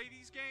you to play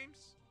these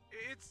games.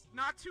 It's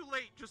not too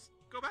late. Just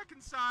go back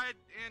inside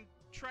and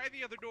try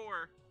the other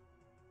door.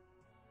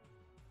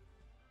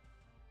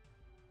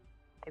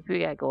 Maybe we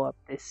gotta go up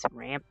this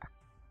ramp.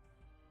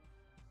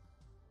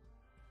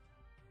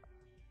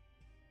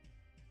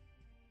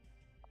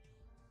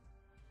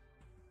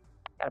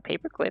 Got a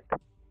paper clip.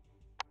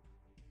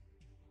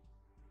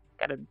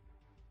 Got a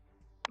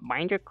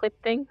binder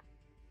clip thing.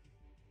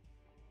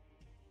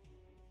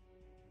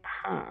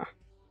 Huh.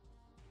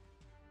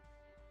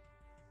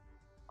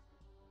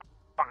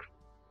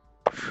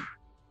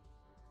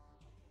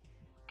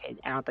 Okay,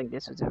 I don't think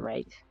this was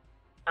right.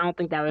 I don't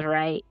think that was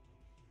right.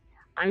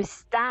 I'm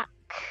stuck.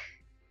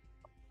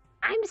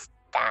 I'm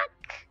stuck.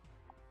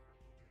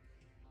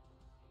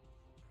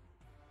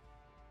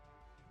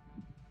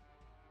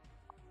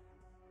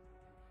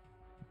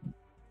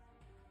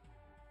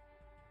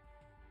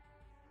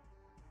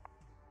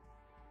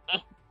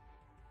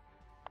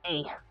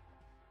 Hey.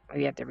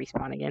 We have to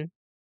respawn again.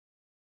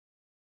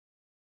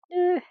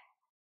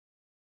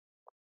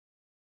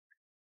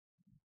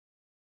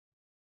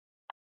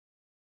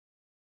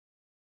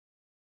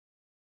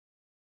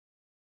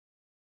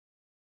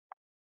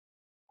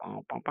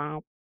 Bow, bow,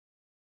 bow.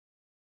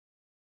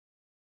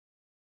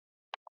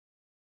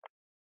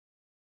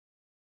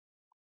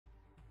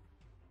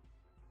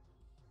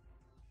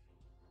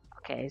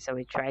 Okay, so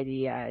we try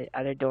the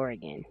other door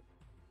again.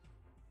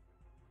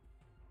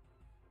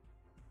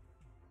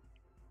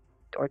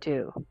 Door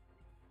 2.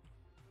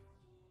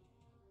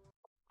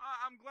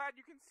 I'm glad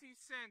you can see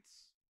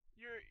sense.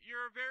 You're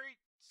a very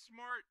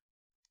smart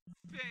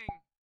thing.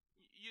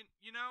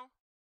 You know?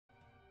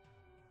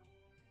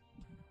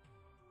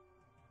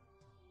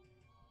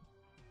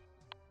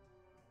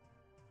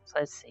 So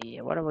let's see,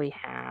 what do we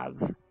have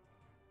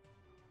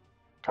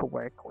to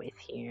work with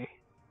here?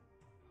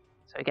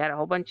 So we got a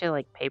whole bunch of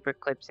like paper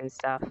clips and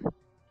stuff.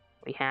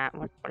 We have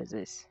what is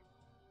this?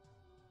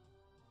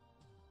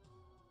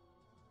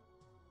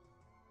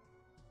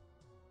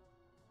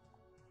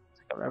 It's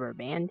like a rubber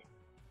band.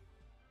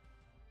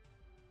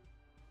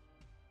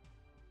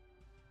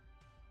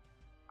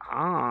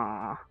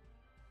 Ah,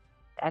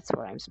 that's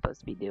what I'm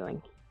supposed to be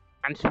doing.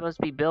 I'm supposed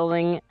to be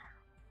building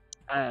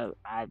a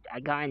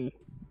gun.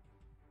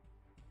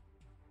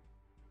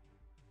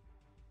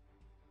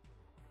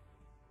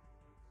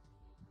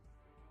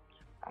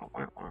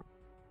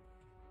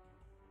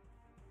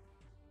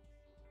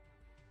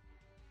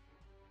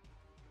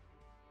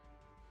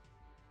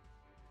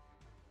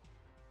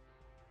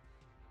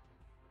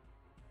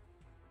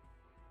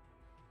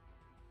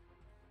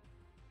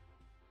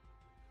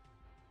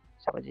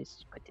 So we'll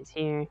just put this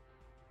here.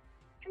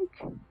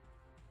 Okay,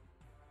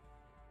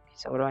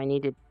 so what do I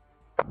need to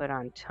put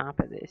on top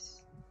of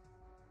this?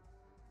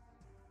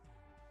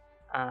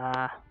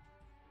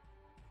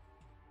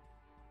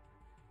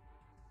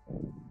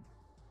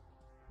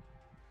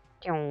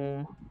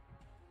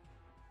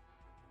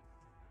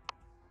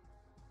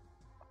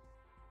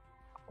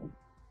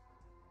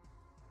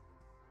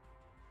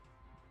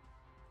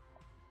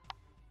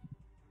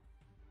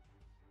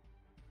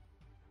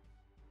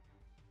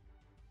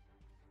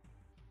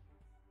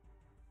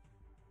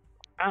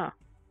 Ah,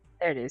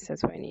 there it is.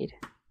 That's what I need.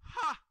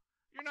 Ha!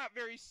 You're not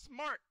very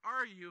smart,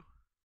 are you?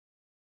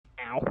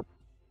 Ow.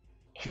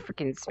 It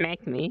freaking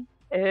smacked me.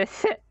 So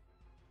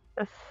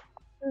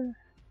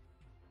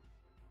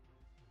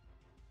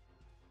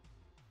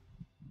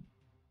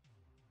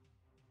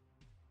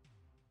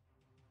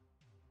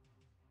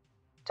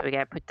we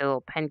gotta put the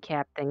little pen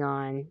cap thing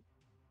on.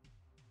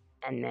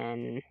 And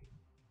then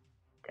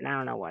I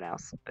don't know what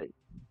else, but...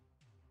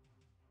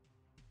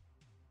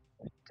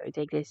 So we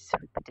take this,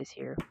 we put this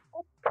here.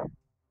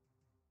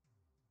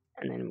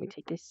 And then we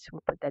take this,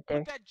 we'll put that there.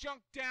 Put that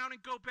junk down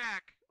and go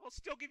back. I'll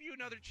still give you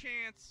another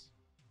chance.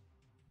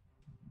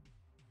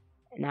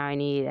 And now I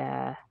need,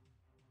 I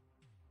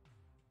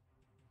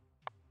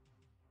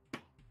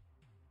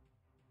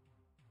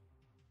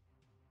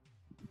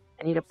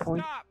need a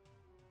point. Stop!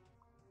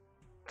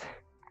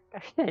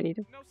 I need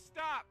a... No,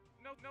 stop!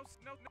 No,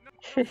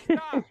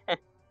 stop!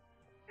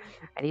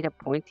 I need a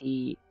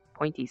pointy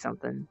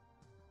something.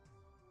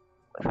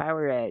 If I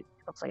were a...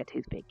 looks like a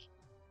toothpick.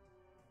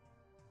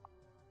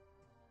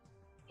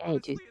 Yeah,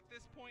 Honestly, at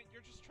this point,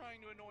 you're just trying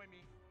to annoy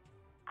me.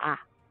 Ah,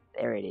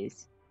 there it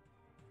is.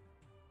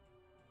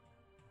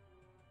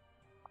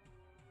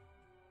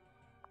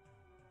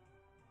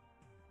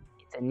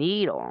 It's a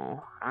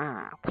needle.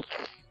 Ah.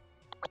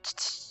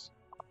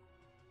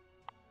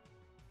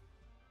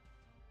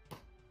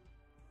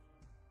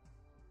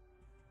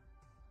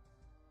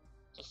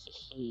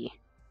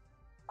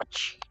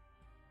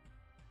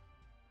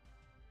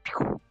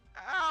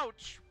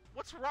 Ouch!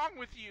 What's wrong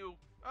with you?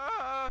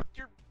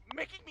 You're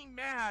making me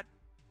mad.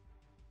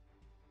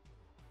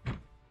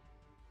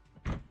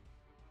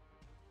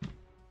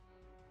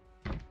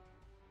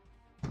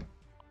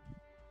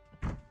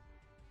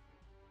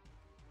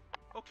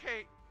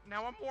 Okay,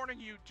 now I'm warning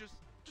you, just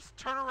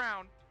turn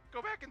around.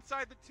 Go back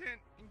inside the tent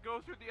and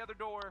go through the other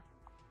door.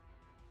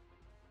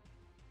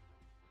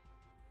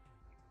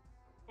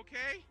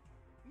 Okay?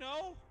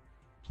 No?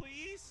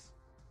 Please?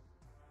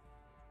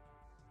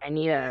 I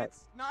need a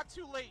It's not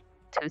too late.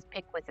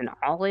 toothpick with an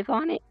olive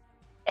on it.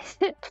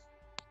 Where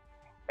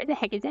the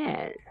heck is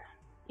that?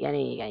 You got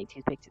any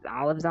toothpicks with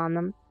olives on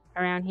them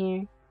around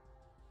here?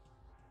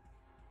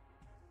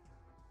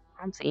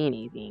 I don't see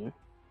anything.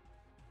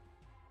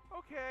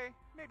 Okay,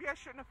 maybe I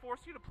shouldn't have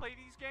forced you to play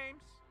these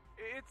games.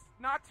 It's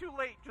not too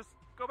late. Just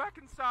go back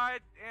inside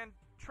and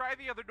try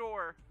the other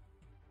door.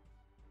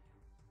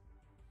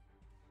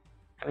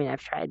 I mean,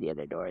 I've tried the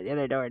other door. The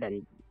other door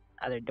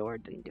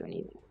didn't do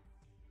anything.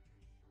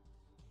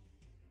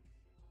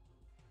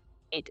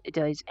 It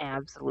does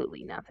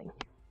absolutely nothing.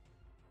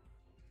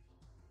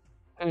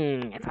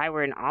 If I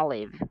were an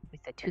olive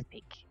with a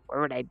toothpick, where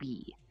would I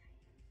be?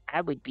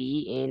 I would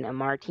be in a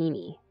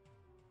martini.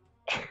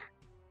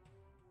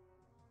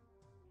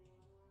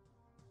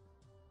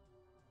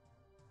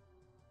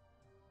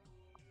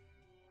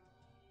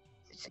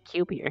 It's a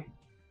cube here.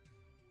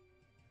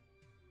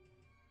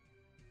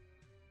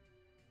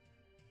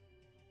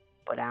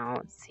 But I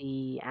don't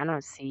see. I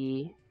don't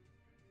see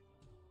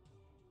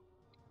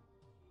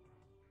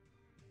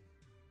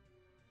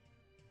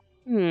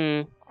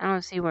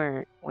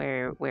where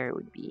it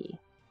would be.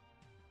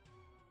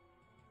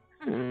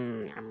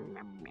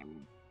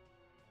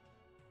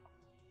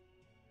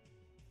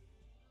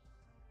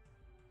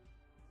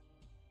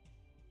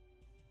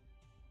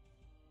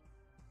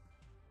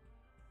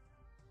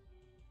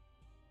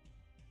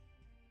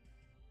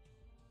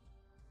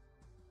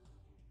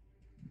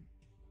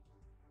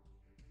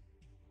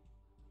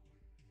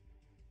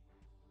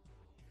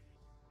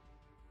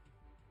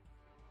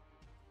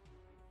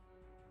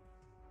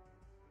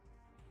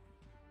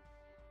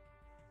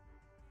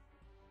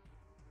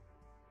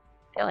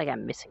 I feel like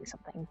I'm missing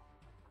something.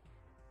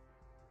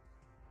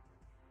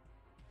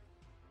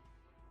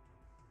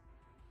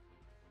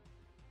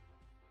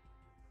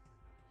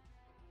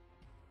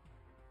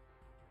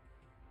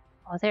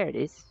 Oh, there it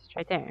is. It's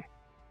right there.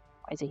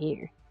 Why is it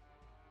here?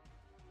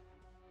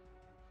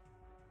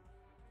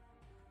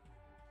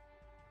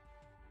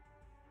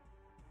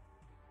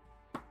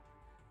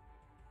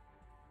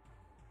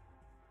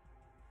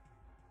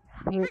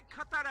 Hey,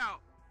 cut that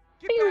out.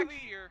 Get that out of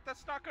here.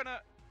 That's not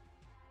gonna...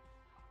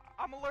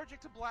 I'm allergic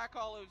to black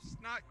olives,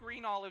 not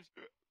green olives.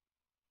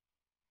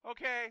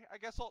 Okay, I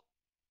guess I'll...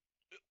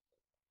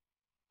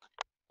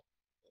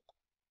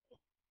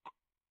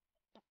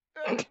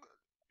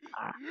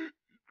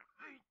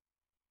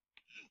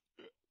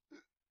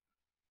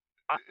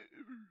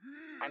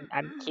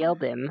 I'm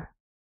killed him.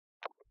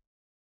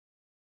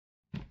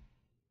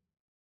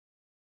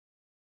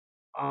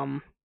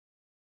 Was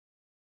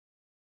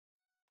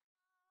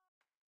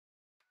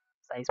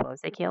I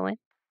supposed to kill it?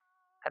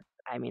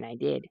 I mean, I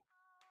did.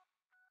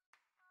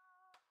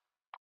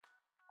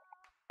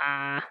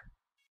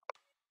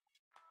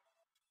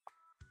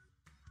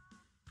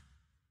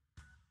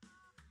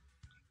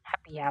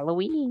 Happy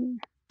Halloween.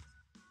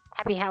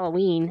 Happy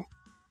Halloween.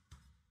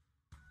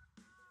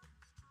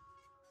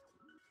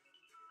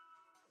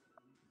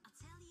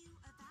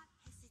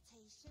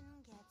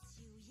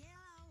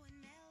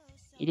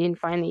 You didn't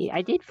find the...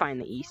 I did find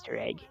the Easter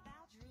egg.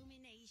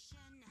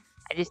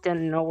 I just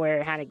didn't know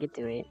how to get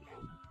to it.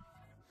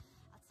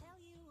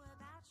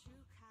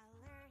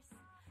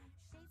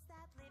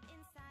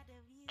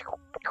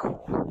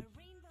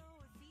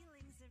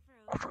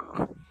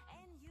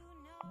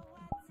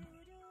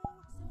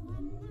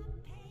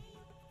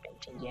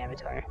 Change the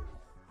avatar.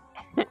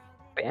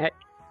 Bet.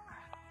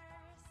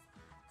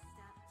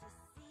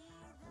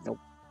 Nope.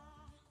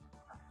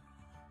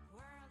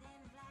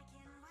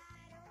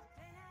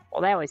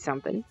 Well, that was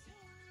something.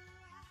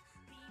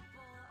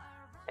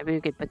 Maybe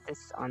we could put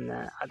this on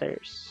the other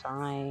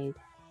side.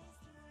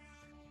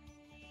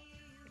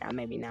 No,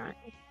 maybe not.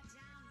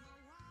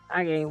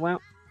 Okay,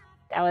 well,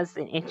 that was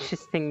an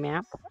interesting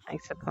map, I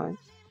suppose.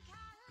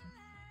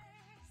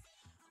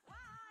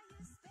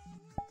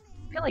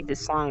 I feel like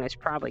this song is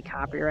probably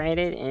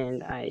copyrighted,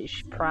 and I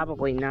should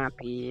probably not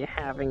be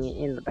having it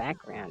in the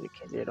background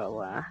because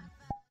it'll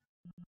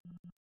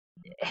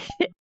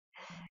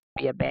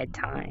be a bad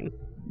time.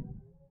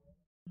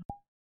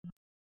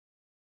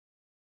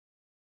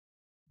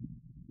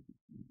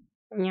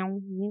 Meow,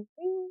 meow,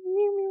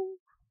 meow, meow.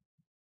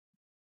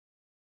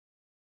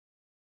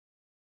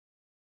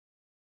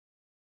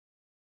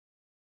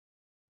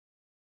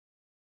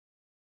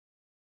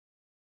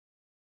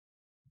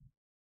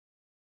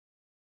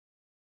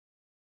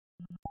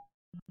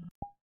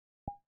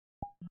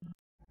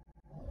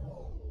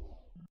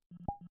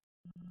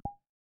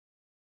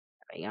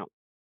 There you go.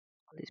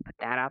 I'll just put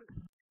that up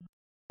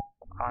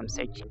while I'm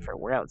searching for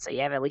worlds, so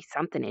you have at least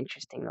something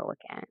interesting to look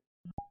at.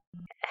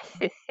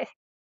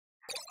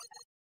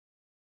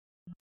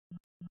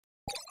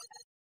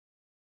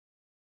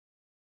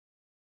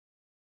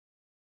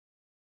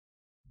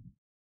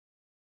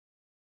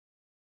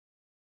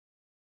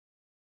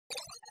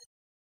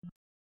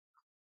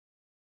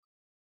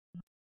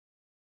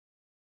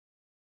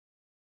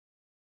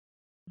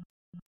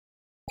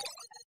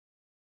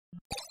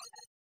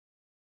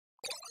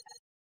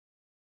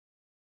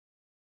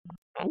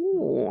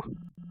 Ooh.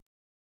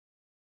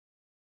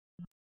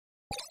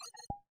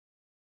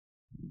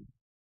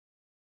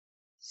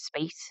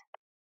 Space.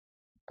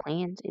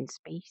 Plans in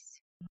space.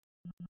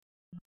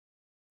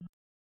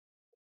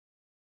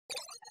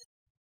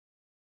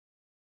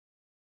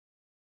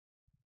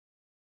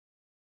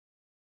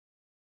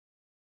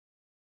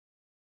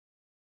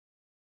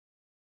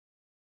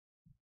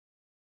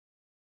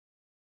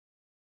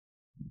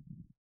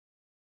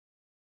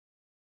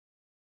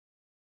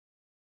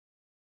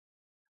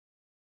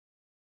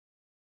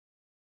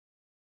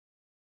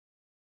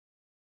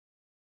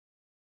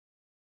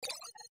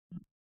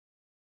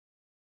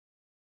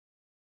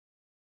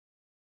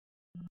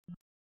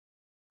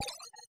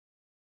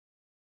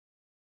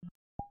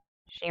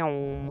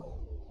 We're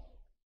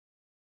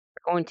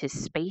going to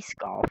space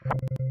golf.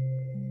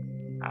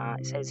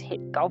 It says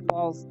hit golf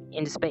balls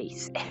into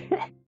space.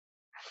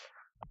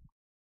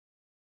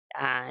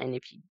 And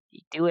if you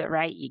do it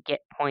right, you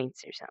get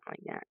points or something like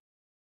that.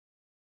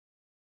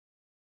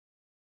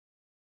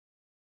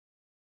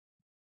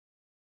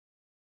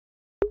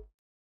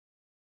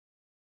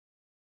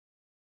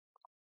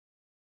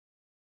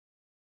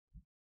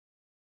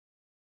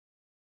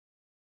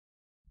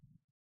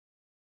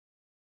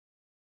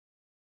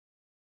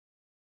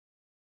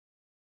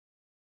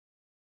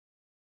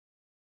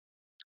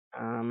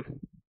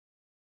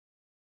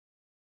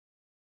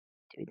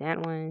 Do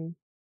that one.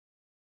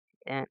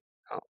 That.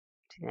 Oh,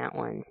 do that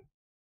one.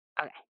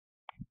 Okay.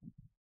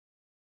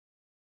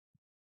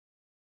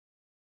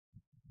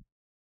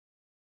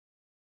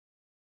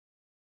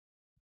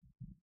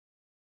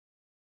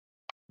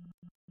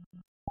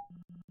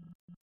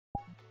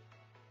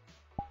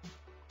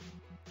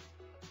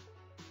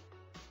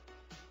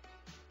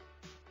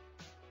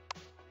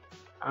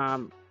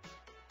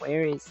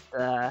 Where is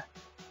the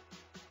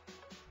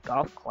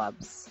golf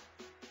clubs?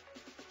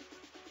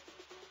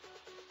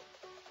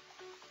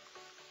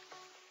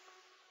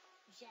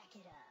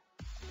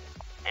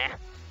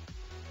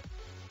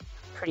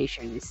 Pretty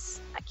sure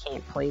this. I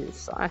can't play this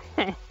song.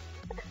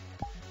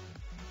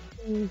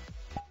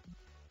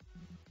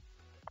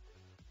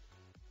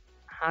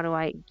 How do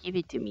I give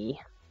it to me?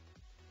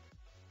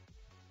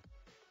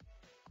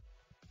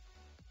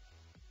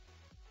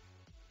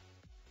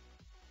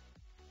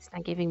 It's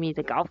not giving me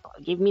the golf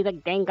club. Give me the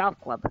dang golf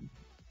club.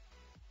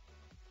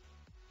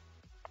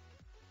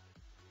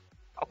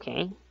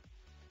 Okay.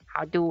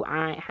 How do?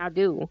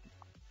 There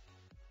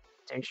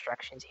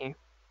instructions here.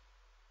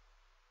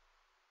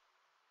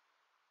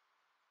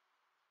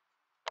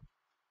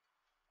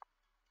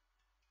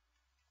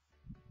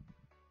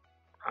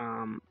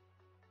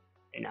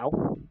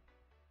 No.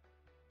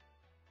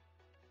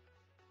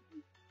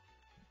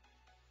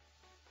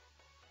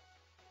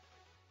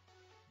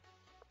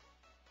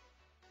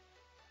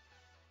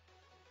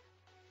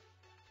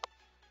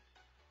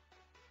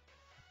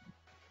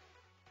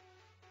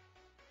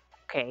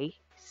 Okay,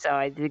 so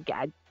I did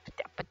got.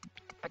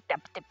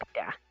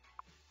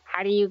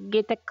 How do you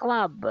get the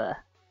club?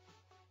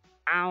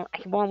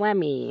 It won't let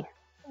me.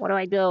 What do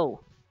I do?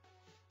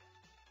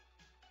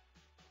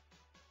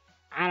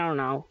 I don't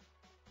know.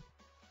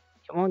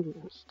 It won't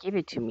give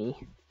it to me.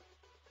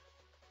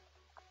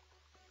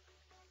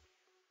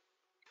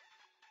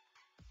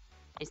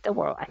 It's the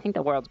world. I think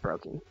the world's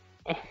broken.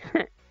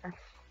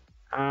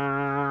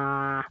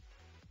 I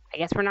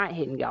guess we're not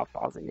hitting golf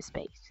balls into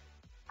space.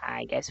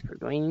 I guess we're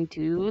going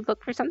to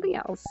look for something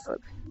else.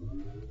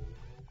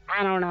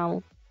 I don't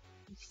know.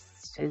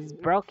 It's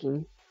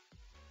broken.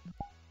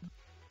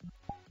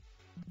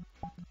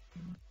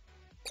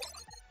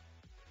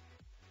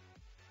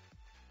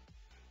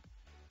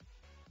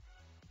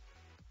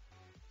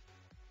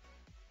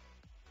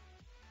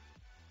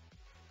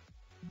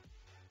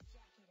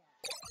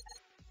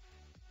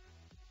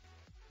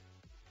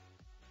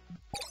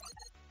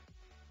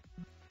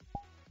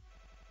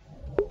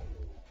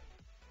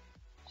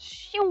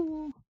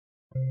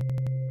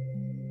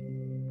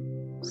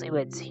 We'll see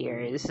what's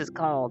here. This is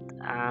called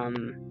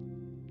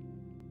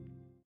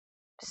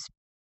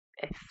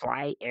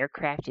fly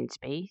aircraft in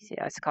space.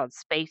 Yeah, it's called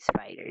Space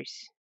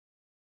Fighters.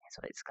 That's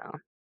what it's called.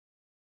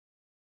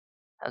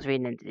 I was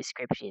reading the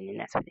description and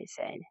that's what they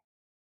said.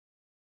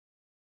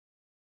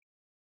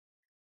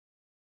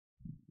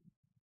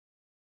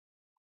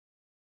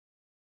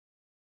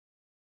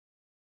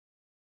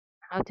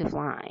 How to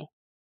fly.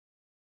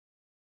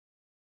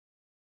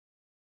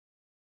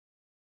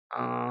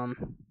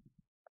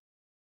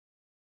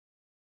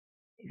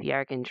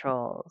 VR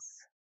controls.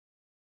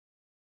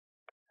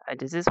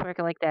 Does this work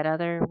like that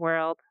other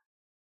world?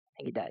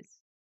 I think it does.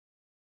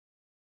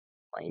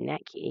 Well, in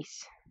that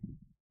case,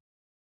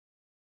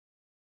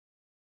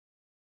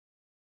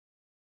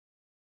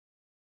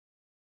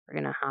 we're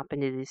gonna hop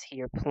into this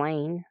here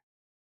plane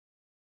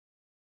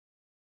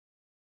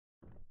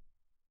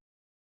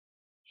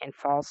and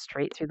fall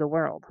straight through the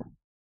world.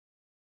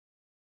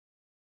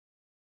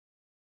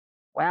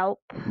 Well,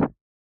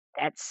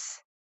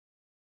 that's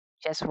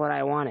just what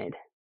I wanted.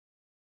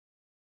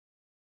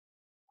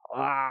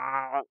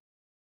 I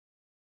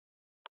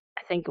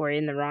think we're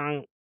in the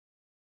wrong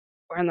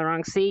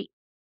seat.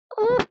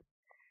 Ooh.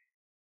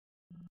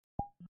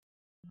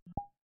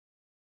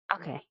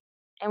 Okay,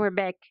 and we're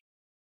back.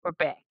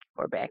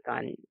 We're back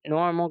on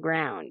normal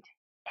ground.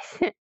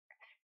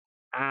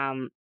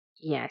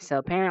 Yeah. So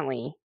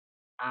apparently,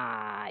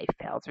 I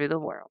fell through the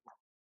world.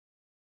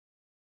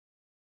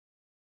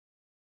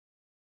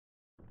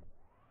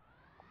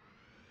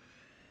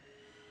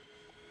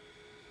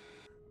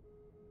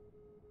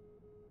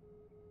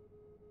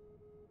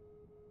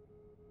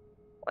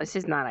 Well, this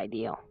is not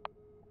ideal.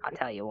 I'll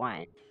tell you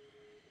what.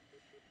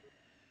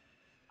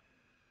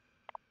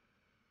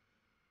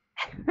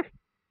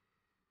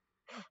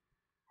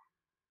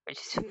 We're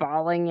just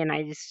falling, and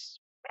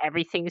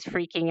everything's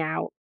freaking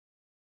out.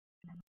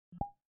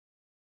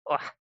 Ugh.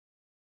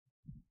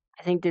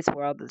 I think this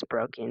world is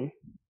broken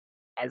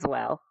as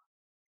well.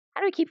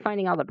 How do we keep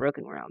finding all the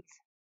broken worlds?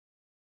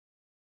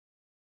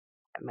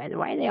 Why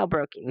are they all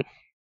broken?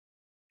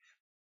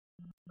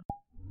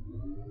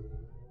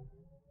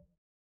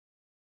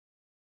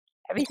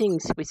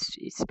 Everything's with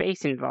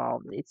space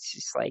involved. It's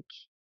just like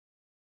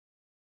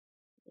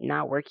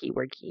not worky.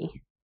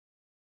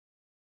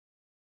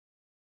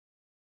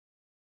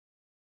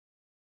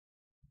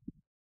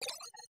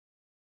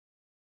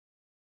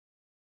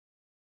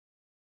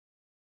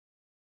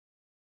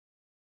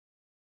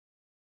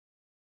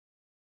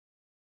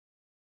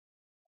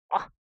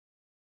 Oh,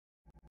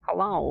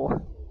 hello.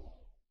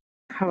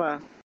 Hello.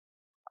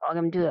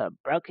 Welcome to a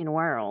broken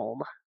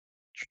world.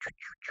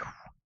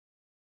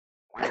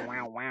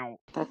 Wow.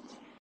 That's...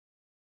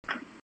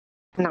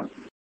 No.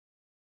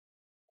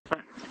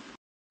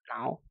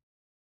 No.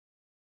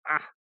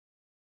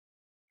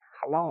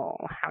 Hello.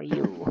 How are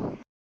you?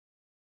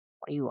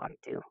 What are you up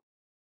to?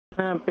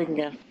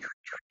 Bingo.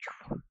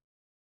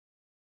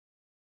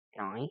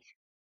 Nice.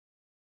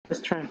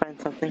 Just trying to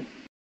find something.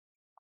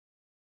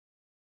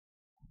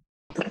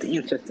 Something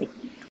interesting.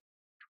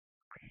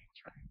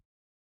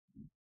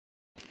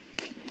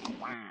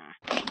 Wow.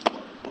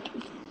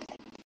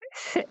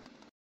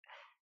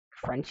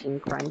 Crunching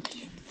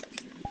crunch.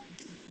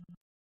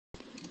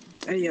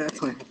 Oh yeah, that's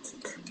fine.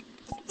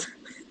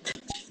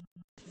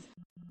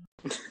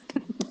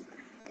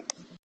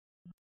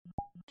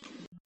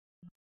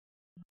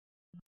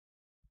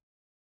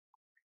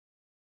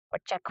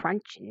 What you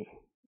crunching?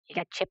 You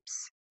got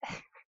chips?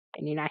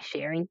 And you're not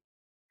sharing?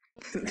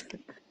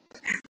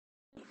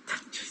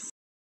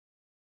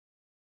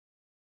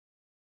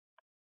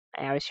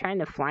 I was trying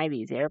to fly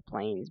these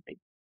airplanes, but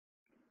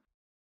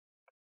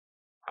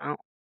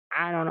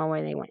I don't know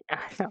where they went.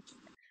 I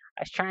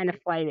was trying to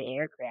fly the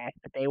aircraft,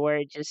 but they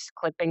were just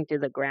clipping to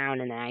the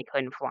ground, and I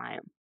couldn't fly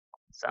them.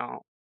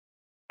 So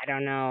I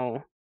don't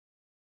know.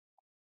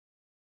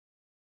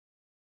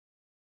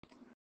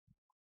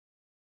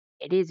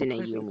 It isn't a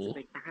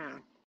Yumi.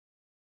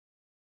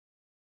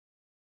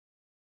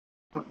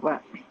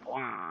 What?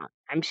 Wow.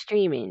 I'm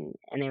streaming,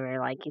 and they were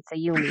like, "It's a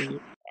Yumi."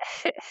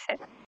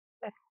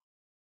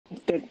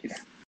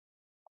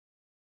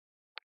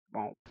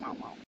 Wow.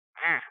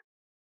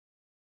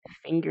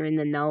 Finger in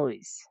the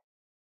nose.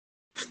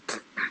 Oh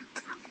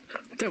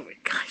my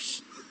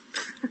gosh.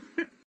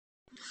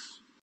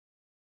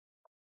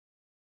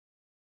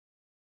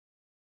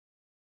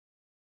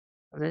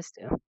 What does this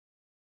do?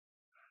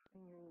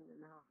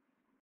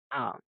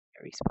 Oh,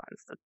 it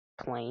respawns the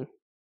plane.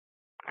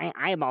 My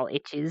eyeball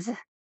itches.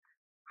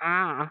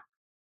 What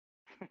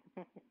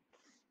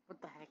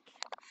the heck?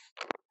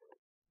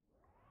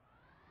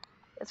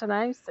 That's what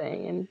I'm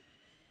saying.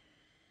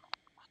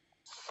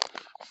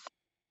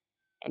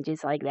 And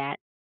just like that,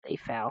 they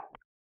fell.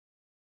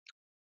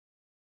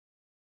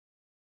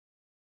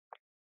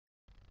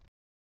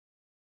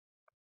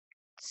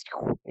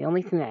 The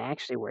only thing that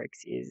actually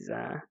works is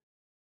the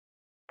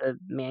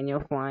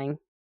manual flying.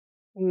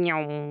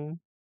 Meow.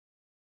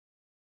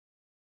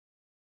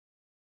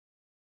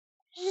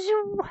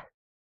 Zoom.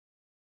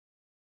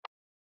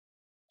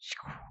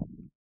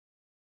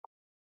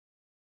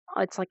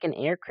 Oh, it's like an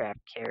aircraft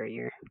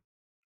carrier.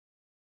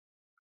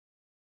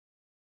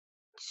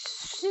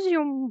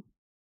 Zoom.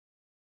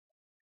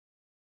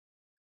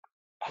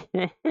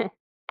 There's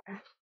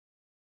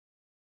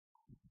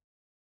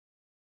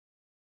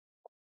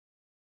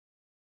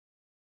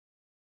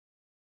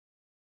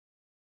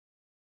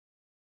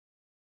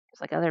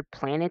like other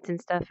planets and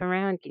stuff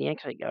around. Can you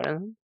actually go to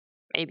them?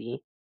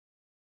 Maybe.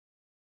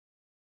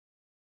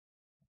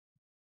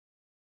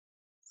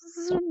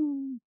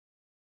 Zoom.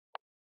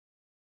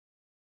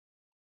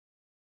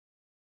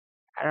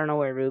 I don't know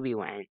where Ruby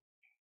went.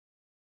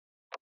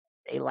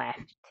 They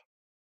left.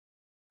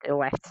 They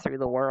left through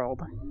the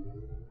world.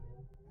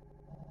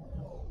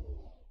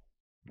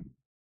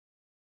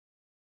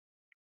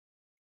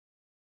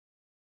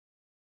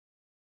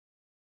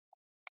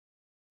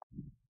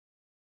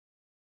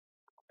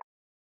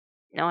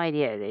 No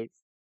idea. It's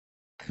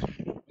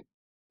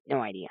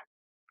no idea.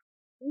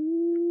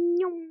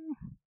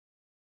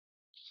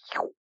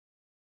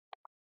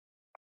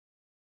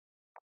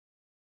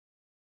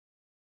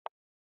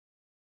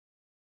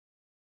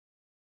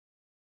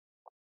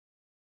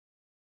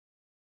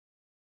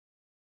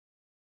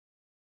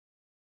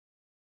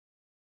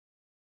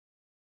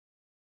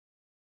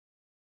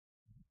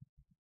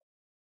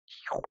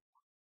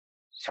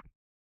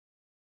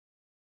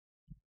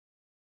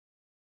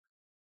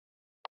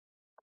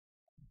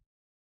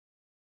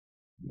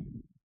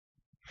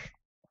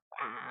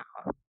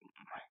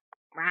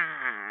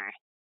 Right.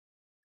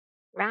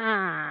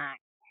 Right.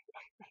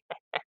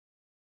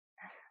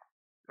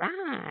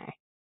 Right.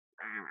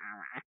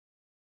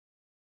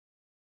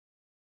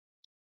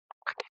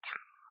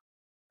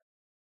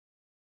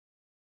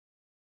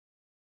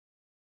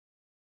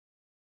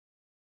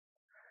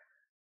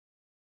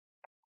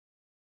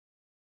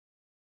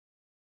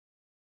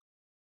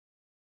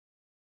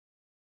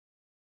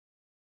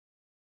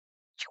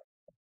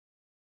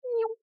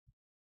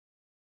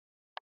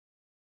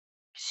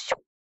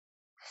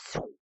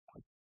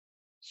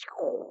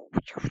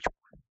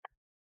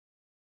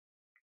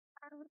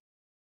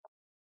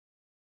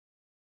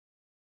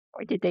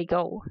 Where did they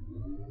go?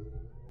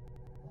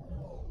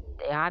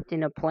 They hopped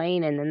in a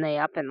plane and then they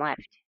up and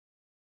left.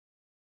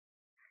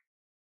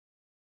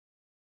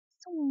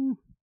 I mean,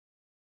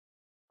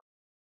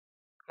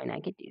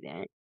 I could do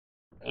that.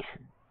 Yeah.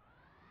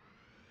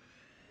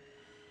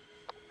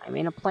 I'm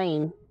in a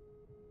plane.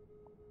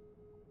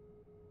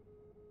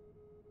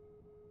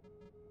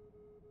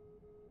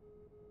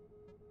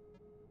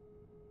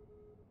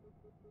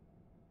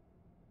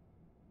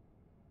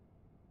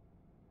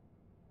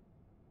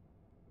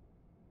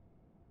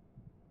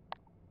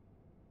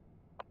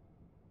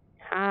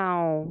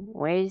 How?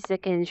 Where's the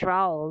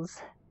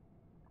controls?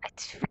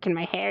 It's freaking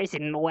my hair's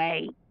in the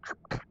way.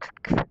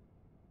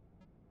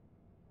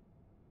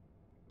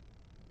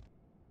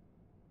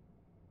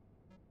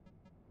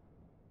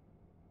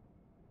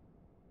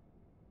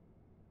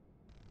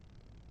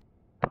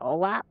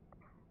 Pull up.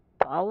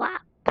 Pull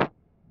up.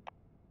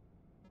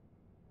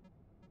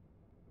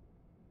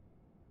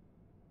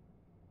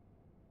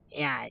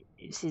 Yeah,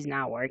 this is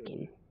not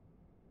working.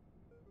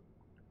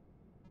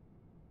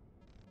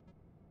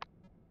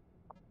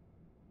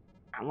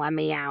 Let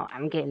me out.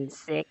 I'm getting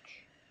sick.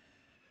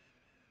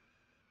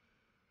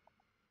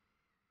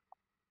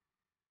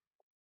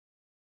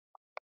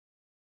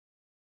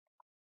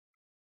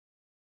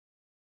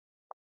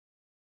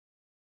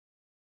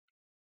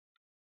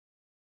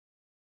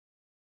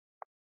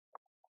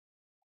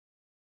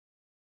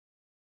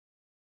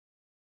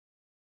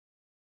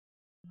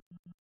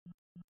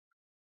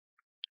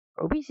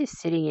 Ruby's just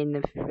sitting in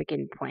the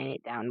freaking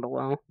planet down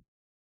below.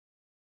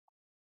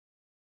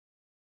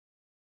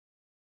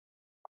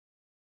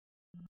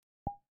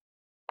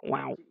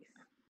 Wow.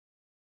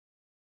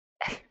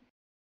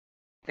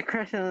 They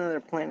crashed on another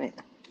planet.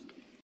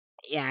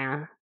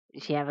 Yeah.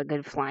 Did she have a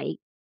good flight?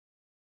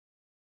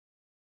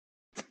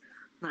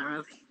 Not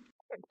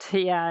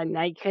really. Yeah, and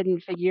I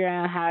couldn't figure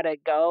out how to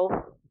go,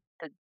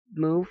 to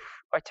move,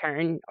 or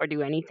turn, or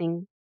do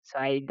anything, so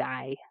I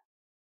die.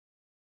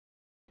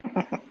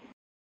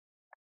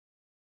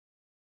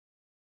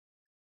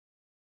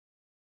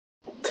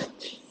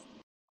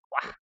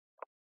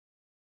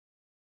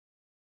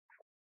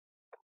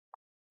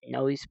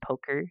 Nose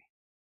poker.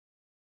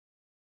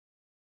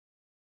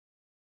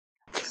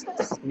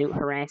 Snoot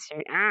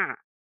harasser. Ah!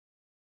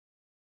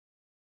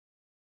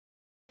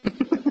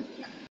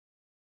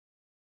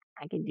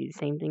 I can do the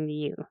same thing to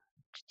you.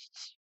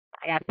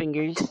 I got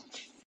fingers.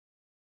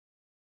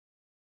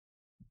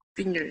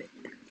 Finger it.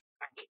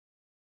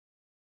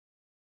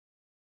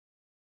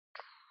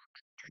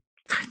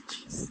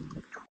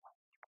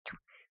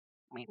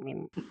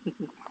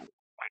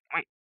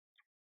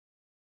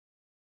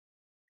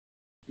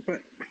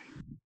 But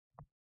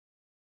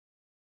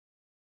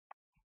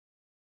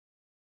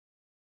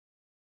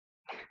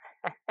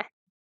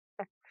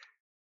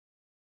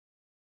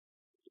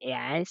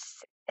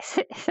Yes.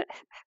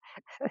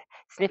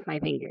 Sniff my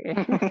finger.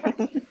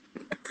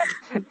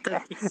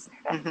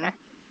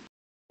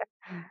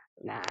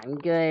 Nah, I'm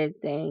good,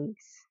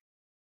 thanks.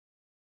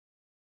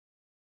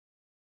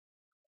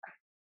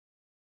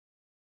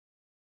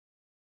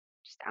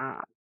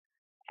 Stop.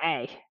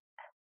 Hey.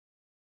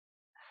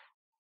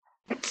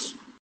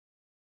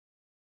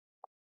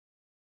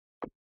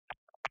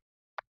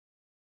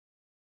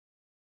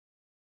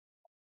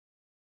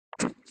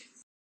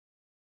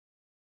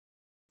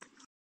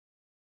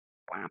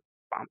 Womp,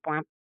 womp,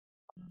 womp.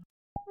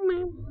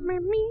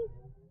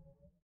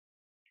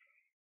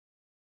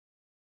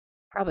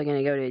 Probably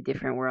gonna go to a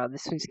different world.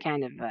 This one's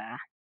kind of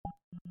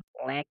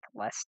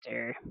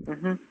lackluster.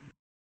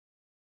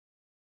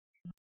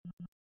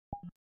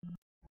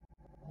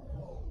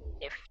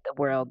 If the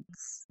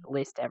world's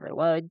list ever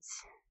loads.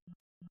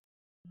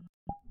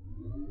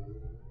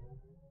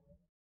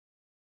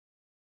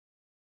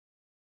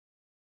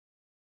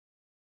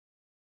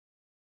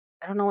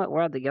 I don't know what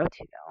world to go to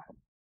though.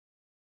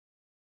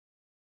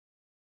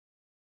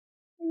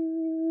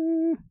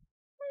 Mm,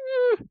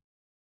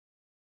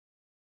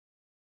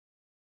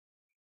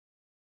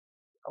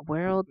 a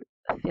world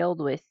filled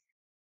with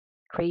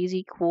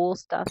crazy cool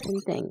stuff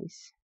and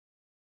things.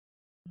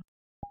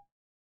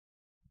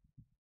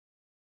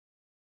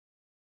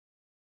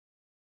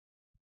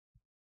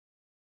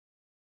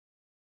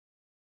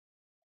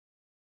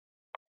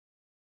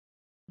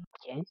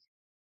 Yes.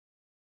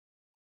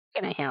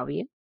 Can I help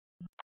you?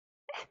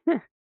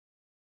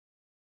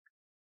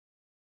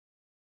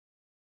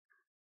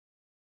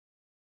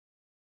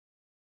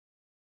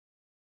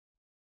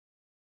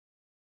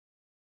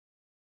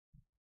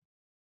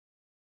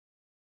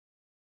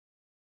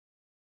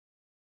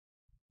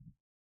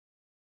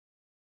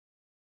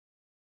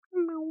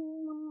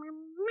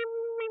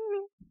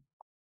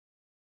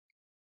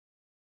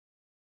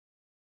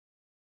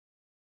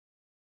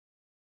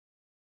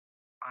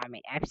 I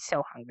mean, I'm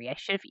so hungry. I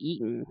should have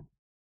eaten.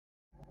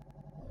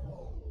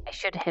 I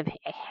should have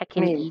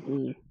heckin' Me.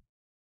 eaten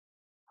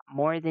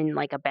more than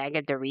like a bag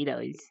of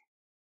Doritos.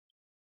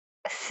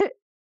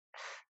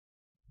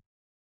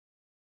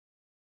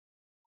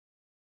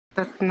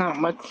 That's not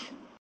much.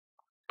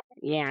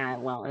 Yeah,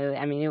 well,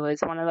 I mean, it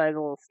was one of those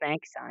little snack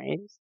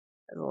size,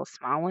 those little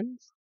small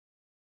ones.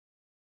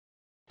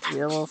 The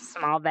little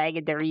small bag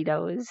of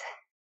Doritos.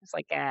 It's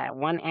like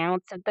 1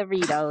 ounce of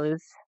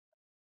Doritos.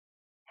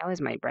 That was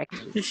my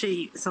breakfast. You should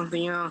eat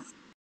something else.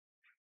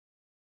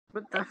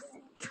 What the?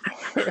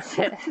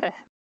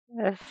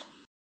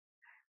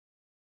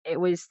 It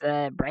was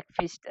the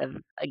breakfast of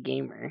a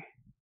gamer.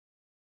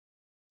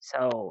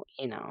 So,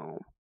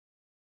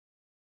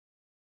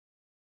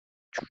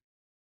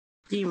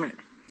 Gamer.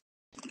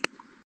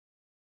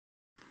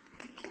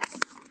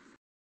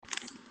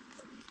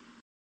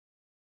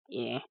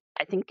 yeah.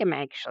 I think I'm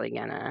actually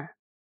gonna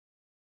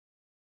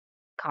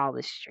call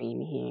the stream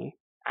here.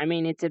 I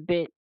mean, it's a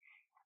bit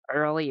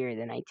earlier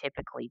than I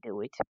typically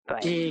do it,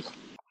 but Yeah.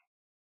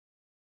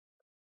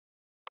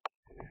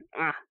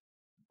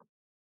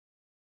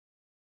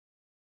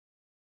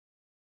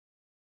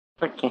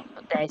 Okay.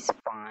 that's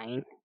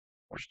fine.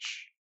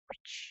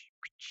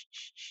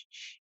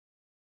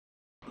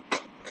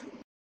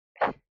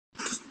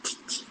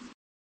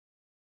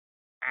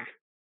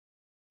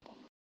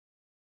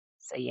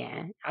 So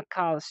yeah, I'll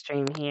call the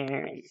stream here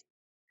and get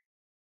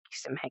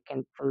some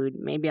heckin' food.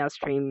 Maybe I'll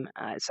stream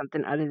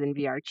something other than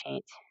VR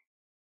Chant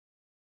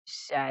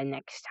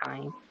next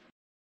time.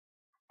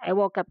 I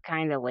woke up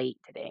kind of late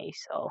today,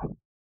 so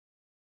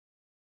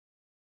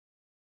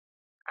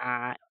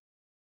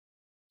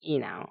you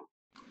know,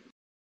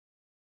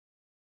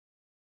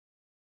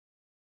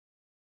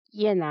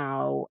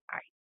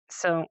 Alright.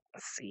 So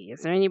let's see.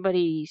 Is there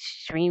anybody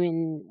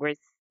streaming worth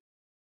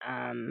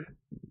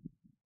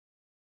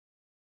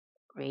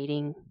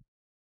rating?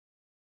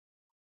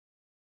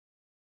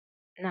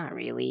 Not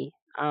really.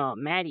 Oh,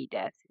 Maddie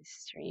Death is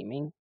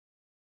streaming.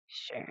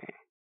 Sure.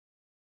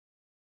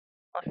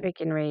 I'll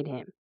freaking raid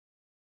him.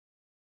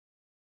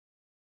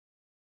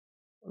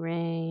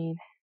 Raid.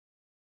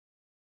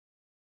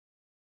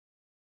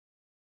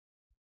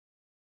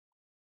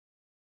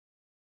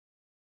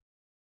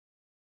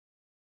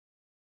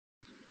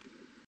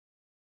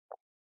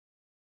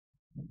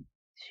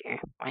 Sure,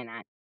 why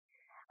not?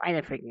 Why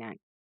the frick not?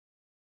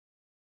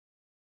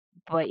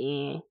 But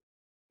yeah,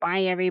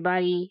 bye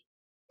everybody.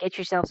 Get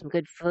yourself some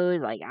good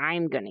food like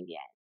I'm gonna get.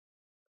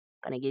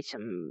 Gonna get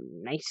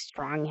some nice,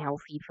 strong,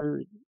 healthy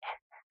food.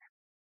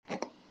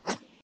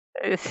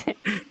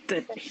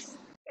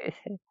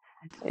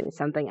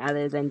 Something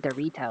other than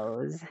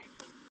Doritos.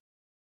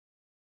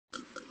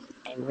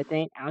 And with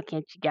it, I'll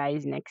catch you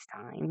guys next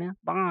time.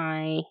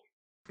 Bye.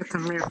 Get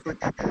some real food.